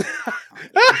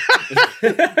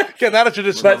 Okay, not a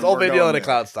traditional. It's Old Man Yelling at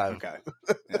Clouds time. Okay.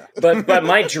 Yeah. But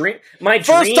my dream,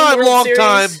 first time, World long Series,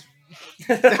 time.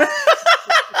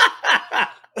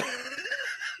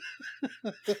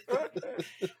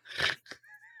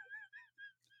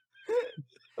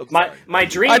 My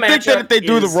dream I matchup think that if they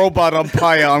do the is- robot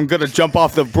umpire, I'm gonna jump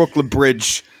off the Brooklyn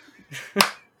Bridge.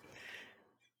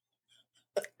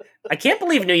 I can't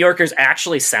believe New Yorkers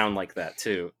actually sound like that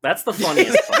too. That's the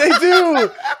funniest part. They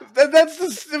do. That's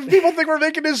the people think we're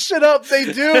making this shit up. They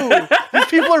do. These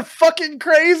people are fucking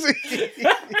crazy.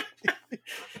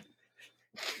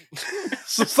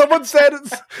 So someone said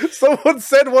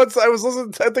once, I was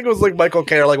listening to, I think it was like Michael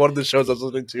K or like one of the shows I was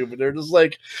listening to, but they're just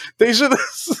like, they should,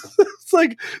 it's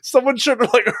like someone should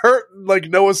like hurt like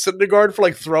Noah Syndergaard for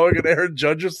like throwing an Aaron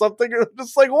Judge or something. And I'm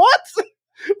just like, what is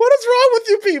wrong with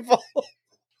you people?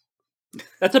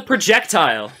 That's a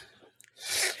projectile.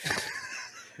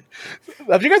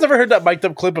 Have you guys ever heard that mic'd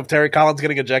up clip of Terry Collins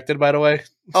getting ejected, by the way?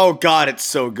 Oh God, it's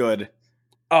so good.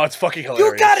 Oh, it's fucking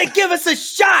hilarious. You gotta give us a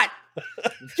shot.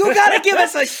 You gotta give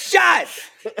us a shot.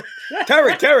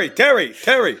 Terry.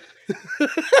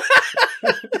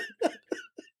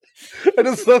 I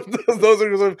just love those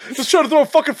are just trying to throw a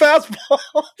fucking fastball.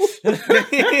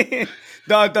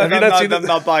 No, I'm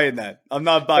not buying that. I'm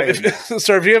not buying it.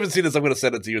 Sir, if you haven't seen this, I'm going to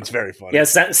send it to you. It's very funny. Yeah,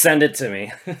 send it to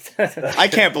me. I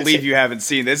can't believe you haven't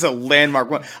seen this. It's a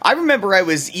landmark one. I remember I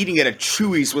was eating at a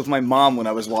Chuy's with my mom when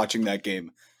I was watching that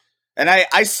game. And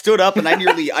I stood up and I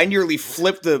nearly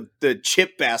flipped the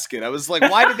chip basket. I was like,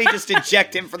 why did they just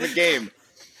eject him from the game?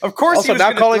 Of course Also, he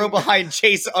was going to throw behind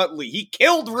Chase Utley. He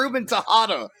killed Ruben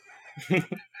Tejada.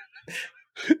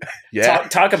 Yeah.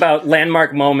 Talk about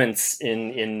landmark moments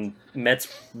in Mets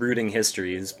rooting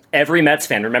histories. Every Mets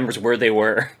fan remembers where they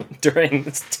were during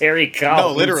this Terry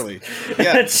Collins. No, literally.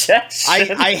 Yeah.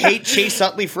 I hate Chase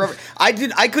Utley forever. I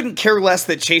couldn't care less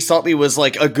that Chase Utley was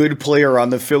like a good player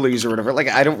on the Phillies or whatever. Like,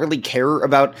 I don't really care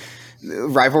about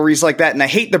rivalries like that. And I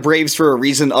hate the Braves for a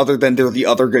reason other than they're the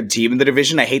other good team in the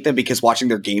division. I hate them because watching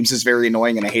their games is very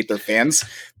annoying and I hate their fans.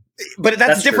 But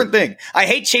that's a different thing. I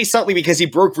hate Chase Utley because he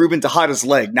broke Ruben Tejada's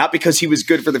leg, not because he was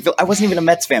good for the Phillies. I wasn't even a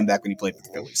Mets fan back when he played for the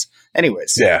Phillies.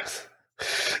 Anyways. Yeah.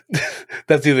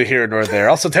 That's neither here nor there.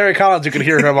 Also, Terry Collins, you can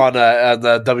hear him on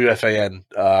the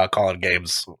WFAN calling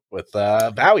games with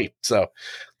Bowie. So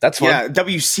that's fun. Yeah,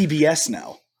 WCBS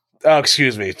now. Oh,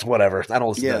 excuse me. It's whatever. I don't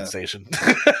listen to that station.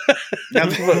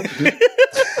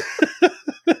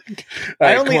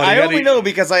 I only know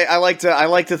because I like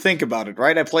to think about it,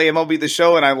 right? I play MLB The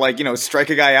Show and I like,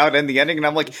 strike a guy out, end the ending, and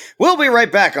I'm like, we'll be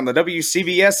right back on the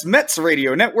WCBS Mets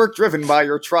radio network driven by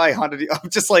your Tri-Honda.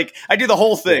 I'm just like, I do the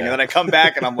whole thing and then I come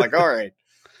back and I'm like, all right.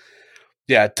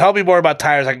 Yeah, tell me more about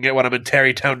tires I can get when I'm in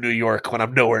Tarrytown, New York, when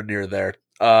I'm nowhere near there.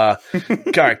 All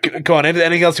right, go on.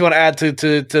 Anything else you want to add to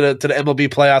the MLB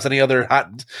playoffs? Any other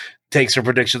hot takes or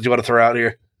predictions you want to throw out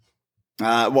here?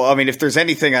 Well, I mean, if there's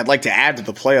anything I'd like to add to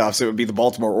the playoffs, it would be the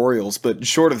Baltimore Orioles. But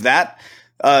short of that,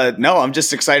 no, I'm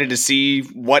just excited to see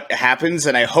what happens.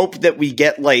 And I hope that we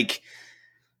get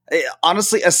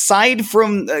honestly, aside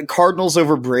from Cardinals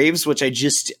over Braves, which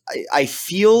I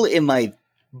feel in my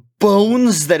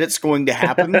bones that it's going to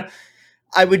happen.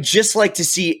 I would just like to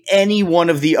see any one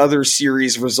of the other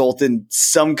series result in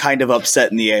some kind of upset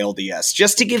in the ALDS,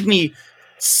 just to give me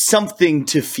something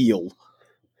to feel.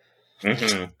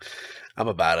 Mm-hmm. I'm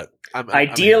about it.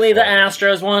 Ideally, the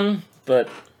Astros won, but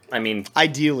I mean,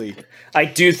 ideally, I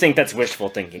do think that's wishful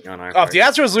thinking on our part. part. If the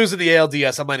Astros lose in the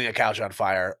ALDS, I'm lighting a couch on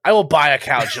fire. I will buy a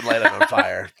couch and light it on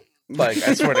fire. Like,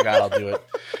 I swear to God, I'll do it.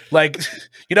 Like,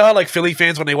 you know how like Philly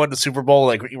fans when they won the Super Bowl,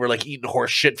 like you were like eating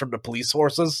horse shit from the police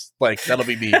horses? Like, that'll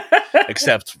be me.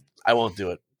 Except I won't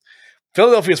do it.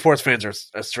 Philadelphia sports fans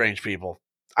are strange people.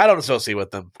 I don't associate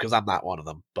with them because I'm not one of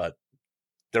them, but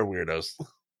they're weirdos.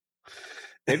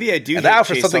 Maybe I do hate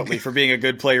Chase Utley for being a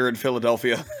good player in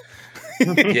Philadelphia.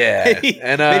 Yeah.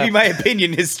 Maybe my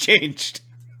opinion has changed.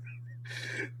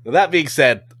 That being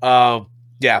said,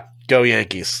 yeah, go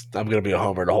Yankees. I'm going to be a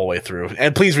homer the whole way through.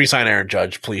 And please re-sign Aaron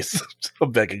Judge, please.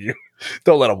 I'm begging you.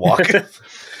 Don't let him walk.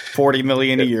 $40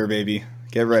 million a year, baby.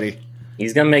 Get ready.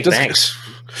 He's going to make banks.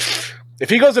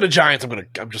 If he goes to the Giants,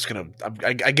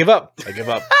 I give up.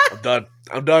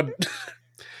 I'm done.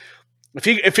 If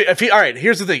he, all right,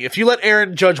 here's the thing. If you let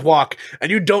Aaron Judge walk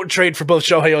and you don't trade for both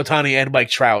Shohei Ohtani and Mike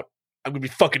Trout, I'm going to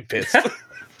be fucking pissed.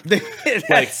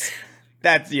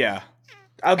 That's yeah.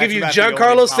 I'll give you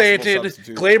Giancarlo Stanton,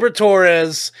 Gleyber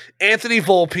Torres, Anthony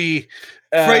Volpe,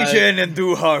 Frazier and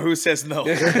Andujar, who says no.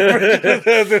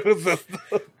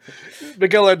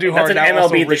 Miguel Andujar. That's an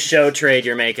MLB The Show trade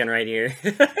you're making right here.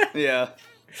 Yeah.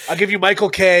 I'll give you Michael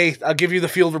Kay. I'll give you the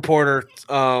field reporter.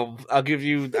 I'll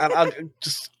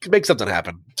just make something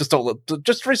happen.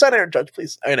 Just resign Aaron Judge,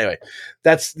 please. Anyway,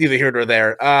 that's neither here nor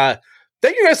there.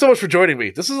 Thank you guys so much for joining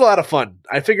me. This is a lot of fun.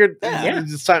 I figured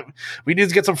it's time we need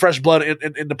to get some fresh blood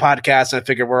in the podcast. I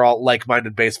figured we're all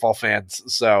like-minded baseball fans,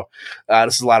 so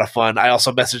this is a lot of fun. I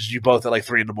also messaged you both at like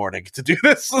 3 a.m. to do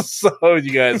this, so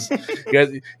you guys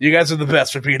are the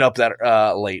best for being up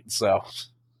that late. So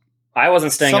I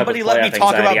wasn't staying Somebody up. Somebody let me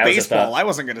talk about baseball. I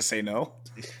wasn't going to say no.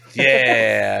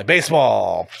 Yeah,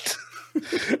 baseball.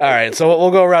 All right, so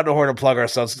we'll go around the horn and plug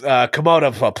ourselves.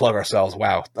 Comona, plug ourselves.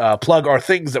 Wow, plug our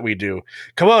things that we do.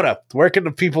 Comona, where can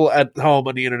the people at home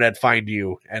on the internet find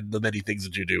you and the many things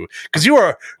that you do? Because you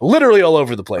are literally all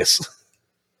over the place.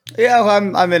 Yeah,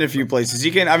 I'm in a few places.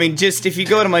 You can, just if you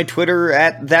go to my Twitter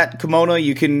at that Comona,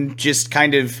 you can just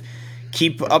kind of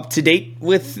keep up to date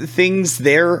with things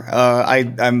there.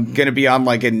 I'm gonna be on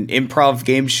like an improv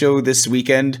game show this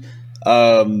weekend.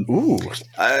 Nice.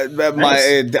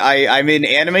 I'm in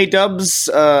anime dubs.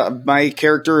 My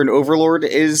character in Overlord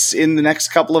is in the next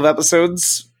couple of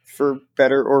episodes, for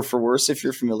better or for worse, if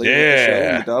you're familiar with the show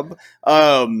and the dub.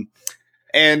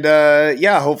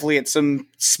 Hopefully at some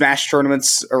Smash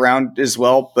tournaments around as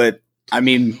well. But I'll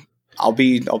be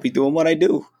doing what I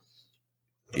do.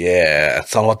 Yeah,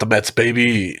 it's all about the Mets,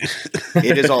 baby.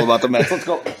 It is all about the Mets. Let's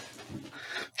go.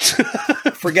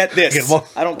 Forget this.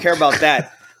 I don't care about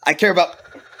that. I care about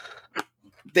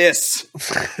this.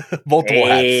 Multiple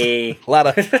hats. A lot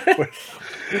of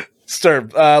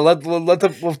Sturm.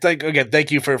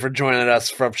 Thank you for joining us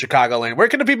from Chicagoland. Where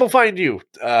can the people find you?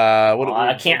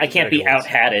 I can't be out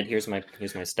hatted. Here's my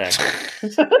stack.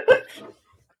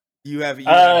 You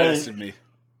hosted me.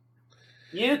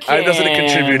 You can. It doesn't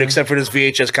contribute except for this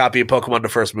VHS copy of Pokemon the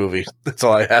first movie. That's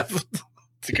all I have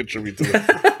to contribute to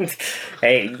this.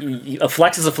 Hey, a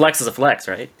flex is a flex is a flex,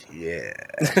 right? Yeah.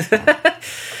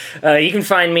 You can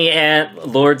find me at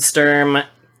Lord Sturm.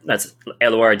 That's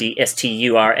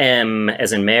LORDSTURM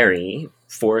as in Mary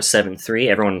 473.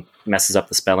 Everyone messes up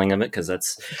the spelling of it because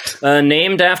that's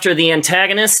named after the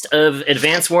antagonist of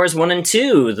Advance Wars 1 and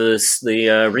 2,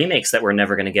 the remakes that we're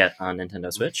never going to get on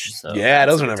Nintendo Switch. So yeah,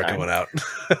 those are never coming out.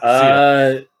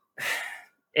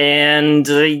 And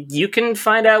you can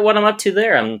find out what I'm up to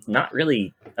there. I'm not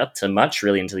really up to much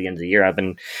really until the end of the year. I've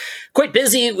been quite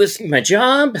busy with my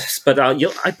job, but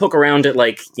I poke around at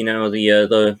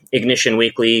the Ignition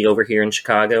Weekly over here in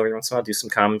Chicago. Every once in a while, I'll do some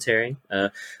commentary.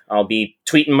 I'll be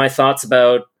tweeting my thoughts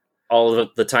about all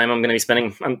of the time I'm going to be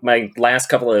spending my last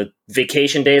couple of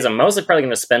vacation days. I'm mostly probably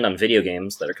going to spend on video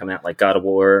games that are coming out, like God of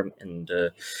War and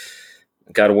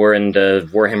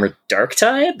Warhammer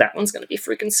Darktide. That one's going to be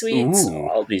freaking sweet. Ooh. So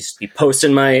I'll be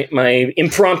posting my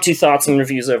impromptu thoughts and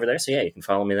reviews over there. So yeah, you can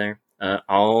follow me there.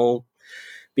 I'll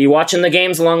be watching the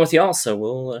games along with y'all. So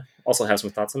we'll also have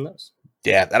some thoughts on those.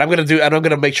 Yeah, and I'm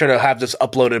gonna make sure to have this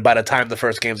uploaded by the time the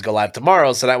first games go live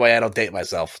tomorrow, so that way I don't date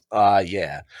myself.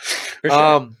 Yeah. For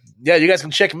sure. Yeah, you guys can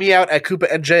check me out at Koopa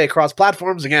NJ across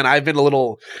platforms. Again, I've been a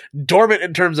little dormant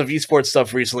in terms of esports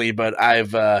stuff recently, but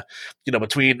I've, I'm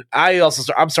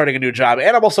starting a new job,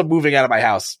 and I'm also moving out of my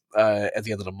house at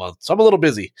the end of the month, so I'm a little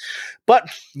busy. But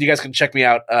you guys can check me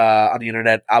out on the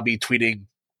internet. I'll be tweeting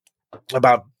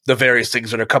about the various things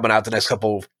that are coming out the next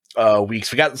couple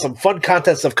weeks. We got some fun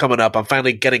content stuff coming up. I'm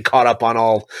finally getting caught up on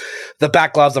all the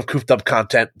backlogs of cooped up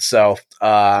content. So,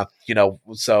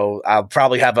 so I'll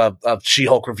probably have a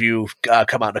She-Hulk review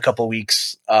come out in a couple of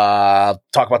weeks. Talk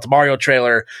about the Mario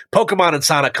trailer. Pokemon and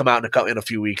Sonic come out in a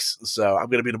few weeks. So I'm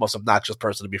going to be the most obnoxious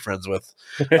person to be friends with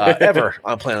ever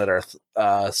on planet Earth.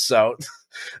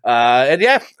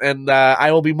 I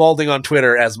will be molding on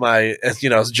Twitter as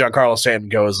Giancarlo Stanton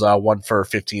goes 1 for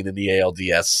 15 in the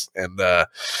ALDS, and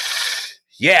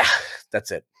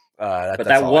that's it. But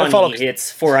that one he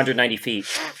hits 490 feet.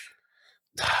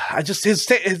 I just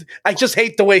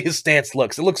hate the way his stance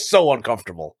looks. It looks so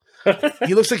uncomfortable.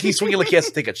 He looks like he's swinging like he has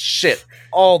to take a shit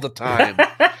all the time.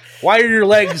 Why are your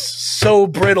legs so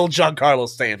brittle, Giancarlo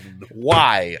Stanton?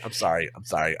 Why? I'm sorry. I'm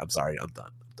done.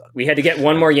 We had to get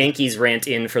one more Yankees rant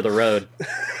in for the road.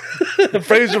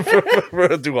 Frazier for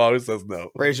Andujar, who says no.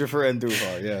 Frazier for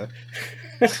Andujar, yeah.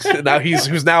 Now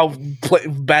who's now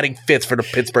batting fifth for the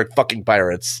Pittsburgh fucking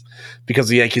Pirates because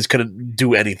the Yankees couldn't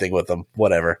do anything with them.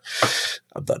 Whatever.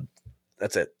 I'm done.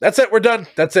 That's it. We're done.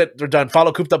 We're done.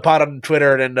 Follow Cooped Up Pod on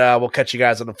Twitter, and we'll catch you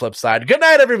guys on the flip side. Good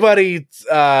night, everybody.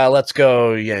 Let's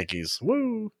go Yankees.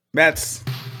 Woo. Mets.